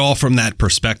 Totally. Is it all from that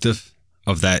perspective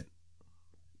of that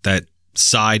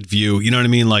side view? You know what I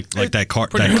mean? Like that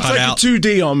cut it's like out. a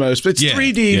 2D almost. But it's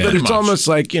 3D, but it's much. almost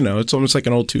like it's almost like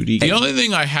an old 2D game. The only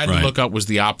thing I had to look up was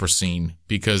the opera scene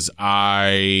because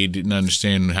I didn't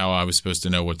understand how I was supposed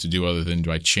to know what to do other than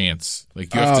by chance.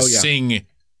 Like you have to sing,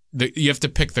 you have to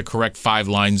pick the correct 5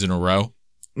 lines in a row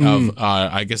of,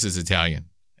 I guess it's Italian,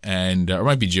 and or it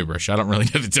might be gibberish. I don't really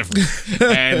know the difference.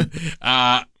 And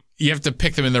you have to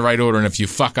pick them in the right order, and if you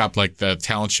fuck up, like the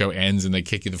talent show ends and they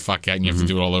kick you the fuck out, and you have to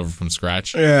do it all over from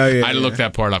scratch. Yeah. I had to look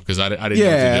that part up because I didn't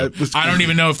know what to do. I don't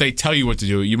even know if they tell you what to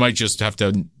do. You might just have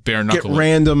to bare knuckle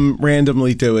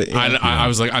randomly do it. I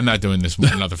was like, I'm not doing this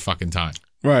another fucking time.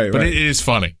 Right. But it is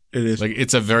funny. It is. Like,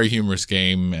 it's a very humorous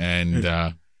game, and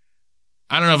I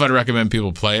don't know if I'd recommend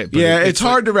people play it. But it's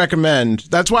hard to recommend.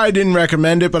 That's why I didn't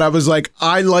recommend it, but I was like,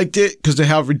 I liked it because of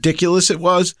how ridiculous it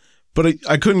was. But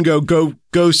I couldn't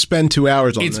go spend 2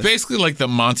 hours on it. It's basically like the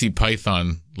Monty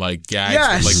Python like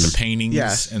gags, with, like the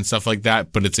paintings and stuff like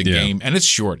that. But it's a game, and it's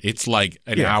short. It's like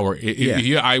an hour.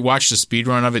 I watched a speed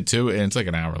run of it too, and it's like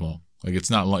an hour long. Like it's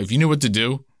not long. If you knew what to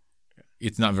do,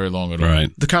 it's not very long at all.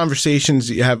 Right. The conversations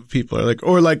that you have with people are like,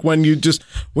 or like when you just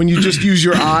use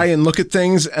your eye and look at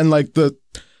things, and like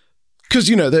because,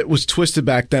 that was twisted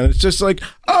back then. It's just like,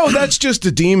 oh, that's just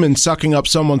a demon sucking up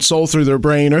someone's soul through their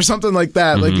brain or something like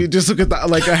that. Like, you just look at that,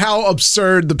 like how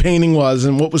absurd the painting was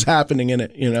and what was happening in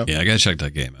it, Yeah, I got to check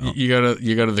that game out. You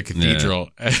go to the cathedral,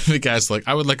 and the guy's like,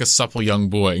 I would like a supple young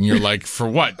boy. And you're like, for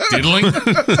what? Diddling?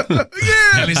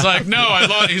 And he's like, no,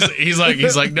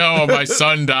 he's like, no, my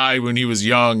son died when he was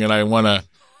young, and I want a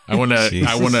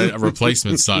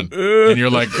replacement son. And you're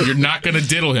like, you're not going to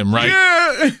diddle him, right?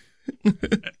 Yeah.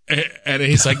 And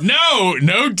he's like,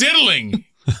 no diddling.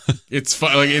 It's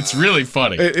fun. Like, it's really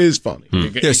funny. It is funny.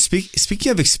 Yeah,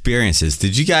 speaking of experiences,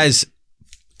 did you guys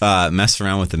mess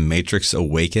around with The Matrix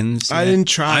Awakens? I didn't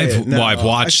try it. No. Well, I've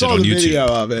watched it on YouTube. Video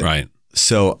of it. Right.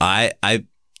 So I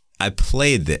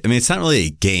played it. I mean, it's not really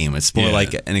a game. It's more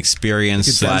like an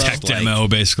experience. Tech demo,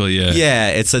 basically. Yeah. Yeah.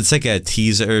 It's like a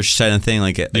teaser kind of thing.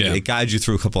 Like it guides you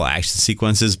through a couple of action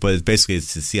sequences, but it's basically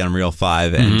it's the Unreal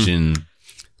 5 engine.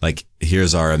 Like,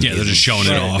 here's our amazing they're just showing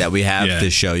it off that we have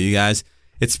to show you guys.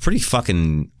 It's pretty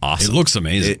fucking awesome. It looks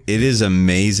amazing. It is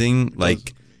amazing.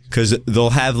 Like, because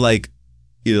they'll have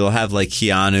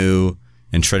Keanu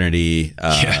and Trinity.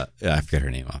 I forget her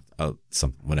name.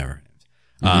 Whatever.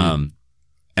 And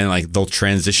like they'll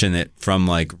transition it from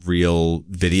like real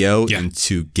video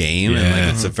into game, and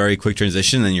like it's a very quick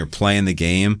transition. Then you're playing the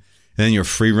game, and then you're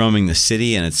free roaming the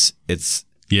city, and it's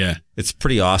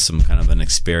pretty awesome kind of an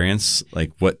experience,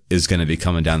 like what is going to be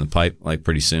coming down the pipe like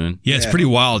pretty soon. Yeah, it's pretty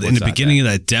wild. In the beginning of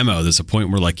that demo, there's a point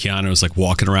where like Keanu is like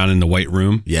walking around in the white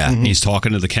room. Yeah. And he's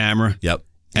talking to the camera. Yep.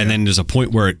 And then there's a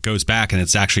point where it goes back and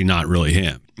it's actually not really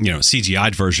him.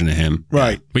 CGI'd version of him.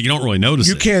 Right. But you don't really notice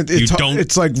it. You can't.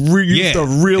 It's like you have to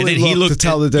really look to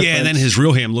tell the difference. Yeah, and then his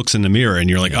real him looks in the mirror and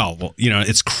you're like, oh, well,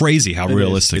 it's crazy how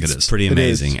realistic it is. It's pretty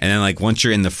amazing. And then like once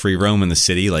you're in the free roam in the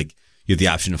city, like you have the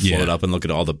option to float up and look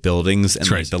at all the buildings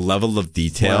and like the level of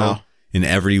detail in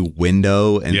every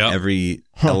window and every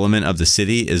element of the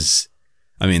city is,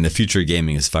 I mean, the future of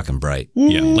gaming is fucking bright.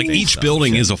 Yeah. Like each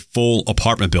building is a full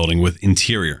apartment building with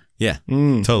interior. Yeah,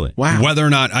 totally. Wow. Whether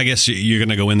or not, I guess you're going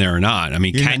to go in there or not. I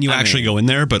mean, can you actually go in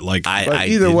there? But like, I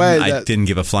didn't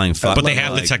give a flying fuck. But they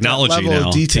have the technology now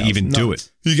to even do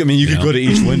it. You could go to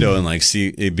each window and like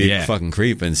see a big fucking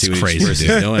creep and see what each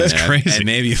person's doing. It's crazy. And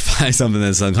maybe you find something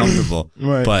that's uncomfortable.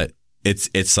 Right. But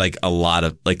it's like a lot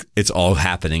of like it's all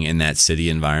happening in that city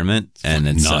environment, and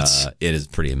it's nuts. It is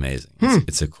pretty amazing.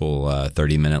 It's a cool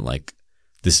 30-minute like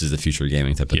this is the future of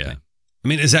gaming type of thing. I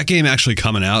mean, is that game actually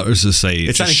coming out, or is this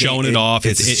it's just showing it off?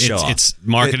 It's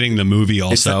marketing the movie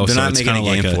also. They're not so making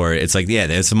a game for it. It's like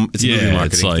it's a movie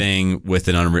marketing thing with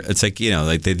an Unreal. It's like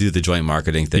like they do the joint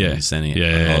marketing thing and sending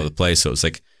it all over the place. So it's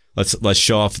like let's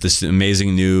show off this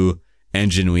amazing new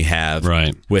engine we have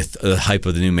with the hype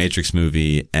of the new Matrix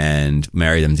movie and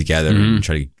marry them together and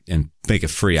try to and make it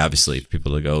free, obviously, for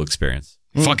people to go experience.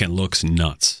 Fucking looks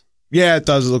nuts. Yeah, it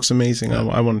does. It looks amazing.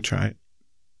 I want to try it.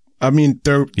 I mean,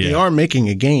 they are making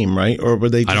a game, right? Or were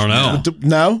they? I don't know.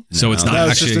 No. So it's not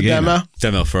actually just a demo.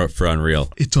 Demo for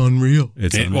Unreal. It's unreal.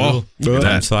 It's Unreal.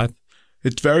 That's 5.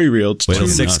 It's very real. It's wait till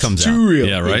 6 comes out. Too real.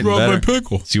 Yeah, right. My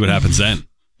pickle See what happens then.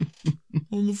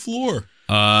 on the floor.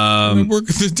 I work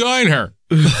at the diner.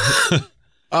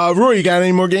 Roy, you got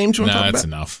any more games you want to talk that's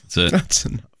about? enough. That's it. That's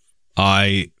enough.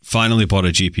 I finally bought a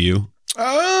GPU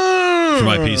for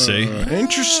my PC.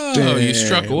 Interesting. Oh, you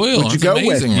struck oil. What'd you That's go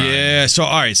amazing, with? Ryan. Yeah, so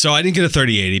all right, so I didn't get a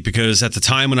 3080 because at the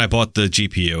time when I bought the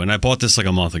GPU, and I bought this like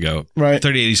a month ago, Right.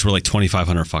 3080s were like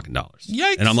 $2,500 fucking dollars.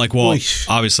 Yikes. And I'm like, well, Oy.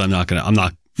 obviously I'm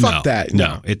not Fuck that.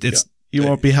 No, it's You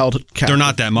won't be held captive. they're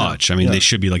not that much. I mean, they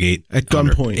should be like At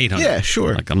gunpoint. 800. Yeah,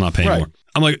 sure. Like I'm not paying Right. more.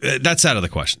 I'm like, that's out of the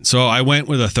question. So I went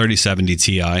with a 3070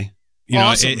 Ti. You know,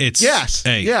 Awesome. it's Yes.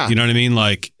 Hey, Yeah. you know what I mean?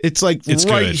 Like It's like it's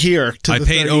right good. here. To I the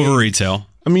paid 38. over retail.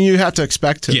 I mean, you have to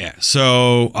expect to. Yeah.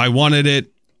 So I wanted it.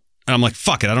 And I'm like,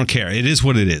 fuck it. I don't care. It is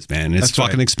what it is, man. It's That's right.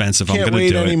 fucking expensive. Can't I'm going to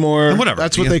wait do anymore. it. And whatever.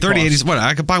 That's what they 3080s. What?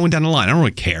 I could buy one down the line. I don't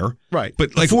really care. Right.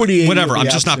 But like, 4080 whatever. will I'm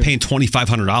be just out not soon. paying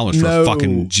 $2,500 for a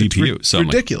fucking GPU. It's So I'm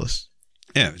like, ridiculous.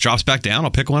 yeah, it drops back down.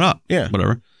 I'll pick one up. Yeah.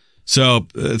 Whatever. So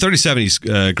 3070 is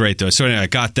great though. So anyway, I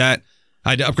got that.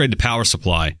 I had to upgrade the power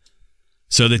supply.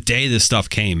 So the day this stuff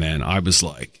came, man, I was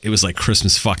like, it was like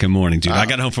Christmas fucking morning, dude. I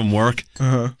got home from work,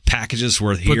 packages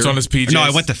worth here. Puts on his PJs. No,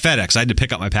 I went to FedEx. I had to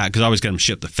pick up my pack because I always get them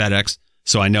shipped to FedEx.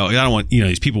 So I know, I don't want,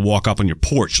 these people walk up on your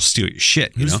porch, you'll steal your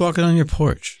shit. Who's walking on your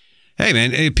porch? Hey,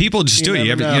 man, people just do it.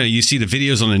 never know. You see the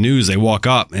videos on the news, they walk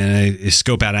up and they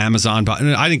scope out Amazon. But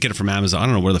I didn't get it from Amazon. I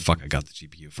don't know where the fuck I got the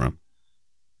GPU from.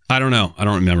 I don't know. I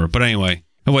don't remember. But anyway,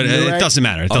 it doesn't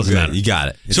matter. It doesn't matter. You got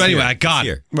it. So anyway, I got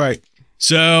it. Right.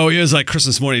 So it was like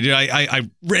Christmas morning, dude. I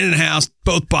ran in the house,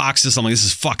 both boxes. I'm like, this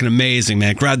is fucking amazing,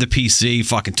 man. Grabbed the PC,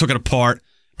 fucking took it apart,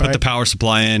 put the power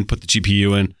supply in, put the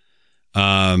GPU in.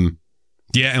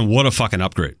 Yeah, and what a fucking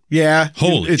upgrade. Yeah.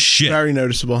 Holy it's shit. Very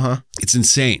noticeable, huh? It's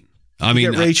insane. I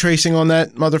mean, Get ray tracing on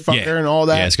that motherfucker and all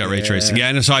that. Yeah, it's got ray tracing. Yeah,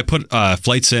 and so I put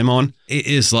Flight Sim on. It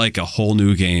is like a whole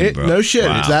new game, bro. No shit.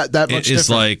 It's that much It's different.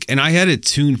 like, and I had it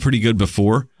tuned pretty good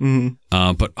before,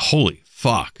 but holy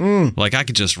fuck. Like I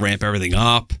could just ramp everything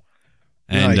up.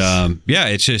 And Nice. yeah,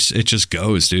 it just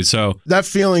goes, dude. So that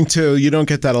feeling too, you don't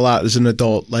get that a lot as an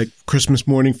adult, like Christmas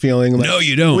morning feeling. Like no,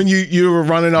 you don't. When you were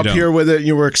running up don't. here with it,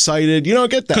 you were excited. You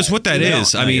don't get that. Because what that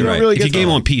is, I mean, you don't really if get you game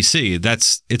that. on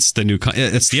PC, it's the new,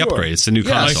 it's the Sure. upgrade, it's the new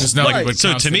Yeah. console. Life is nothing Right. but So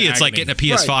to constant me, it's like agony.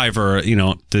 getting a PS5 or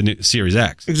the new Series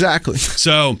X. Exactly.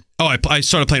 So I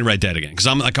started playing Red Dead again because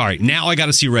I'm like, all right, now I got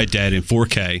to see Red Dead in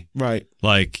 4K, Right.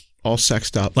 like All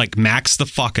sexed up. max the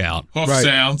fuck out. Off Right.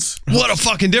 sounds. What a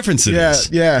fucking difference it Yeah. is.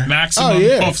 Yeah. Maximum Oh,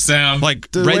 yeah. off sound. Like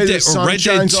The way Red the Dead sun or Red Dead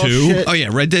shines off 2. shit. Oh yeah,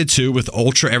 Red Dead 2 with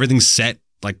Ultra, everything's set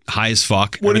like high as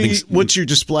fuck. What's your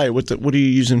display? What are you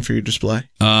using for your display?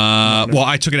 Well,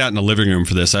 I took it out in the living room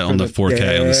for this on the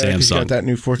 4K on the 'cause you Samsung. got that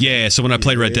new 4K. Yeah, so when I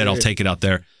play Red Dead, I'll take it out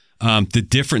there. The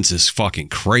difference is fucking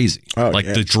crazy. Oh, like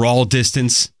yeah. the draw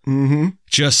distance,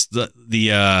 just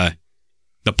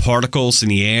the particles in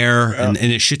the air, and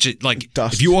it shit. Like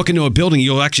Dust. if you walk into a building,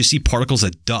 you'll actually see particles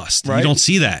of dust. Right. You don't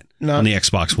see that No. on the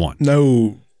Xbox One.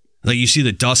 No. Like you see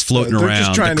the dust floating They're around.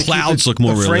 just trying The to keep clouds it- look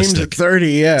more the frames realistic. at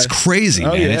 30, yeah. It's crazy,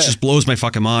 Oh, man. yeah. It just blows my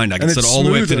fucking mind. I can And set it's all the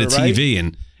way up to the smoother, TV,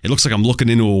 and it looks like I'm looking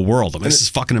into a world. I mean, this is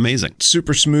fucking amazing.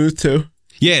 Super smooth too.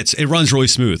 Yeah, it runs really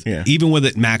smooth. Yeah. Even with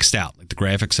it maxed out, like the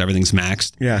graphics, everything's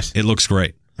maxed. Yes. It looks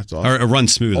great. That's awesome. Or it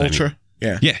runs smooth. I mean. Ultra.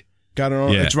 Yeah. Yeah. Got it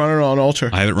on. Yeah. It's running on Ultra.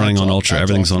 I have it running That's on aw- Ultra. that's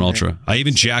Everything's awesome, on Ultra. man. I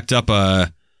even jacked up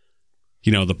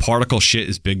the particle shit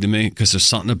is big to me because there's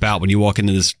something about when you walk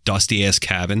into this dusty ass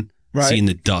cabin, Right. seeing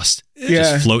the dust Yeah.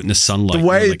 just float in the sunlight. The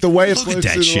way You're like, the way it look at floats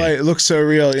that through the shit. light, it looks so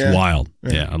real. Yeah. It's wild.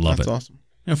 Yeah, I love That's it.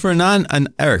 awesome. For a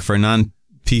non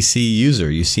PC user,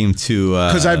 you seem to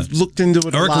Because I've looked into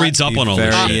it. Eric a lot. reads up on all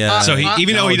Very, this shit. So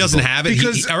even though he doesn't have it,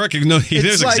 Because Eric knows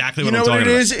It's like, exactly you what know I'm talking what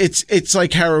it about. is? It's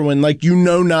like heroin. Like you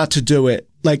know not to do it.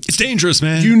 Like It's dangerous,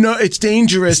 man. you know it's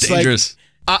dangerous. It's dangerous.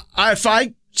 Like if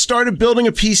I started building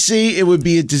a PC, it would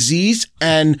be a disease.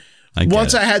 And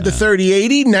Once I had the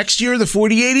 3080, next year the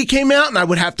 4080 came out, and I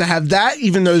would have to have that,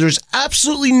 even though there's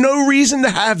absolutely no reason to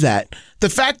have that. The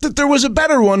fact that there was a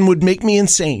better one would make me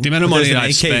insane. The amount of money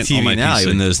I spent TV on my now, PC.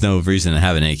 even there's no reason to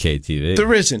have an 8K TV.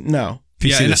 There isn't, no.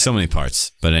 PC, there's so many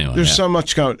parts, but anyway. There's so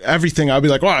much going. Everything. I'll be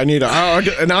like, well, I need an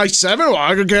i7. Well,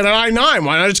 I could get an i9.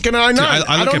 Why not just get an i9? Dude,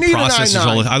 I look don't at need processors an i9.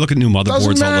 all the I look at new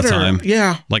motherboards all the time.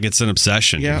 Yeah. Like it's an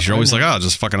obsession. Yeah, You're always like, oh,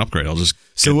 just fucking upgrade. I'll just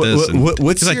So get this. what's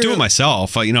Because I do your- it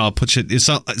myself. I'll put shit. It's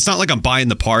not like I'm buying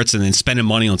the parts and then spending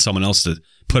money on someone else to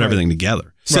put everything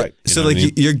together. So, Right. so You know like what I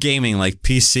mean? you're gaming like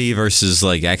PC versus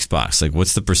like Xbox. Like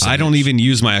what's the percentage? I don't even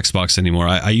use my Xbox anymore.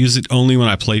 I use it only when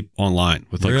I play online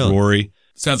with like Really? Rory.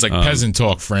 Sounds like peasant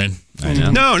talk, friend. I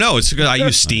know. No, it's because I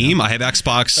use Steam. I have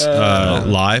Xbox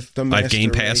Live. the I have Game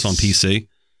master Pass race. on PC.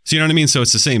 So you know what I mean? So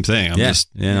it's the same thing. I'm just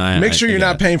Make sure you're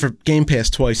not paying for Game Pass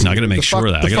twice. I got to make sure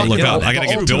of that. I got to look up. I got to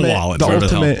get Bill Wallet. The whatever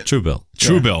the hell. ultimate Truebill.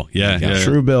 Truebill. Yeah.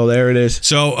 Truebill. There it is.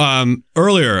 So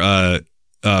earlier,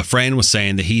 Fran was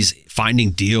saying that he's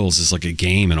finding deals is like a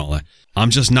game and all that. I'm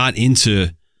just not into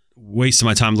wasting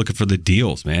my time looking for the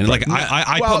deals, man. Like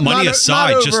I Well, put money not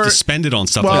aside just over- to spend it on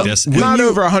stuff Well, like this. not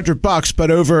over $100,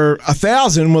 but over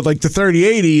 1,000 with like the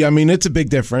 3080. I mean, it's a big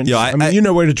difference. Yeah, I mean, you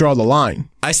know where to draw the line.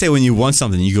 I say when you want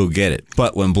something, you go get it.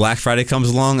 But when Black Friday comes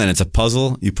along and it's a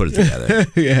puzzle, you put it together.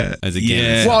 Yeah. As a game.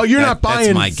 Yeah. Well, you're not buying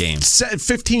That's my game.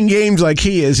 15 games like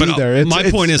he is But, either. my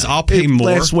point is, I'll pay it more.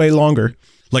 lasts way longer.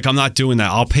 Like I'm not doing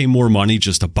that. I'll pay more money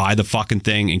just to buy the fucking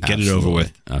thing and get it over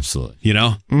with. Absolutely. You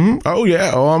know? Oh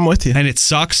yeah. Oh, I'm with you. And it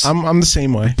sucks. I'm the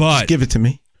same way. But- Just give it to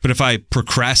me. But if I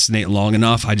procrastinate long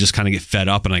enough, I just kind of get fed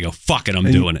up and I go, fuck it,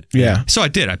 I'm doing it. Yeah. So I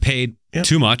did. I paid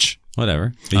too much.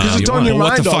 Whatever. Because it's on your what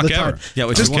mind the all fuck the time. ever. Yeah,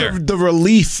 what Just you want. the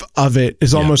relief of it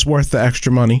is almost worth the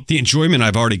extra money. The enjoyment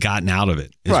I've already gotten out of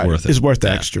it is worth it. Is worth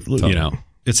the extra. You know,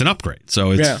 it's an upgrade.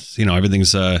 So it's,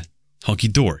 everything's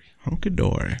hunky-dory.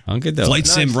 Hunky-dory. Flight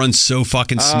Sim runs so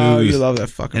fucking smooth. Oh, you love that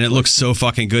fucking and it looks so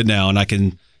fucking good now. And I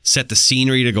can set the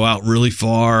scenery to go out really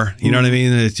far. You know what I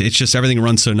mean? It's just everything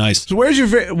runs so nice. So where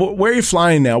are you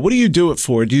flying now? What do you do it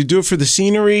for? Do you do it for the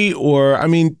scenery, or I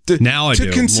mean, Now I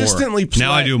do consistently more. play,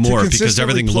 Now I do more because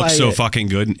everything looks so fucking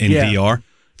good in VR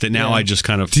that now I just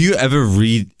kind of. Do you ever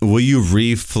will you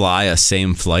re-fly a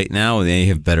same flight now and they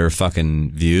have better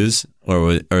fucking views?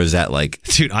 Or is that like...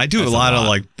 Dude, I do a lot of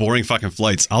like boring fucking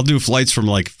flights. I'll do flights from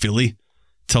like Philly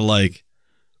to like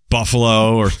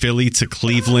Buffalo or Philly to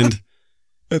Cleveland.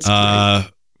 That's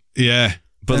great. Yeah.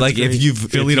 But like if you've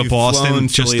Philly to you've Boston flown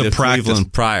just Philly to practice.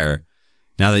 Cleveland prior,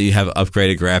 now that you have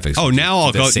upgraded graphics. Oh, now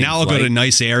I'll go. Now I'll go to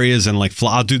nice areas and like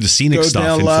fly. I'll do the scenic Go stuff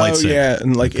down in low, flight sim.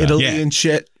 and like Italy and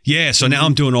shit. Yeah, so now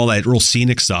I'm doing all that real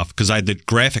scenic stuff because the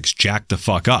graphics jacked the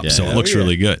fuck up, so it looks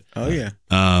really good. Oh yeah.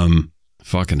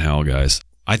 Fucking hell, guys.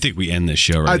 I think we end this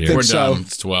show right here. think We're so. done.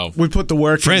 It's 12. We put the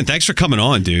work. Fran, thanks for coming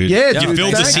on, dude. Yeah, you dude,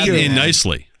 filled the thank seat you. in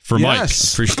nicely for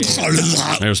Yes. Appreciate it.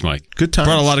 Mike. There's Mike. Good times.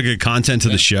 Brought a lot of good content to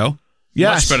the show.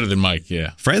 Yes. Much better than Mike,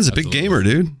 yeah. Fran's a big gamer,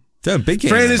 dude. Dude, big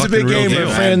gamer. Fran is a big Fucking real gamer.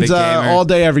 deal. Fran's Big gamer. all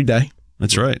day, every day.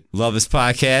 That's right. Love this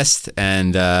podcast,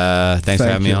 and thanks for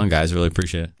having me on, guys. Really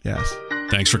appreciate it. Yes.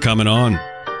 Thanks for coming on.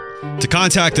 To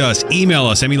contact us, email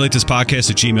us,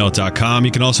 emulatethis@gmail.com.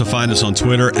 You can also find us on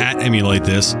Twitter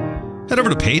 @emulatethis. Head over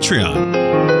to Patreon.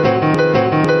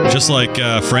 Just like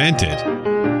Fran did.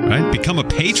 Right? Become a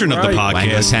patron of the Wango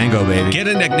podcast. Tango, baby. Get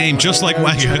a nickname just like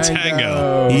Wango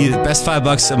Tango. The best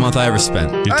 $5 a month I ever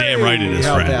spent. You're damn right it is,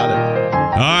 How Fran. about it?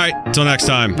 All right. Until next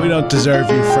time. We don't deserve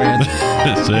you, Fran.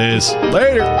 This is.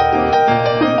 Later.